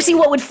trying to see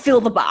what would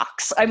fill the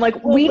box. I'm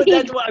like, we need.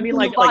 That's what I mean,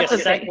 like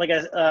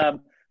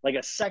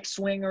a sex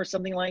swing or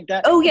something like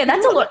that. Oh yeah,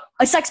 that's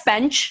a sex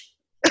bench.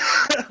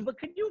 But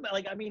can you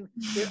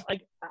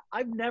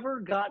I've never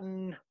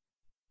gotten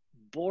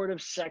bored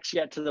of sex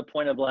yet to the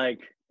point of like,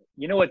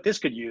 you know what, this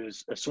could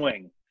use a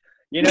swing.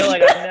 You know,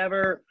 like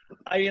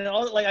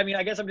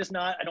I guess I'm just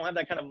not, I don't have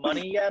that kind of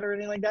money yet or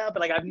anything like that, but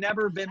like I've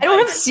never been. I don't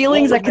have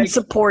ceilings that can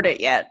support it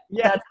yet.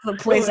 Yeah. That's the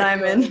place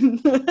I'm in.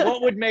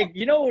 What would make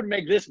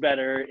this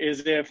better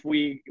is if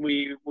we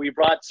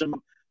brought some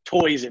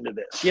toys into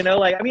this, you know,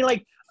 like, I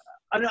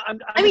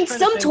mean,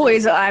 some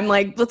toys I'm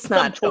like, let's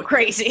not go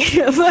crazy.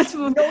 No, I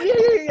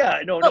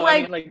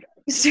mean, like,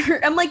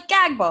 I'm like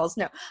gag balls.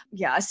 No.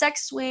 Yeah. A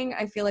sex swing.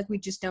 I feel like we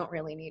just don't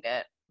really need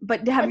it.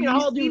 But have you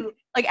seen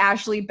like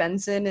Ashley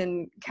Benson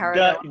and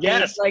Cara?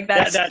 Yes, like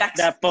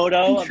that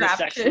photo of the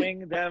sex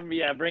swing, them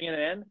bringing it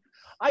in.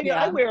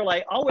 I'll wear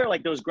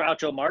those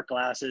Groucho Marx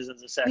glasses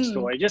as a sex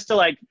toy just to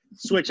like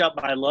switch up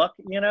my look,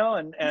 you know,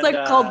 and it's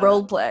like called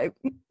role play.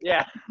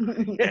 Yeah,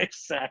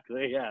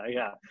 exactly.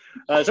 Yeah.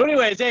 So,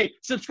 anyways, hey,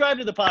 subscribe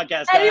to the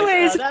podcast. Guys.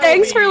 Anyways,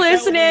 thanks for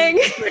listening.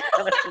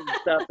 Oh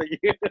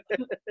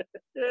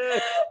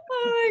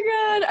my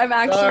God, I'm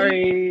actually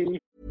sorry.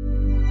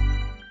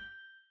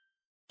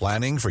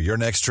 Planning for your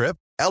next trip?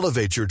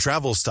 Elevate your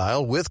travel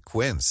style with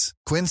Quince.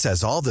 Quince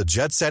has all the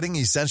jet-setting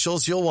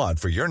essentials you'll want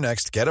for your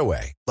next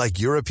getaway, like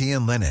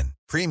European linen,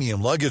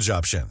 premium luggage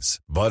options,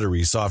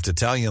 buttery soft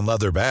Italian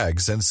leather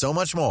bags, and so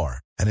much more.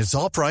 And it's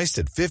all priced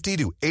at 50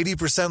 to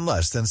 80%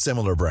 less than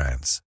similar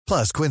brands.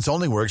 Plus, Quince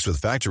only works with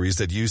factories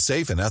that use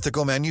safe and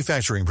ethical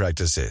manufacturing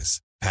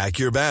practices. Pack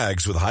your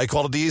bags with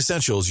high-quality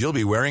essentials you'll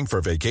be wearing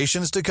for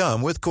vacations to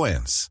come with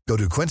Quince. Go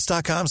to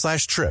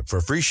quince.com/trip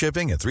for free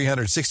shipping and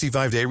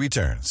 365-day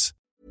returns.